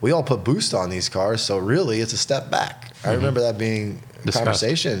we all put boost on these cars, so really it's a step back. I remember that being a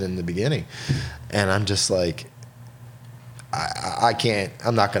conversation in the beginning. And I'm just I'm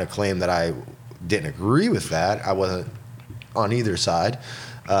not going to claim that I didn't agree with that. I wasn't on either side.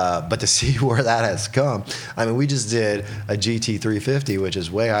 But to see where that has come, I mean, we just did a GT350, which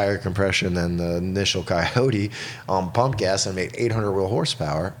is way higher compression than the initial Coyote on pump gas, and made 800 wheel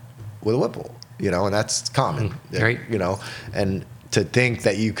horsepower with a Whipple. And that's common, right? And to think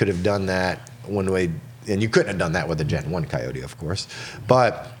that you could have done that one way, and you couldn't have done that with a Gen 1 Coyote, of course,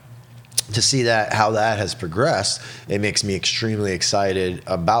 but to see that how that has progressed, it makes me extremely excited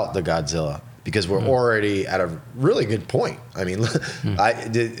about the Godzilla, because we're already at a really good point. I mean, I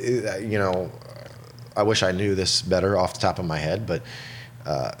did, you know, I wish I knew this better off the top of my head, but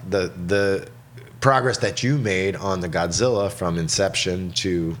the progress that you made on the Godzilla from inception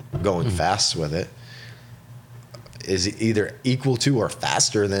to going fast with it is either equal to or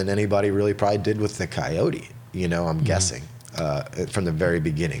faster than anybody really probably did with the Coyote. You know, I'm guessing. From the very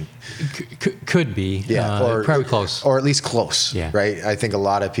beginning. Could be. Yeah, or probably close. Or at least close, yeah. Right? I think a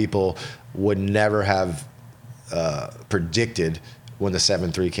lot of people would never have predicted when the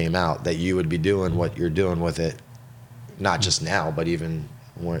 7.3 came out that you would be doing what you're doing with it, not just now, but even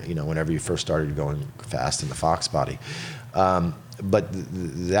when, you know, whenever you first started going fast in the Fox body. But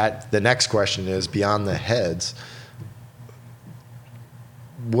the next question is, beyond the heads,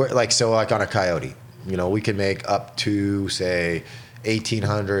 like on a Coyote, you know, we can make up to, say,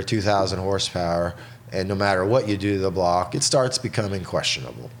 1,800, 2,000 horsepower, and no matter what you do to the block, it starts becoming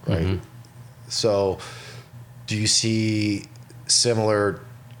questionable, right? So do you see similar,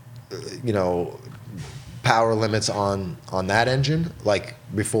 you know, power limits on that engine? Like,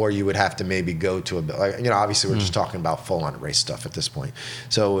 before you would have to maybe go to like, you know, obviously we're just talking about full-on race stuff at this point.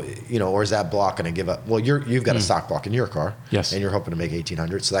 So, you know, or is that block going to give up? Well, you've got a stock block in your car. Yes. And you're hoping to make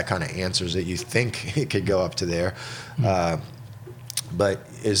 1,800, so that kind of answers it. You think it could go up to there. But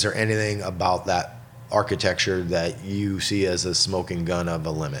is there anything about that architecture that you see as a smoking gun of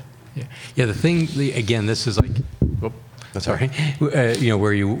a limit? Yeah. The thing, again, this is like, That's sorry. You know,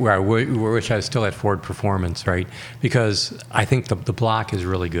 where I wish I was still at Ford Performance, right? Because I think the block is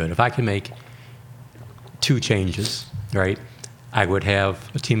really good. If I can make 2 changes, right, I would have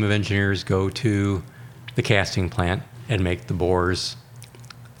a team of engineers go to the casting plant and make the bores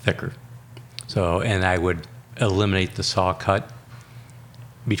thicker. So, and I would eliminate the saw cut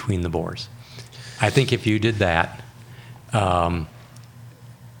between the bores. I think if you did that,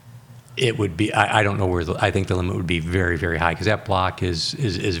 it would be, I don't know where, I think the limit would be very, very high, because that block is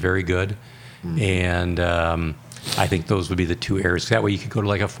very good. And I think those would be the 2 areas. That way you could go to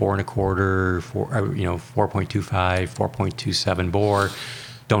like a 4.25, you know, 4.25, 4.27 bore.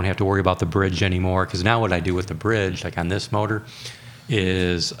 Don't have to worry about the bridge anymore. Because now what I do with the bridge, like on this motor,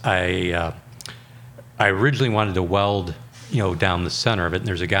 is I originally wanted to weld, you know, down the center of it. And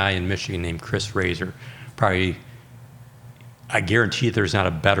there's a guy in Michigan named Chris Razor, probably, I guarantee there's not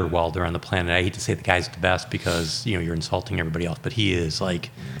a better welder on the planet. I hate to say the guy's the best, because, you know, you're insulting everybody else, but he is like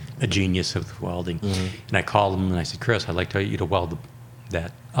a genius of welding. And I called him and I said, Chris, I'd like you to weld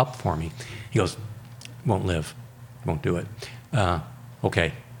that up for me. He goes, won't live, won't do it.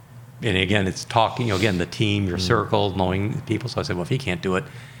 Okay. And again, it's talking, you know, again, the team, your circle, knowing people. So I said, well, if he can't do it,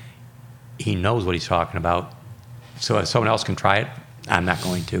 he knows what he's talking about. So if someone else can try it, I'm not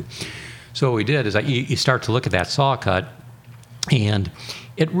going to. So what we did is you start to look at that saw cut, and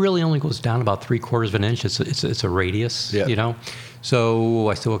it really only goes down about 3/4 of an inch. It's a radius, you know. So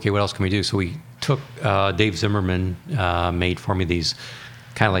I said, okay, what else can we do? So we took Dave Zimmerman made for me these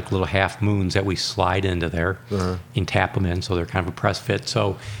kind of like little half moons that we slide into there and tap them in, so they're kind of a press fit.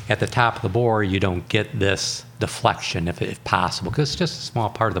 So at the top of the bore, you don't get this deflection if possible, because it's just a small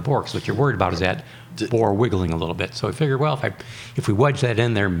part of the bore. Because what you're worried about is that bore wiggling a little bit. So I figured, well, if we wedge that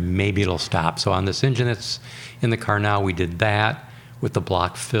in there, maybe it'll stop. So on this engine that's in the car now, we did that with the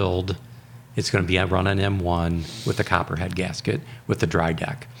block filled. It's going to be run on M1 with the copperhead gasket with the dry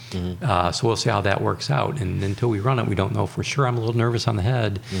deck. So we'll see how that works out. And until we run it, we don't know for sure. I'm a little nervous on the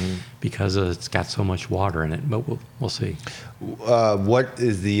head because it's got so much water in it, but we'll see. What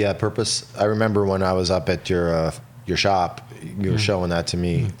is the purpose? I remember when I was up at your shop, you were showing that to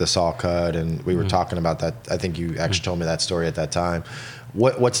me, the saw cut, and we were talking about that. I think you actually told me that story at that time.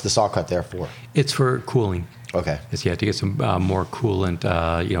 What's the saw cut there for? It's for cooling. Okay. It's to get some more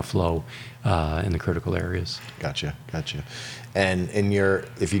coolant, flow in the critical areas. Gotcha. And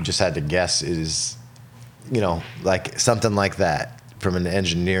if you just had to guess, is, like something like that from an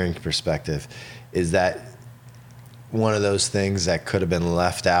engineering perspective, is that one of those things that could have been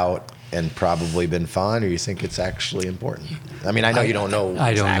left out and probably been fun, or you think it's actually important? I mean, I know you don't know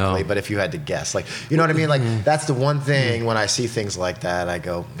exactly, I don't know. But if you had to guess, like, you know what I mean? Like, that's the one thing when I see things like that, I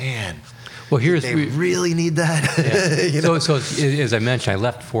go, man, well, they really need that. Yeah. So as I mentioned, I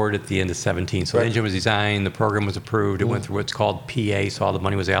left Ford at the end of 2017. So the engine was designed, the program was approved, it went through what's called PA, so all the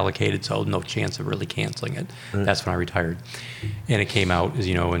money was allocated, so no chance of really canceling it. That's when I retired, and it came out as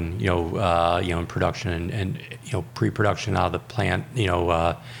in production and pre-production out of the plant,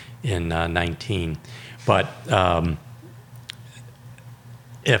 in 19. But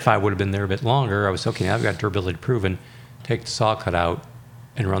if I would have been there a bit longer, I was okay. Now I've got durability proven. Take the saw cut out.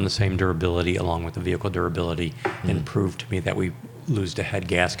 and run the same durability along with the vehicle durability and prove to me that we lose the head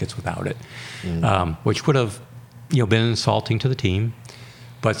gaskets without it, which would have been insulting to the team.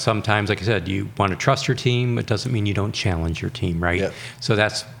 But sometimes, like I said, you want to trust your team. It doesn't mean you don't challenge your team, right? Yep. So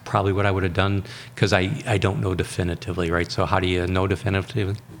that's probably what I would have done, because I don't know definitively, right? So how do you know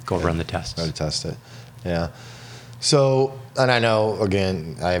definitively? Go run the tests. Go to test it. Yeah. So, and I know,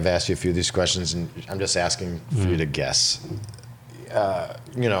 again, I've asked you a few of these questions, and I'm just asking for you to guess.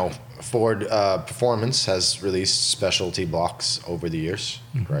 Ford Performance has released specialty blocks over the years,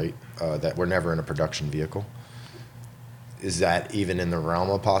 right? That were never in a production vehicle. Is that even in the realm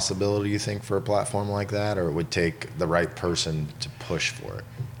of possibility, you think, for a platform like that, or it would take the right person to push for it?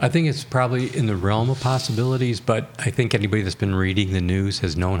 I think it's probably in the realm of possibilities, but I think anybody that's been reading the news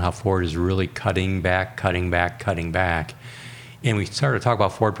has known how Ford is really cutting back. And we started to talk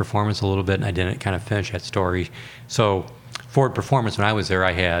about Ford Performance a little bit, and I didn't kind of finish that story. So Ford Performance, when I was there,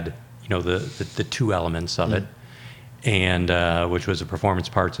 I had the two elements of it, and which was the performance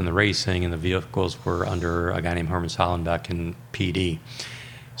parts and the racing, and the vehicles were under a guy named Herman Sollenbeck in PD.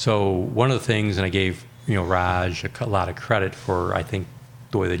 So one of the things, and I gave Raj a lot of credit for, I think,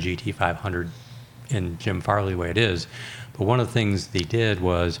 the way the GT500 and Jim Farley, the way it is, but one of the things they did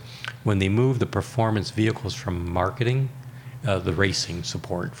was when they moved the performance vehicles from marketing, the racing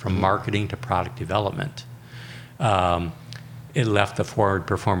support, from marketing to product development, it left the Ford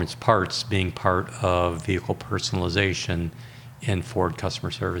Performance Parts being part of vehicle personalization in Ford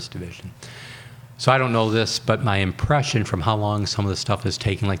Customer Service Division. So I don't know this, but my impression from how long some of the stuff is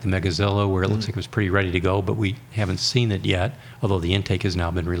taking, like the Megazilla, where it looks like it was pretty ready to go, but we haven't seen it yet, although the intake has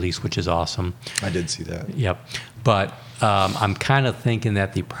now been released, which is awesome. I did see that. Yep. But I'm kind of thinking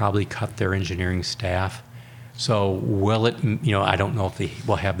that they probably cut their engineering staff. So will it, I don't know if they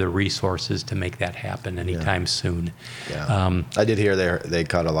will have the resources to make that happen anytime soon. Yeah. I did hear they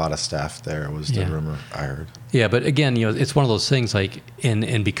cut a lot of staff there, was the rumor I heard. Yeah, but again, it's one of those things, like,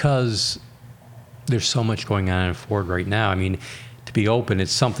 and because there's so much going on in Ford right now, I mean, to be open,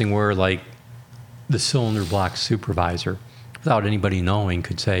 it's something where, like, the cylinder block supervisor, without anybody knowing,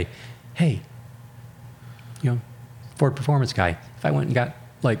 could say, hey, Ford Performance guy, if I went and got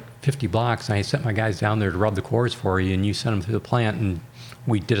like 50 blocks and I sent my guys down there to rub the cores for you, and you sent them through the plant and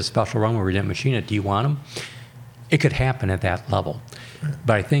we did a special run where we didn't machine it, do you want them? It could happen at that level.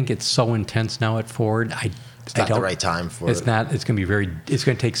 But I think it's so intense now at Ford, it's not the right time for it. It's not. It's going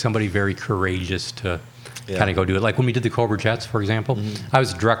to take somebody very courageous to kind of go do it. Like when we did the Cobrajets, for example, I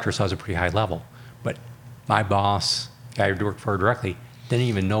was a director, so I was a pretty high level. But my boss, guy who worked for directly, didn't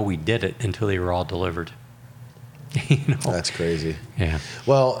even know we did it until they were all delivered. That's crazy. Yeah.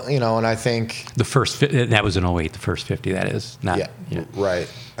 Well, and I think the first that was in 2008. The first 50, that is not. Yeah. Right.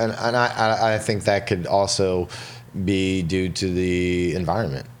 And I think that could also be due to the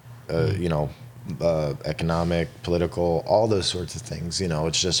environment. Economic, political, all those sorts of things.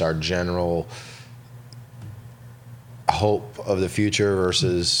 It's just our general hope of the future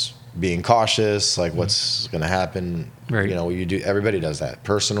versus being cautious, like what's going to happen. Right. Everybody does that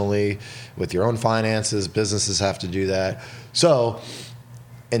personally with your own finances. Businesses have to do that. So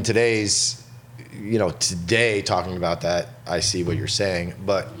in today talking about that, I see what you're saying,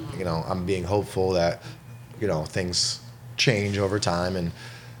 but I'm being hopeful that things change over time. And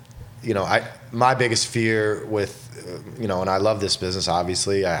my biggest fear with and I love this business,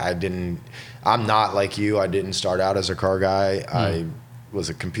 obviously. I'm not like you. I didn't start out as a car guy. I was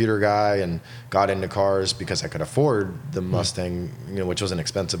a computer guy and got into cars because I could afford the Mustang, which wasn't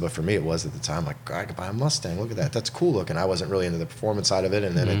expensive, but for me it was at the time. Like, I could buy a Mustang. Look at that. That's cool looking. I wasn't really into the performance side of it,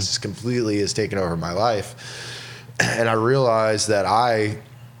 and then it just completely has taken over my life. And I realized that I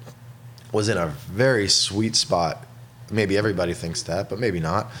was in a very sweet spot. Maybe everybody thinks that, but maybe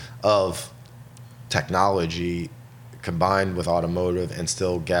not, of technology combined with automotive and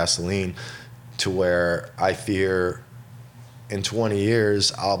still gasoline, to where I fear in 20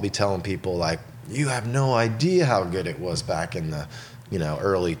 years, I'll be telling people, like, you have no idea how good it was back in the,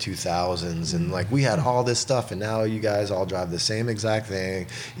 early 2000s. And, like, we had all this stuff, and now you guys all drive the same exact thing.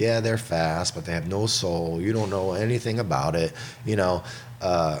 Yeah, they're fast, but they have no soul. You don't know anything about it.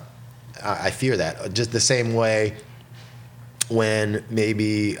 I fear that. Just the same way when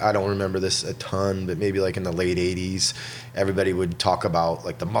maybe, I don't remember this a ton, but maybe like in the late 80s, everybody would talk about,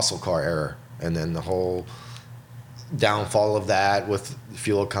 like, the muscle car era, and then the whole downfall of that with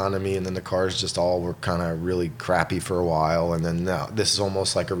fuel economy, and then the cars just all were kind of really crappy for a while, and then now this is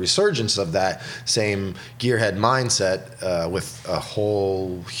almost like a resurgence of that same gearhead mindset with a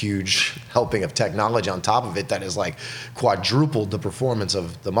whole huge helping of technology on top of it that is like quadrupled the performance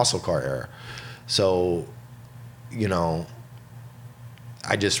of the muscle car era. So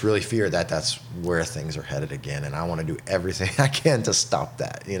I just really fear that that's where things are headed again, and I want to do everything I can to stop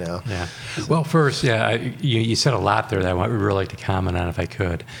that. Yeah. Well, first, you said a lot there that I would really like to comment on if I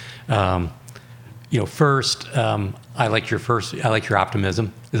could. First, I like your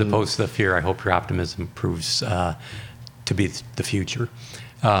optimism as opposed to the fear. I hope your optimism proves to be the future.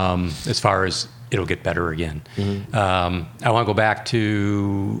 As far as it'll get better again. I want to go back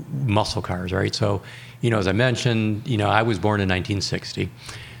to muscle cars, right? So, as I mentioned, I was born in 1960.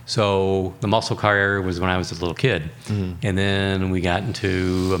 So the muscle car era was when I was a little kid. And then we got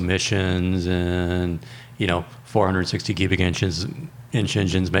into emissions and, 460 cubic inch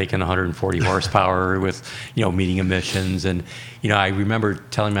engines making 140 horsepower with, meeting emissions. And, I remember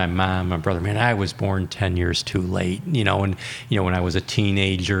telling my mom, my brother, man, I was born 10 years too late, and, when I was a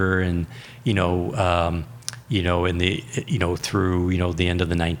teenager and, in the, through, the end of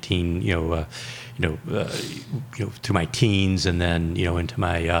the to my teens and then, into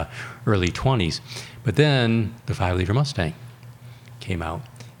my early 20s. But then the 5-liter Mustang came out,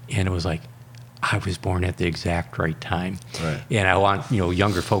 and it was like, I was born at the exact right time. Right. And I want,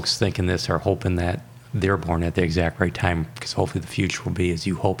 younger folks thinking this are hoping that they're born at the exact right time, because hopefully the future will be as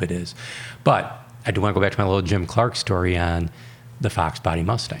you hope it is. But I do want to go back to my little Jim Clark story on the Fox body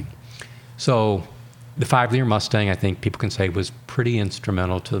Mustang. So the 5-liter Mustang, I think people can say, was pretty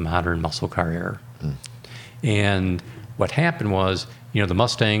instrumental to the modern muscle car era. And what happened was, the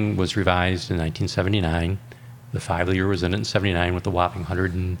Mustang was revised in 1979. The 5-liter was in it in 79 with a whopping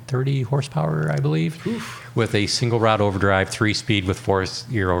 130 horsepower, I believe, with a single rod overdrive, 3-speed with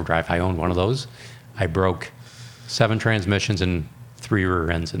 4-gear overdrive. I owned one of those. I broke 7 transmissions and 3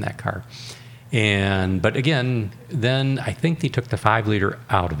 rear ends in that car. But again, then I think they took the 5-liter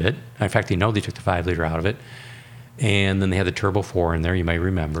out of it. In fact, they know they took the 5-liter out of it. And then they had the Turbo 4 in there, you may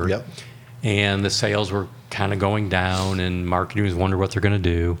remember. Yep. And the sales were kind of going down, and marketing was wondering what they're going to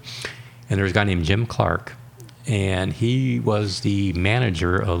do. And there was a guy named Jim Clark, and he was the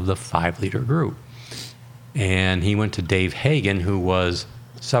manager of the 5-liter group. And he went to Dave Hagen, who was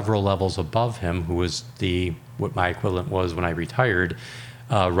several levels above him, who was what my equivalent was when I retired,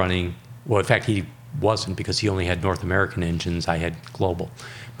 running. Well, in fact, he wasn't, because he only had North American engines. I had global,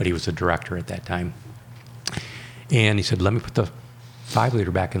 but he was a director at that time. And he said, let me put the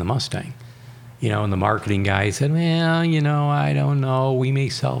 5-liter back in the Mustang. And the marketing guy said, well, I don't know. We may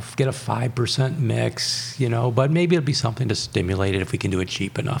get a 5% mix, but maybe it'll be something to stimulate it if we can do it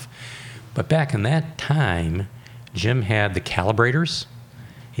cheap enough. But back in that time, Jim had the calibrators.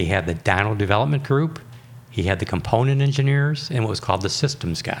 He had the dyno development group. He had the component engineers and what was called the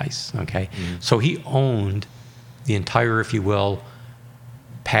systems guys, okay? So he owned the entire, if you will,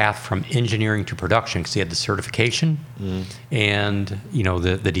 path from engineering to production, because he had the certification and,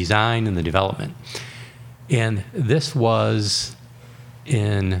 the design and the development. And this was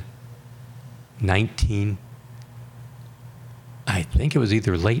in I think it was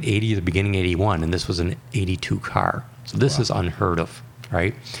either late 80 or the beginning 81, and this was an 82 car. So this is unheard of,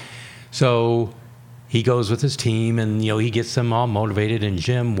 right? So he goes with his team, and he gets them all motivated. And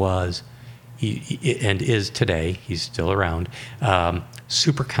Jim was, and is today, he's still around,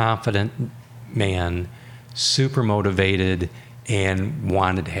 super confident man, super motivated, and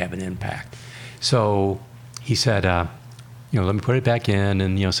wanted to have an impact. So he said, let me put it back in,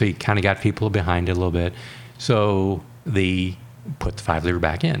 and so he kind of got people behind it a little bit. So they put the 5-liter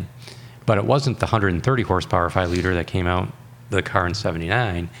back in, but it wasn't the 130 horsepower 5-liter that came out the car in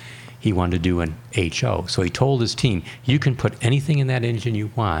 79. He wanted to do an HO. So he told his team, you can put anything in that engine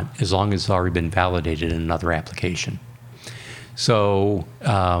you want as long as it's already been validated in another application. So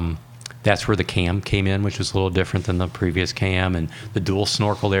that's where the cam came in, which was a little different than the previous cam, and the dual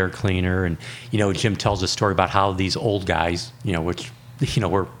snorkel air cleaner. And, Jim tells a story about how these old guys, which,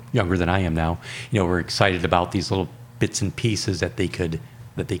 were younger than I am now, were excited about these little bits and pieces that they could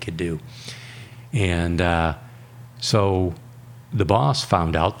do. And so the boss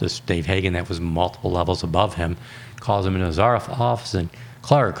found out, this Dave Hagen, that was multiple levels above him, calls him in his office, and,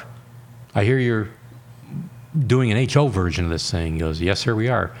 Clark, I hear you're doing an HO version of this thing. He goes, yes, sir, we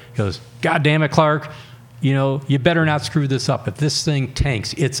are. He goes, God damn it, Clark. You better not screw this up. If this thing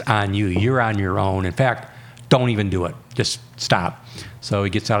tanks, it's on you. You're on your own. In fact, don't even do it. Just stop. So he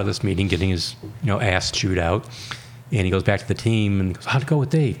gets out of this meeting getting his, ass chewed out. And he goes back to the team and goes, how'd it go with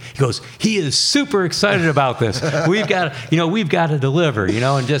Dave? He goes, he is super excited about this. We've got to deliver,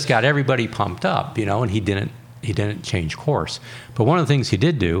 and just got everybody pumped up, and he didn't change course. But one of the things he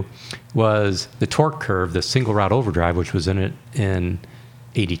did do was the torque curve, the single rod overdrive, which was in it in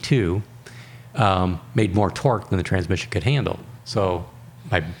 82, made more torque than the transmission could handle. So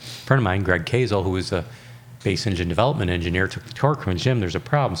my friend of mine, Greg Kazel, who was a base engine development engineer, took the torque curve, and Jim, there's a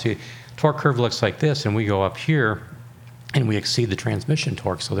problem. See, torque curve looks like this, and we go up here, and we exceed the transmission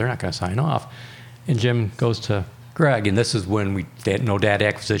torque, so they're not going to sign off. And Jim goes to Greg, and this is when we had no data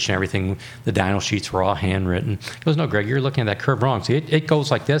acquisition, everything, the dyno sheets were all handwritten. He goes, no, Greg, you're looking at that curve wrong. See, it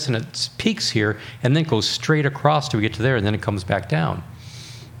goes like this, and it peaks here, and then goes straight across till we get to there, and then it comes back down.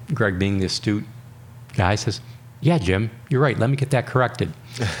 Greg, being the astute guy, says, yeah, Jim, you're right. Let me get that corrected.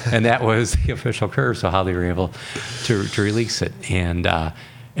 And that was the official curve, so how they were able to release it. And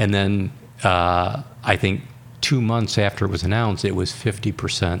then I think 2 months after it was announced, it was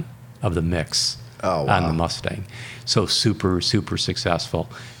 50% of the mix on the Mustang. So super, super successful.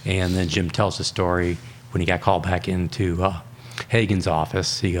 And then Jim tells the story when he got called back into Hagen's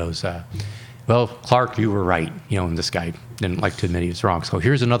office. He goes, well, Clark, you were right. And this guy didn't like to admit he was wrong. So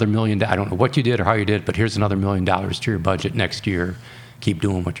here's another $1 million. I don't know what you did or how you did, but here's another $1 million to your budget next year. Keep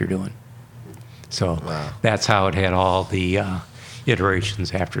doing what you're doing. So that's how it had all the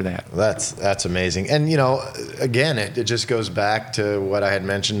iterations after that. That's amazing. And, again, it just goes back to what I had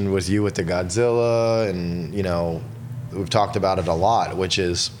mentioned with you with the Godzilla. And, we've talked about it a lot, which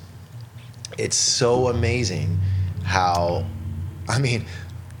is it's so amazing how,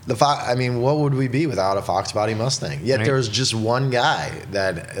 what would we be without a Fox body Mustang? Yet right. There was just one guy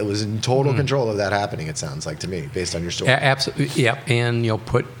that it was in total control of that happening. It sounds like to me, based on your story. Absolutely, yeah. And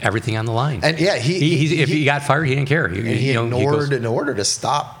put everything on the line. And yeah, if he got fired, he didn't care. He ignored an order to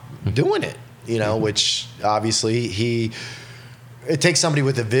stop doing it. Which obviously it takes somebody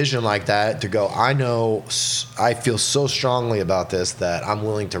with a vision like that to go, I feel so strongly about this that I'm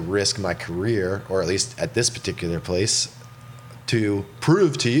willing to risk my career, or at least at this particular place, to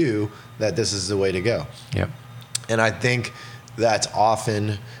prove to you that this is the way to go. Yep. And I think that's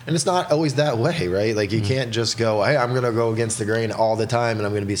often, and it's not always that way, right? Like you can't just go, hey, I'm going to go against the grain all the time and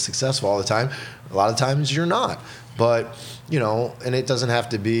I'm going to be successful all the time. A lot of times you're not. But, and it doesn't have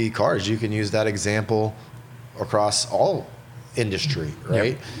to be cars. You can use that example across all industry,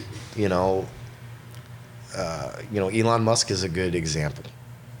 right? Yep. Elon Musk is a good example.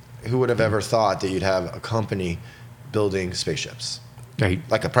 Who would have ever thought that you'd have a company building spaceships, right?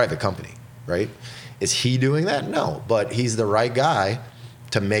 Like a private company, right? Is he doing that? No, but he's the right guy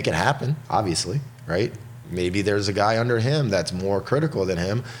to make it happen, obviously, right? Maybe there's a guy under him that's more critical than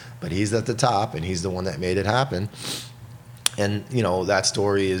him, but he's at the top and he's the one that made it happen. And, that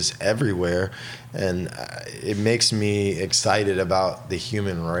story is everywhere. And it makes me excited about the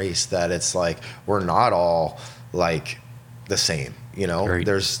human race, that it's like we're not all like the same, Right.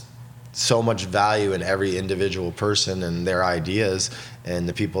 There's so much value in every individual person and their ideas, and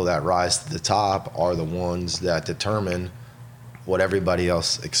the people that rise to the top are the ones that determine what everybody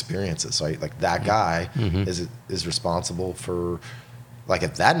else experiences, right? Like that guy is responsible for, like,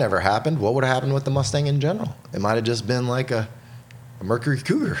 if that never happened, what would have happened with the Mustang in general? It might have just been like a Mercury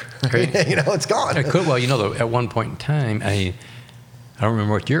Cougar, right? It's gone. It could. Well, at one point in time, I don't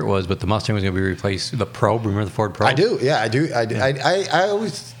remember what year it was, but the Mustang was going to be replaced. The Probe, remember the Ford Probe? I do. Yeah, I do. I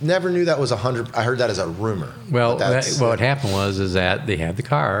always never knew that was 100. I heard that as a rumor. Well, what happened was that they had the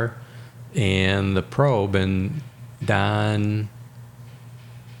car and the Probe, and Don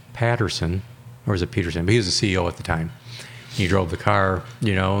Patterson, or was it Peterson? But he was the CEO at the time. He drove the car,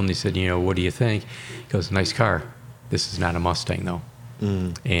 and they said, what do you think? He goes, nice car. This is not a Mustang, though.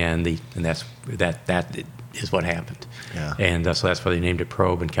 And that is what happened. Yeah. And so that's why they named it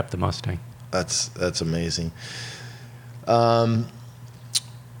Probe and kept the Mustang. That's amazing.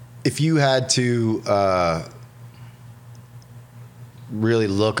 If you had to really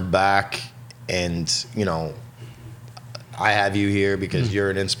look back, and I have you here because you're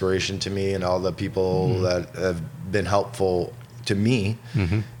an inspiration to me and all the people that have been helpful to me.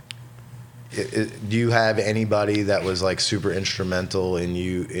 Do you have anybody that was like super instrumental in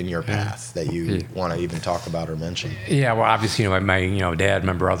your path that you want to even talk about or mention? Yeah, well, obviously, my dad,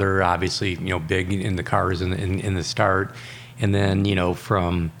 my brother, obviously, big in the cars in the start, and then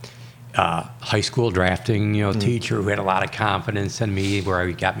from high school drafting, teacher who had a lot of confidence in me, where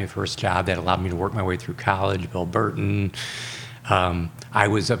he got me a first job that allowed me to work my way through college, Bill Burton. I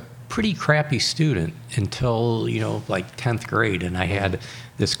was a pretty crappy student until, like 10th grade. And I had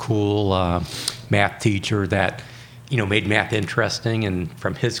this cool math teacher that, made math interesting. And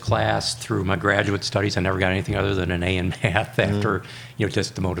from his class through my graduate studies, I never got anything other than an A in math after,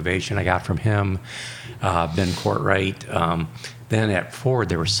 just the motivation I got from him. Ben Courtwright. Then at Ford,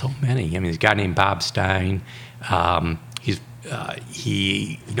 there were so many. This guy named Bob Stein.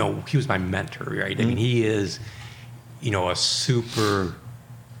 He was my mentor, right? He is, a super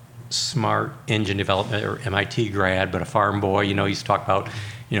smart engine development or MIT grad, but a farm boy. He used to talk about,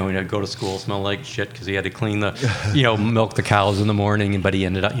 he'd go to school, smell like shit because he had to clean the, milk the cows in the morning. But he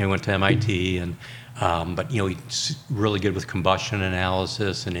ended up, went to MIT and, but he's really good with combustion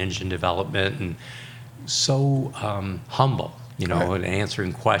analysis and engine development and so humble, right. and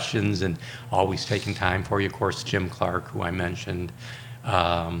answering questions and always taking time for you. Of course, Jim Clark, who I mentioned.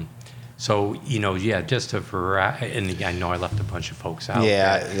 So, just and I know I left a bunch of folks out.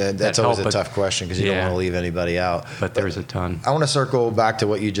 Yeah, that's always a tough question because you don't want to leave anybody out. But there's a ton. I want to circle back to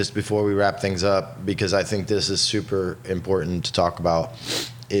what you just, before we wrap things up, because I think this is super important to talk about,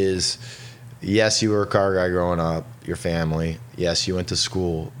 is yes, you were a car guy growing up, your family. Yes, you went to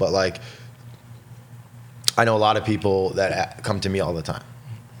school. But I know a lot of people that come to me all the time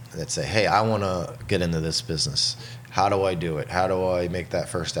that say, hey, I want to get into this business. How do I do it? How do I make that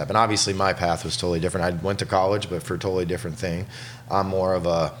first step? And obviously my path was totally different. I went to college, but for a totally different thing. I'm more of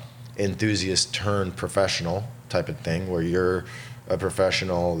a enthusiast turned professional type of thing, where you're a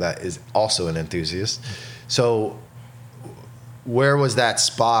professional that is also an enthusiast. So where was that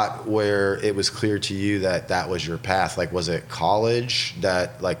spot where it was clear to you that that was your path? Was it college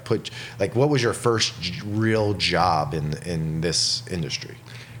that what was your first real job in this industry?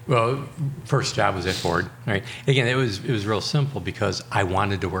 Well, first job was at Ford. Right. Again, it was real simple because I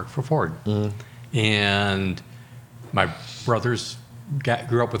wanted to work for Ford, and my brothers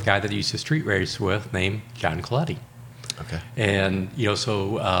grew up with a guy that I used to street race with named John Coletti. Okay. And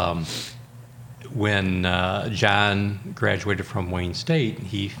when John graduated from Wayne State,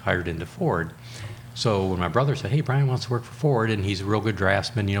 he hired into Ford. So when my brother said, "Hey, Brian wants to work for Ford, and he's a real good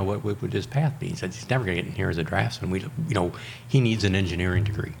draftsman, what would his path be?" He said, "He's never going to get in here as a draftsman. He needs an engineering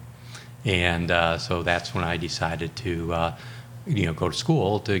degree." And so that's when I decided to, go to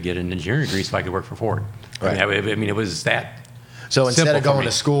school to get an engineering degree so I could work for Ford. Right. It was that. So instead of going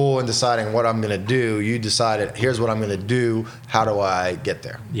to school and deciding what I'm going to do, you decided, here's what I'm going to do. How do I get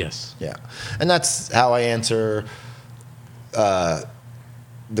there? Yes. Yeah. And that's how I answer the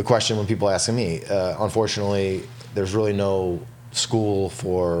question when people ask me. Unfortunately, there's really no school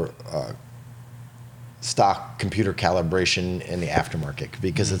for stock computer calibration in the aftermarket,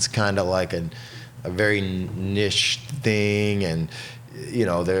 because it's kind of like a very niche thing, and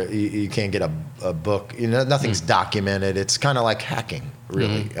you can't get a book. Nothing's documented. It's kind of like hacking,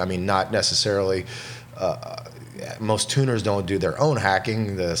 really. I mean, not necessarily. Most tuners don't do their own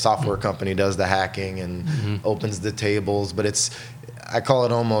hacking. The software company does the hacking and opens the tables, but I call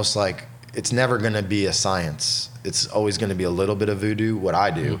it almost like it's never going to be a science. It's always going to be a little bit of voodoo, what I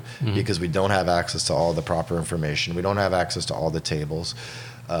do, because we don't have access to all the proper information. We don't have access to all the tables.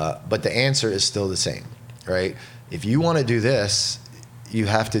 But the answer is still the same, right? If you want to do this, you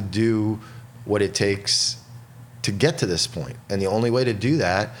have to do what it takes to get to this point. And the only way to do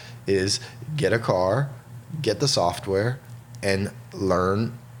that is get a car, get the software, and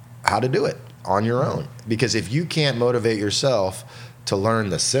learn how to do it on your own. Because if you can't motivate yourself to learn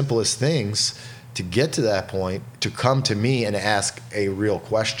the simplest things to get to that point, to come to me and ask a real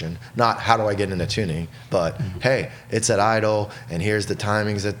question, not how do I get into tuning, but hey, it's at idle, and here's the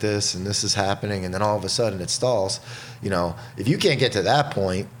timings at this, and this is happening, and then all of a sudden it stalls. If you can't get to that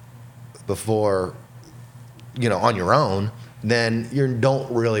point before, on your own, then you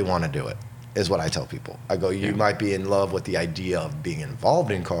don't really want to do it, is what I tell people. I go, you might be in love with the idea of being involved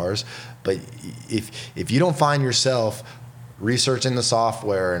in cars, but if you don't find yourself researching the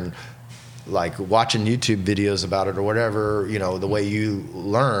software and watching YouTube videos about it or whatever, the way you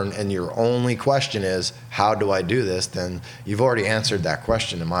learn, and your only question is, how do I do this? Then you've already answered that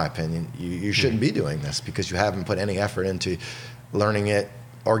question, in my opinion. You shouldn't be doing this because you haven't put any effort into learning it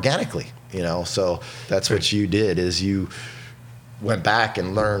organically, So that's what you did, is you went back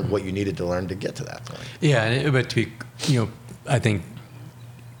and learned what you needed to learn to get to that point. Yeah, but to be, I think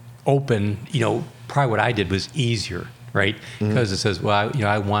open, probably what I did was easier. Right, because it says, well,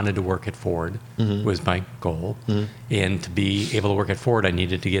 I wanted to work at Ford was my goal, and to be able to work at Ford, I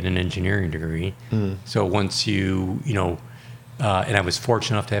needed to get an engineering degree. So once and I was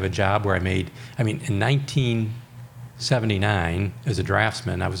fortunate enough to have a job where in 1979, as a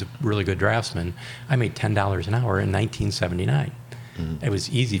draftsman, I was a really good draftsman. I made $10 an hour in 1979. It was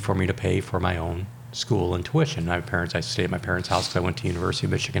easy for me to pay for my own school and tuition. I stayed at my parents' house because I went to University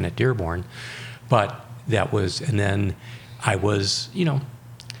of Michigan at Dearborn, but that was, and then I was,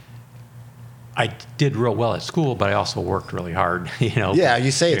 I I did real well at school, but I also worked really hard. Yeah,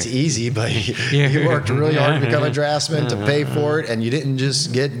 you say it's easy, but you worked really hard to become a draftsman, to pay for it, and you didn't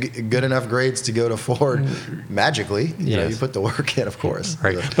just get good enough grades to go to Ford magically. You put the work in, of course.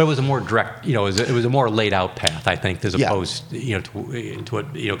 Right, but it was a more direct. It was a more laid out path, I think, as opposed to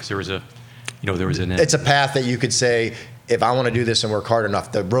what because there was a It's a path that you could say, if I want to do this and work hard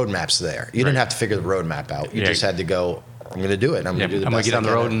enough, the roadmap's there. You didn't have to figure the roadmap out. You just had to go, I'm going to do it. I'm going to do the best. I'm going to get on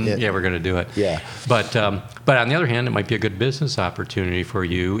the road and we're going to do it. Yeah. But on the other hand, it might be a good business opportunity for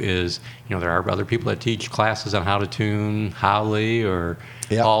you is, there are other people that teach classes on how to tune Holley or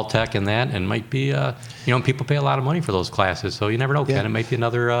All-Tech and that, and might be, people pay a lot of money for those classes. So you never know, Ken. It might be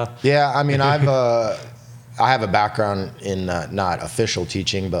another... I mean, I have a background in not official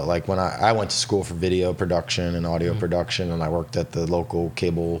teaching, but like when I went to school for video production and audio production, and I worked at the local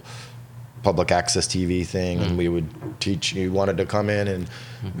cable public access TV thing, and we would teach. You wanted to come in and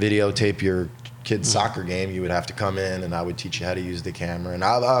videotape your kid's soccer game, you would have to come in, and I would teach you how to use the camera. And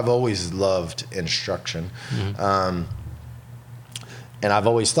I've always loved instruction. And I've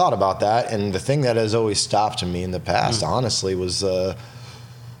always thought about that. And the thing that has always stopped me in the past, honestly, was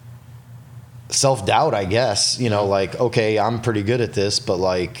self-doubt, I guess. Like, okay, I'm pretty good at this, but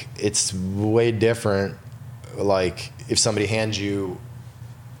like, it's way different. Like, if somebody hands you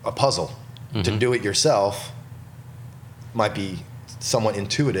a puzzle to do it yourself, might be somewhat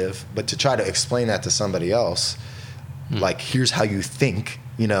intuitive, but to try to explain that to somebody else, like, here's how you think,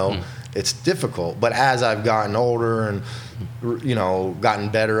 it's difficult. But as I've gotten older and, gotten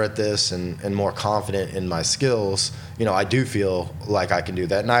better at this and more confident in my skills, I do feel like I can do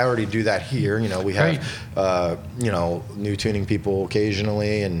that. And I already do that here. We have, new tuning people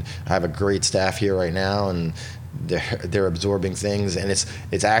occasionally, and I have a great staff here right now, and they're absorbing things. And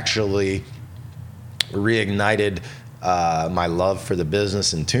it's actually reignited my love for the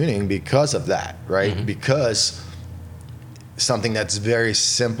business and tuning because of that, right? Because something that's very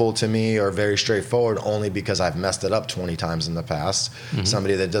simple to me or very straightforward, only because I've messed it up 20 times in the past,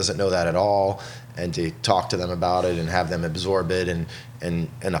 somebody that doesn't know that at all, and to talk to them about it and have them absorb it and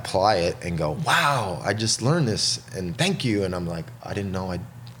apply it and go, wow, I just learned this and thank you. And I'm like, I didn't know I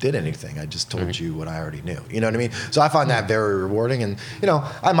did anything. I just told you what I already knew. You know what I mean? So I find that very rewarding, and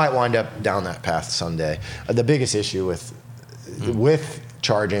I might wind up down that path someday. The biggest issue with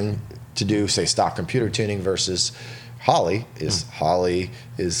charging to do, say, stock computer tuning versus Holley is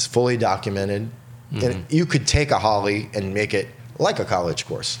fully documented. And you could take a Holley and make it like a college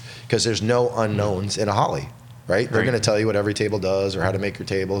course, because there's no unknowns in a Holley, right? They're going to tell you what every table does or how to make your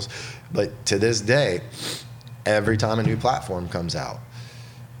tables. But to this day, every time a new platform comes out,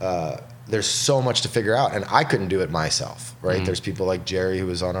 there's so much to figure out, and I couldn't do it myself, right? There's people like Jerry, who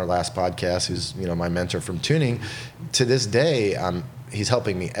was on our last podcast, who's my mentor from tuning. To this day, he's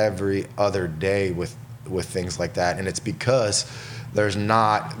helping me every other day with things like that, and it's because there's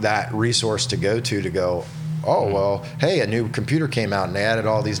not that resource to go, oh, well, hey, a new computer came out and they added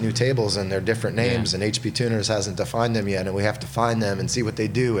all these new tables and they're different names, and HP Tuners hasn't defined them yet, and we have to find them and see what they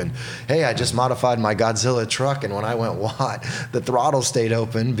do. And hey, I just modified my Godzilla truck, and when I went watt, the throttle stayed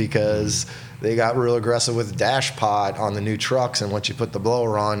open because they got real aggressive with dash pod on the new trucks, and once you put the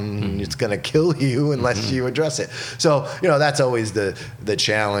blower on, it's going to kill you unless you address it. So, that's always the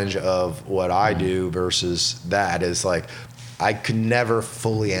challenge of what I do versus that, is like, I could never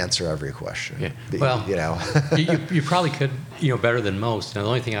fully answer every question. Yeah. Well, you probably could, better than most. And the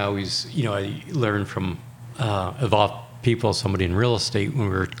only thing I always, I learned from, of all people, somebody in real estate, when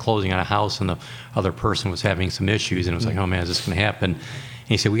we were closing on a house and the other person was having some issues, and it was like, oh man, is this going to happen? And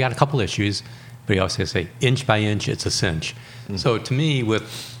he said, we got a couple issues, but he always say, inch by inch, it's a cinch. So to me,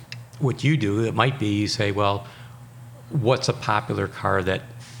 with what you do, it might be, you say, well, what's a popular car that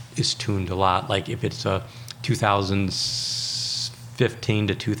is tuned a lot? Like if it's a 2015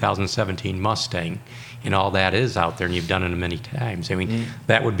 to 2017 Mustang, and all that is out there, and you've done it many times. I mean,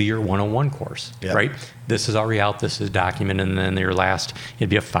 that would be your 101 course, right? This is already out, this is documented, and then it'd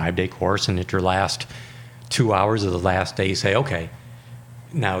be a 5-day course, and at your last 2 hours of the last day, you say, okay,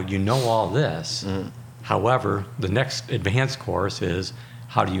 now you know all this. However, the next advanced course is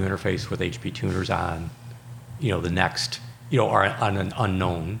how do you interface with HP tuners on, the next, or on an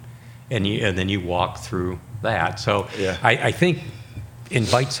unknown, and then you walk through that. So I think in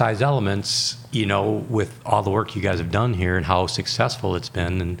bite-sized elements, with all the work you guys have done here and how successful it's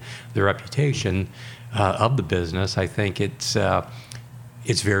been and the reputation of the business, I think it's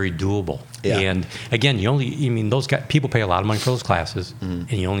very doable. Yeah. And again, those guys, people pay a lot of money for those classes,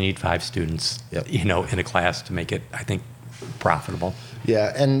 and you only need 5 students, in a class to make it, I think, profitable.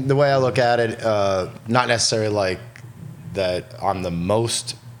 Yeah, and the way I look at it, not necessarily like that I'm the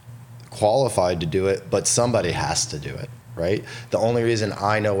most qualified to do it, but somebody has to do it, right? The only reason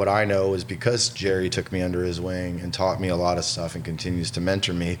I know what I know is because Jerry took me under his wing and taught me a lot of stuff and continues to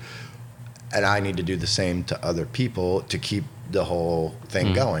mentor me. And I need to do the same to other people to keep the whole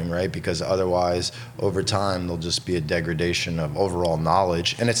thing going, right? Because otherwise, over time, there'll just be a degradation of overall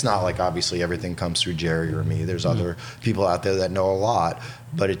knowledge. And it's not like, obviously, everything comes through Jerry or me. There's other people out there that know a lot,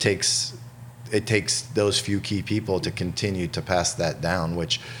 but it takes those few key people to continue to pass that down,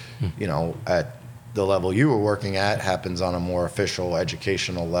 which, you know, at the level you were working at happens on a more official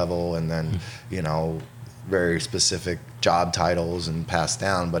educational level, and then, you know, very specific job titles and passed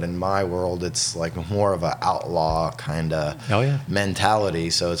down. But in my world, it's like more of an outlaw kind of mentality.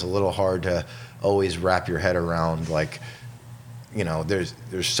 So it's a little hard to always wrap your head around, like, you know, there's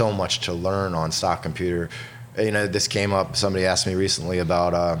so much to learn on stock computer. You know, this came up, somebody asked me recently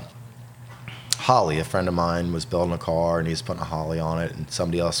about Holly. A friend of mine was building a car and he's putting a Holly on it, and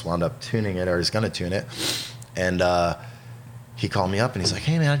somebody else wound up tuning it, or he's going to tune it. And he called me up and he's like,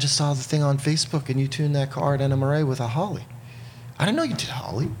 "Hey man, I just saw the thing on Facebook and you tuned that car at NMRA with a Holly. I didn't know you did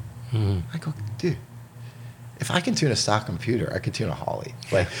Holly." I go, "Dude, if I can tune a stock computer, I can tune a Holly."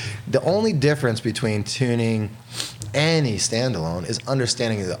 Like, the only difference between tuning any standalone is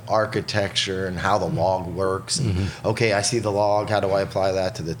understanding the architecture and how the log works. And, okay, I see the log, how do I apply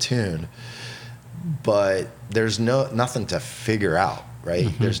that to the tune? But there's nothing to figure out.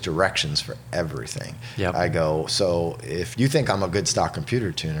 Right? There's directions for everything. I go, so if you think I'm a good stock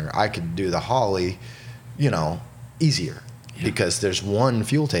computer tuner, I could do the Holly, you know, easier, because there's one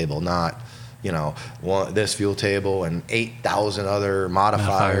fuel table, not, you know, this fuel table and 8,000 other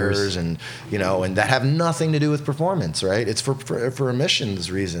modifiers, and, you know, and that have nothing to do with performance, right? It's for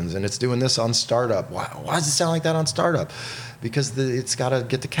emissions reasons, and it's doing this on startup. Why does it sound like that on startup? Because it's got to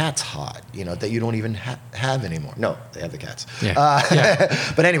get the cats hot, you know, that you don't even have anymore. No, they have the cats.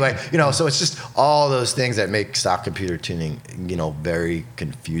 But anyway, you know, so it's just all those things that make stock computer tuning, you know, very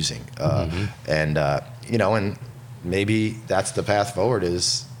confusing. And, you know, and maybe that's the path forward,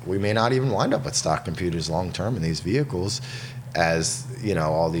 is we may not even wind up with stock computers long term in these vehicles, as, you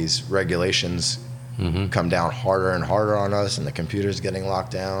know, all these regulations come down harder and harder on us, and the computer's getting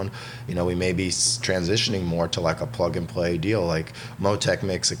locked down. You know, we may be transitioning more to like a plug and play deal. Like Motec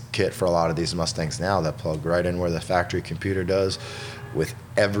makes a kit for a lot of these Mustangs now that plug right in where the factory computer does, with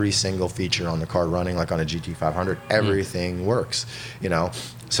every single feature on the car running, like on a GT500. Everything works, you know.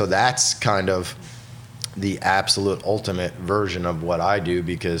 So that's kind of the absolute ultimate version of what I do,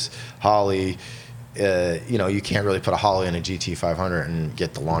 because Holly, you know, you can't really put a Holly in a GT500 and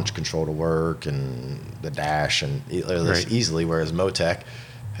get the launch control to work and the dash and easily, whereas Motec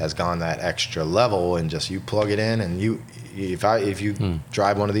has gone that extra level, and just you plug it in, and if you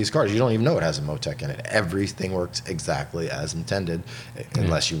drive one of these cars, you don't even know it has a Motec in it. Everything works exactly as intended,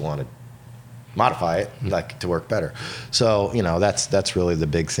 unless you want to modify it like to work better. So, you know, that's really the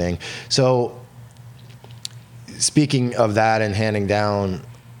big thing. So speaking of that and handing down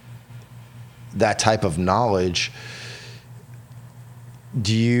that type of knowledge,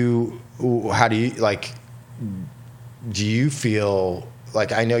 do you feel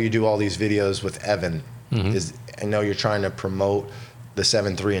like, I know you do all these videos with Evan, I know you're trying to promote the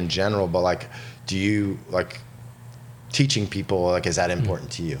 7.3 in general, but like, do you like teaching people, like, is that important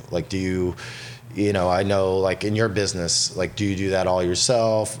to you? Like, do you know, I know, like, in your business, like, do you do that all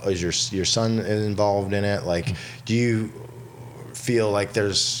yourself? Is your son involved in it? Like, do you feel like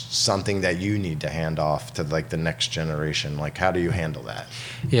there's something that you need to hand off to like the next generation? Like, how do you handle that?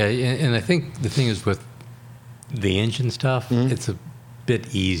 Yeah, and I think the thing is with the engine stuff, it's a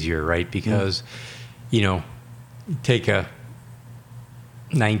bit easier, right? Because, you know, take a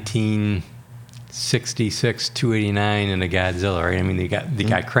 1966 289 and a Godzilla, right? I mean, they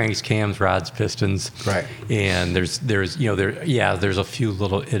got cranks, cams, rods, pistons, right? And there's you know, there's a few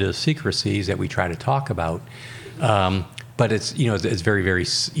little idiosyncrasies that we try to talk about. But it's, you know, it's very, very,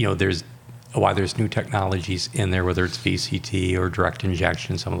 you know, there's new technologies in there, whether it's VCT or direct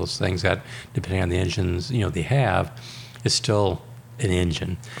injection, some of those things that, depending on the engines, you know, they have, is still an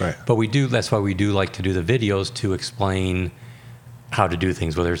engine. Right. But that's why we do like to do the videos to explain how to do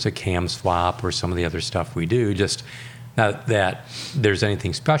things, whether it's a cam swap or some of the other stuff we do. Just not that there's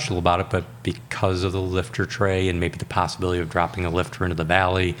anything special about it, but because of the lifter tray and maybe the possibility of dropping a lifter into the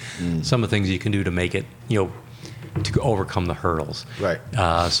valley, some of the things you can do to make it, you know, to overcome the hurdles. Right.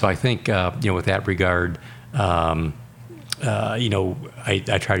 So I think, you know, with that regard, you know,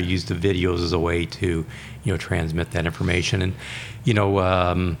 I try to use the videos as a way to, you know, transmit that information. And, you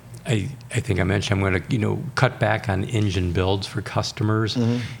know, I think I mentioned I'm going to cut back on engine builds for customers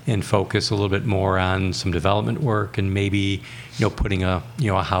and focus a little bit more on some development work and maybe putting a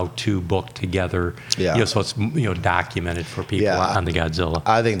how-to book together. Yeah. So it's documented for people on the Godzilla.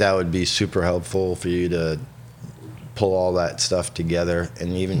 I think that would be super helpful for you to pull all that stuff together,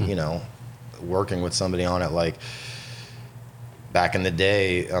 and even working with somebody on it, like back in the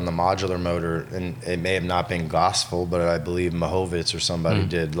day on the modular motor, and it may have not been gospel, but I believe Mahovitz or somebody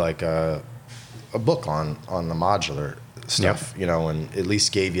did like a book on the modular stuff, and at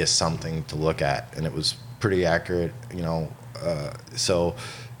least gave you something to look at, and it was pretty accurate, so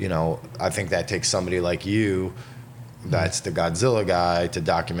I think that takes somebody like you, that's the Godzilla guy, to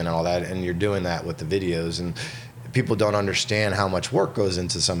document all that, and you're doing that with the videos, and people don't understand how much work goes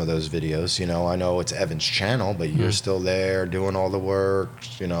into some of those videos. I know it's Evan's channel, but you're still there doing all the work.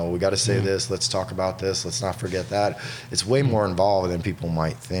 We got to say this. Let's talk about this. Let's not forget that. It's way more involved than people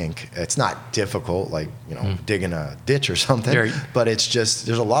might think. It's not difficult, like, digging a ditch or something, but it's just,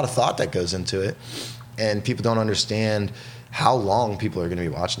 there's a lot of thought that goes into it. And people don't understand how long people are going to be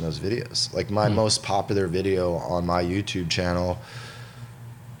watching those videos. Like my most popular video on my YouTube channel,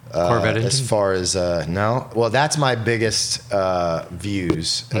 Corvette engine? as far as no, well, that's my biggest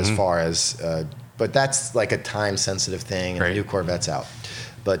views as far as, but that's like a time sensitive thing, and the new Corvette's out.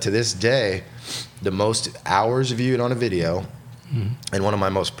 But to this day, the most hours viewed on a video, and one of my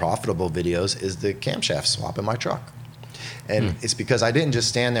most profitable videos, is the camshaft swap in my truck. And it's because I didn't just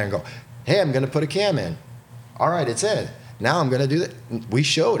stand there and go, hey, I'm going to put a cam in. All right, it's in. Now I'm going to do that. We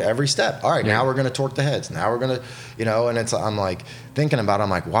showed every step. All right, now we're going to torque the heads. Now we're going to, and it's, I'm like thinking about it. I'm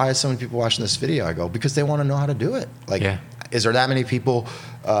like, why is so many people watching this video? I go, because they want to know how to do it. Like, is there that many people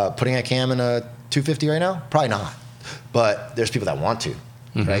putting a cam in a 250 right now? Probably not. But there's people that want to,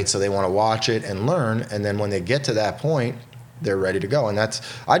 right? So they want to watch it and learn. And then when they get to that point, they're ready to go. And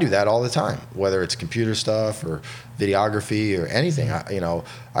I do that all the time, whether it's computer stuff or videography or anything.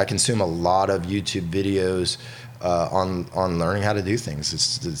 I consume a lot of YouTube videos on learning how to do things.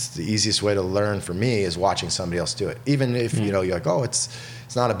 It's the easiest way to learn for me is watching somebody else do it. Even if you're like, oh, it's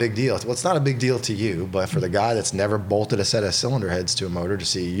not a big deal. Well, it's not a big deal to you, but for the guy that's never bolted a set of cylinder heads to a motor, to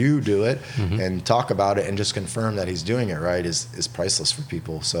see you do it and talk about it and just confirm that he's doing it right is priceless for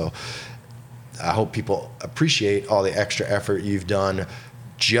people. So I hope people appreciate all the extra effort you've done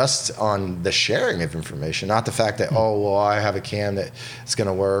just on the sharing of information, not the fact that, oh, well, I have a cam that's going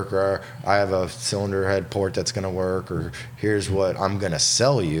to work, or I have a cylinder head port that's going to work, or here's what I'm going to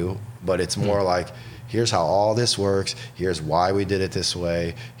sell you. But it's more like, here's how all this works. Here's why we did it this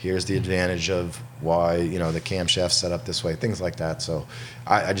way. Here's the advantage of why, the camshaft's set up this way, things like that. So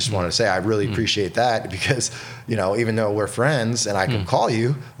I just wanted to say I really appreciate that, because, even though we're friends and I can call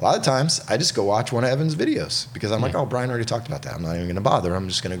you, a lot of times I just go watch one of Evan's videos, because I'm like, oh, Brian already talked about that. I'm not even going to bother. I'm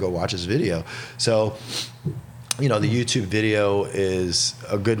just going to go watch his video. So, the YouTube video is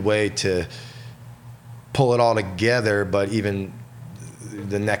a good way to pull it all together, but even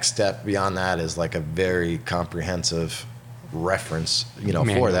the next step beyond that is like a very comprehensive reference,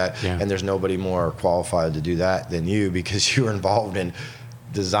 for that. And there's nobody more qualified to do that than you, because you were involved in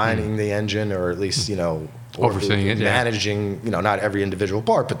designing the engine, or at least, overseeing it, managing, not every individual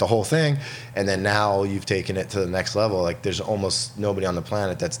part, but the whole thing. And then now you've taken it to the next level. Like, there's almost nobody on the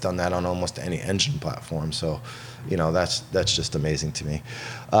planet that's done that on almost any engine platform. So, that's just amazing to me.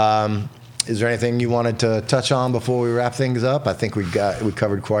 Is there anything you wanted to touch on before we wrap things up? I think we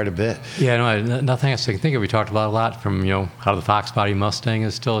covered quite a bit. Yeah, no, nothing else I can think of. We talked about a lot, from how the Fox body Mustang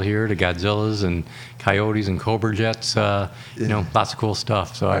is still here, to Godzillas and Coyotes and Cobrajets. Lots of cool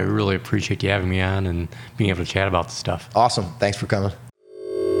stuff. So I really appreciate you having me on and being able to chat about the stuff. Awesome. Thanks for coming.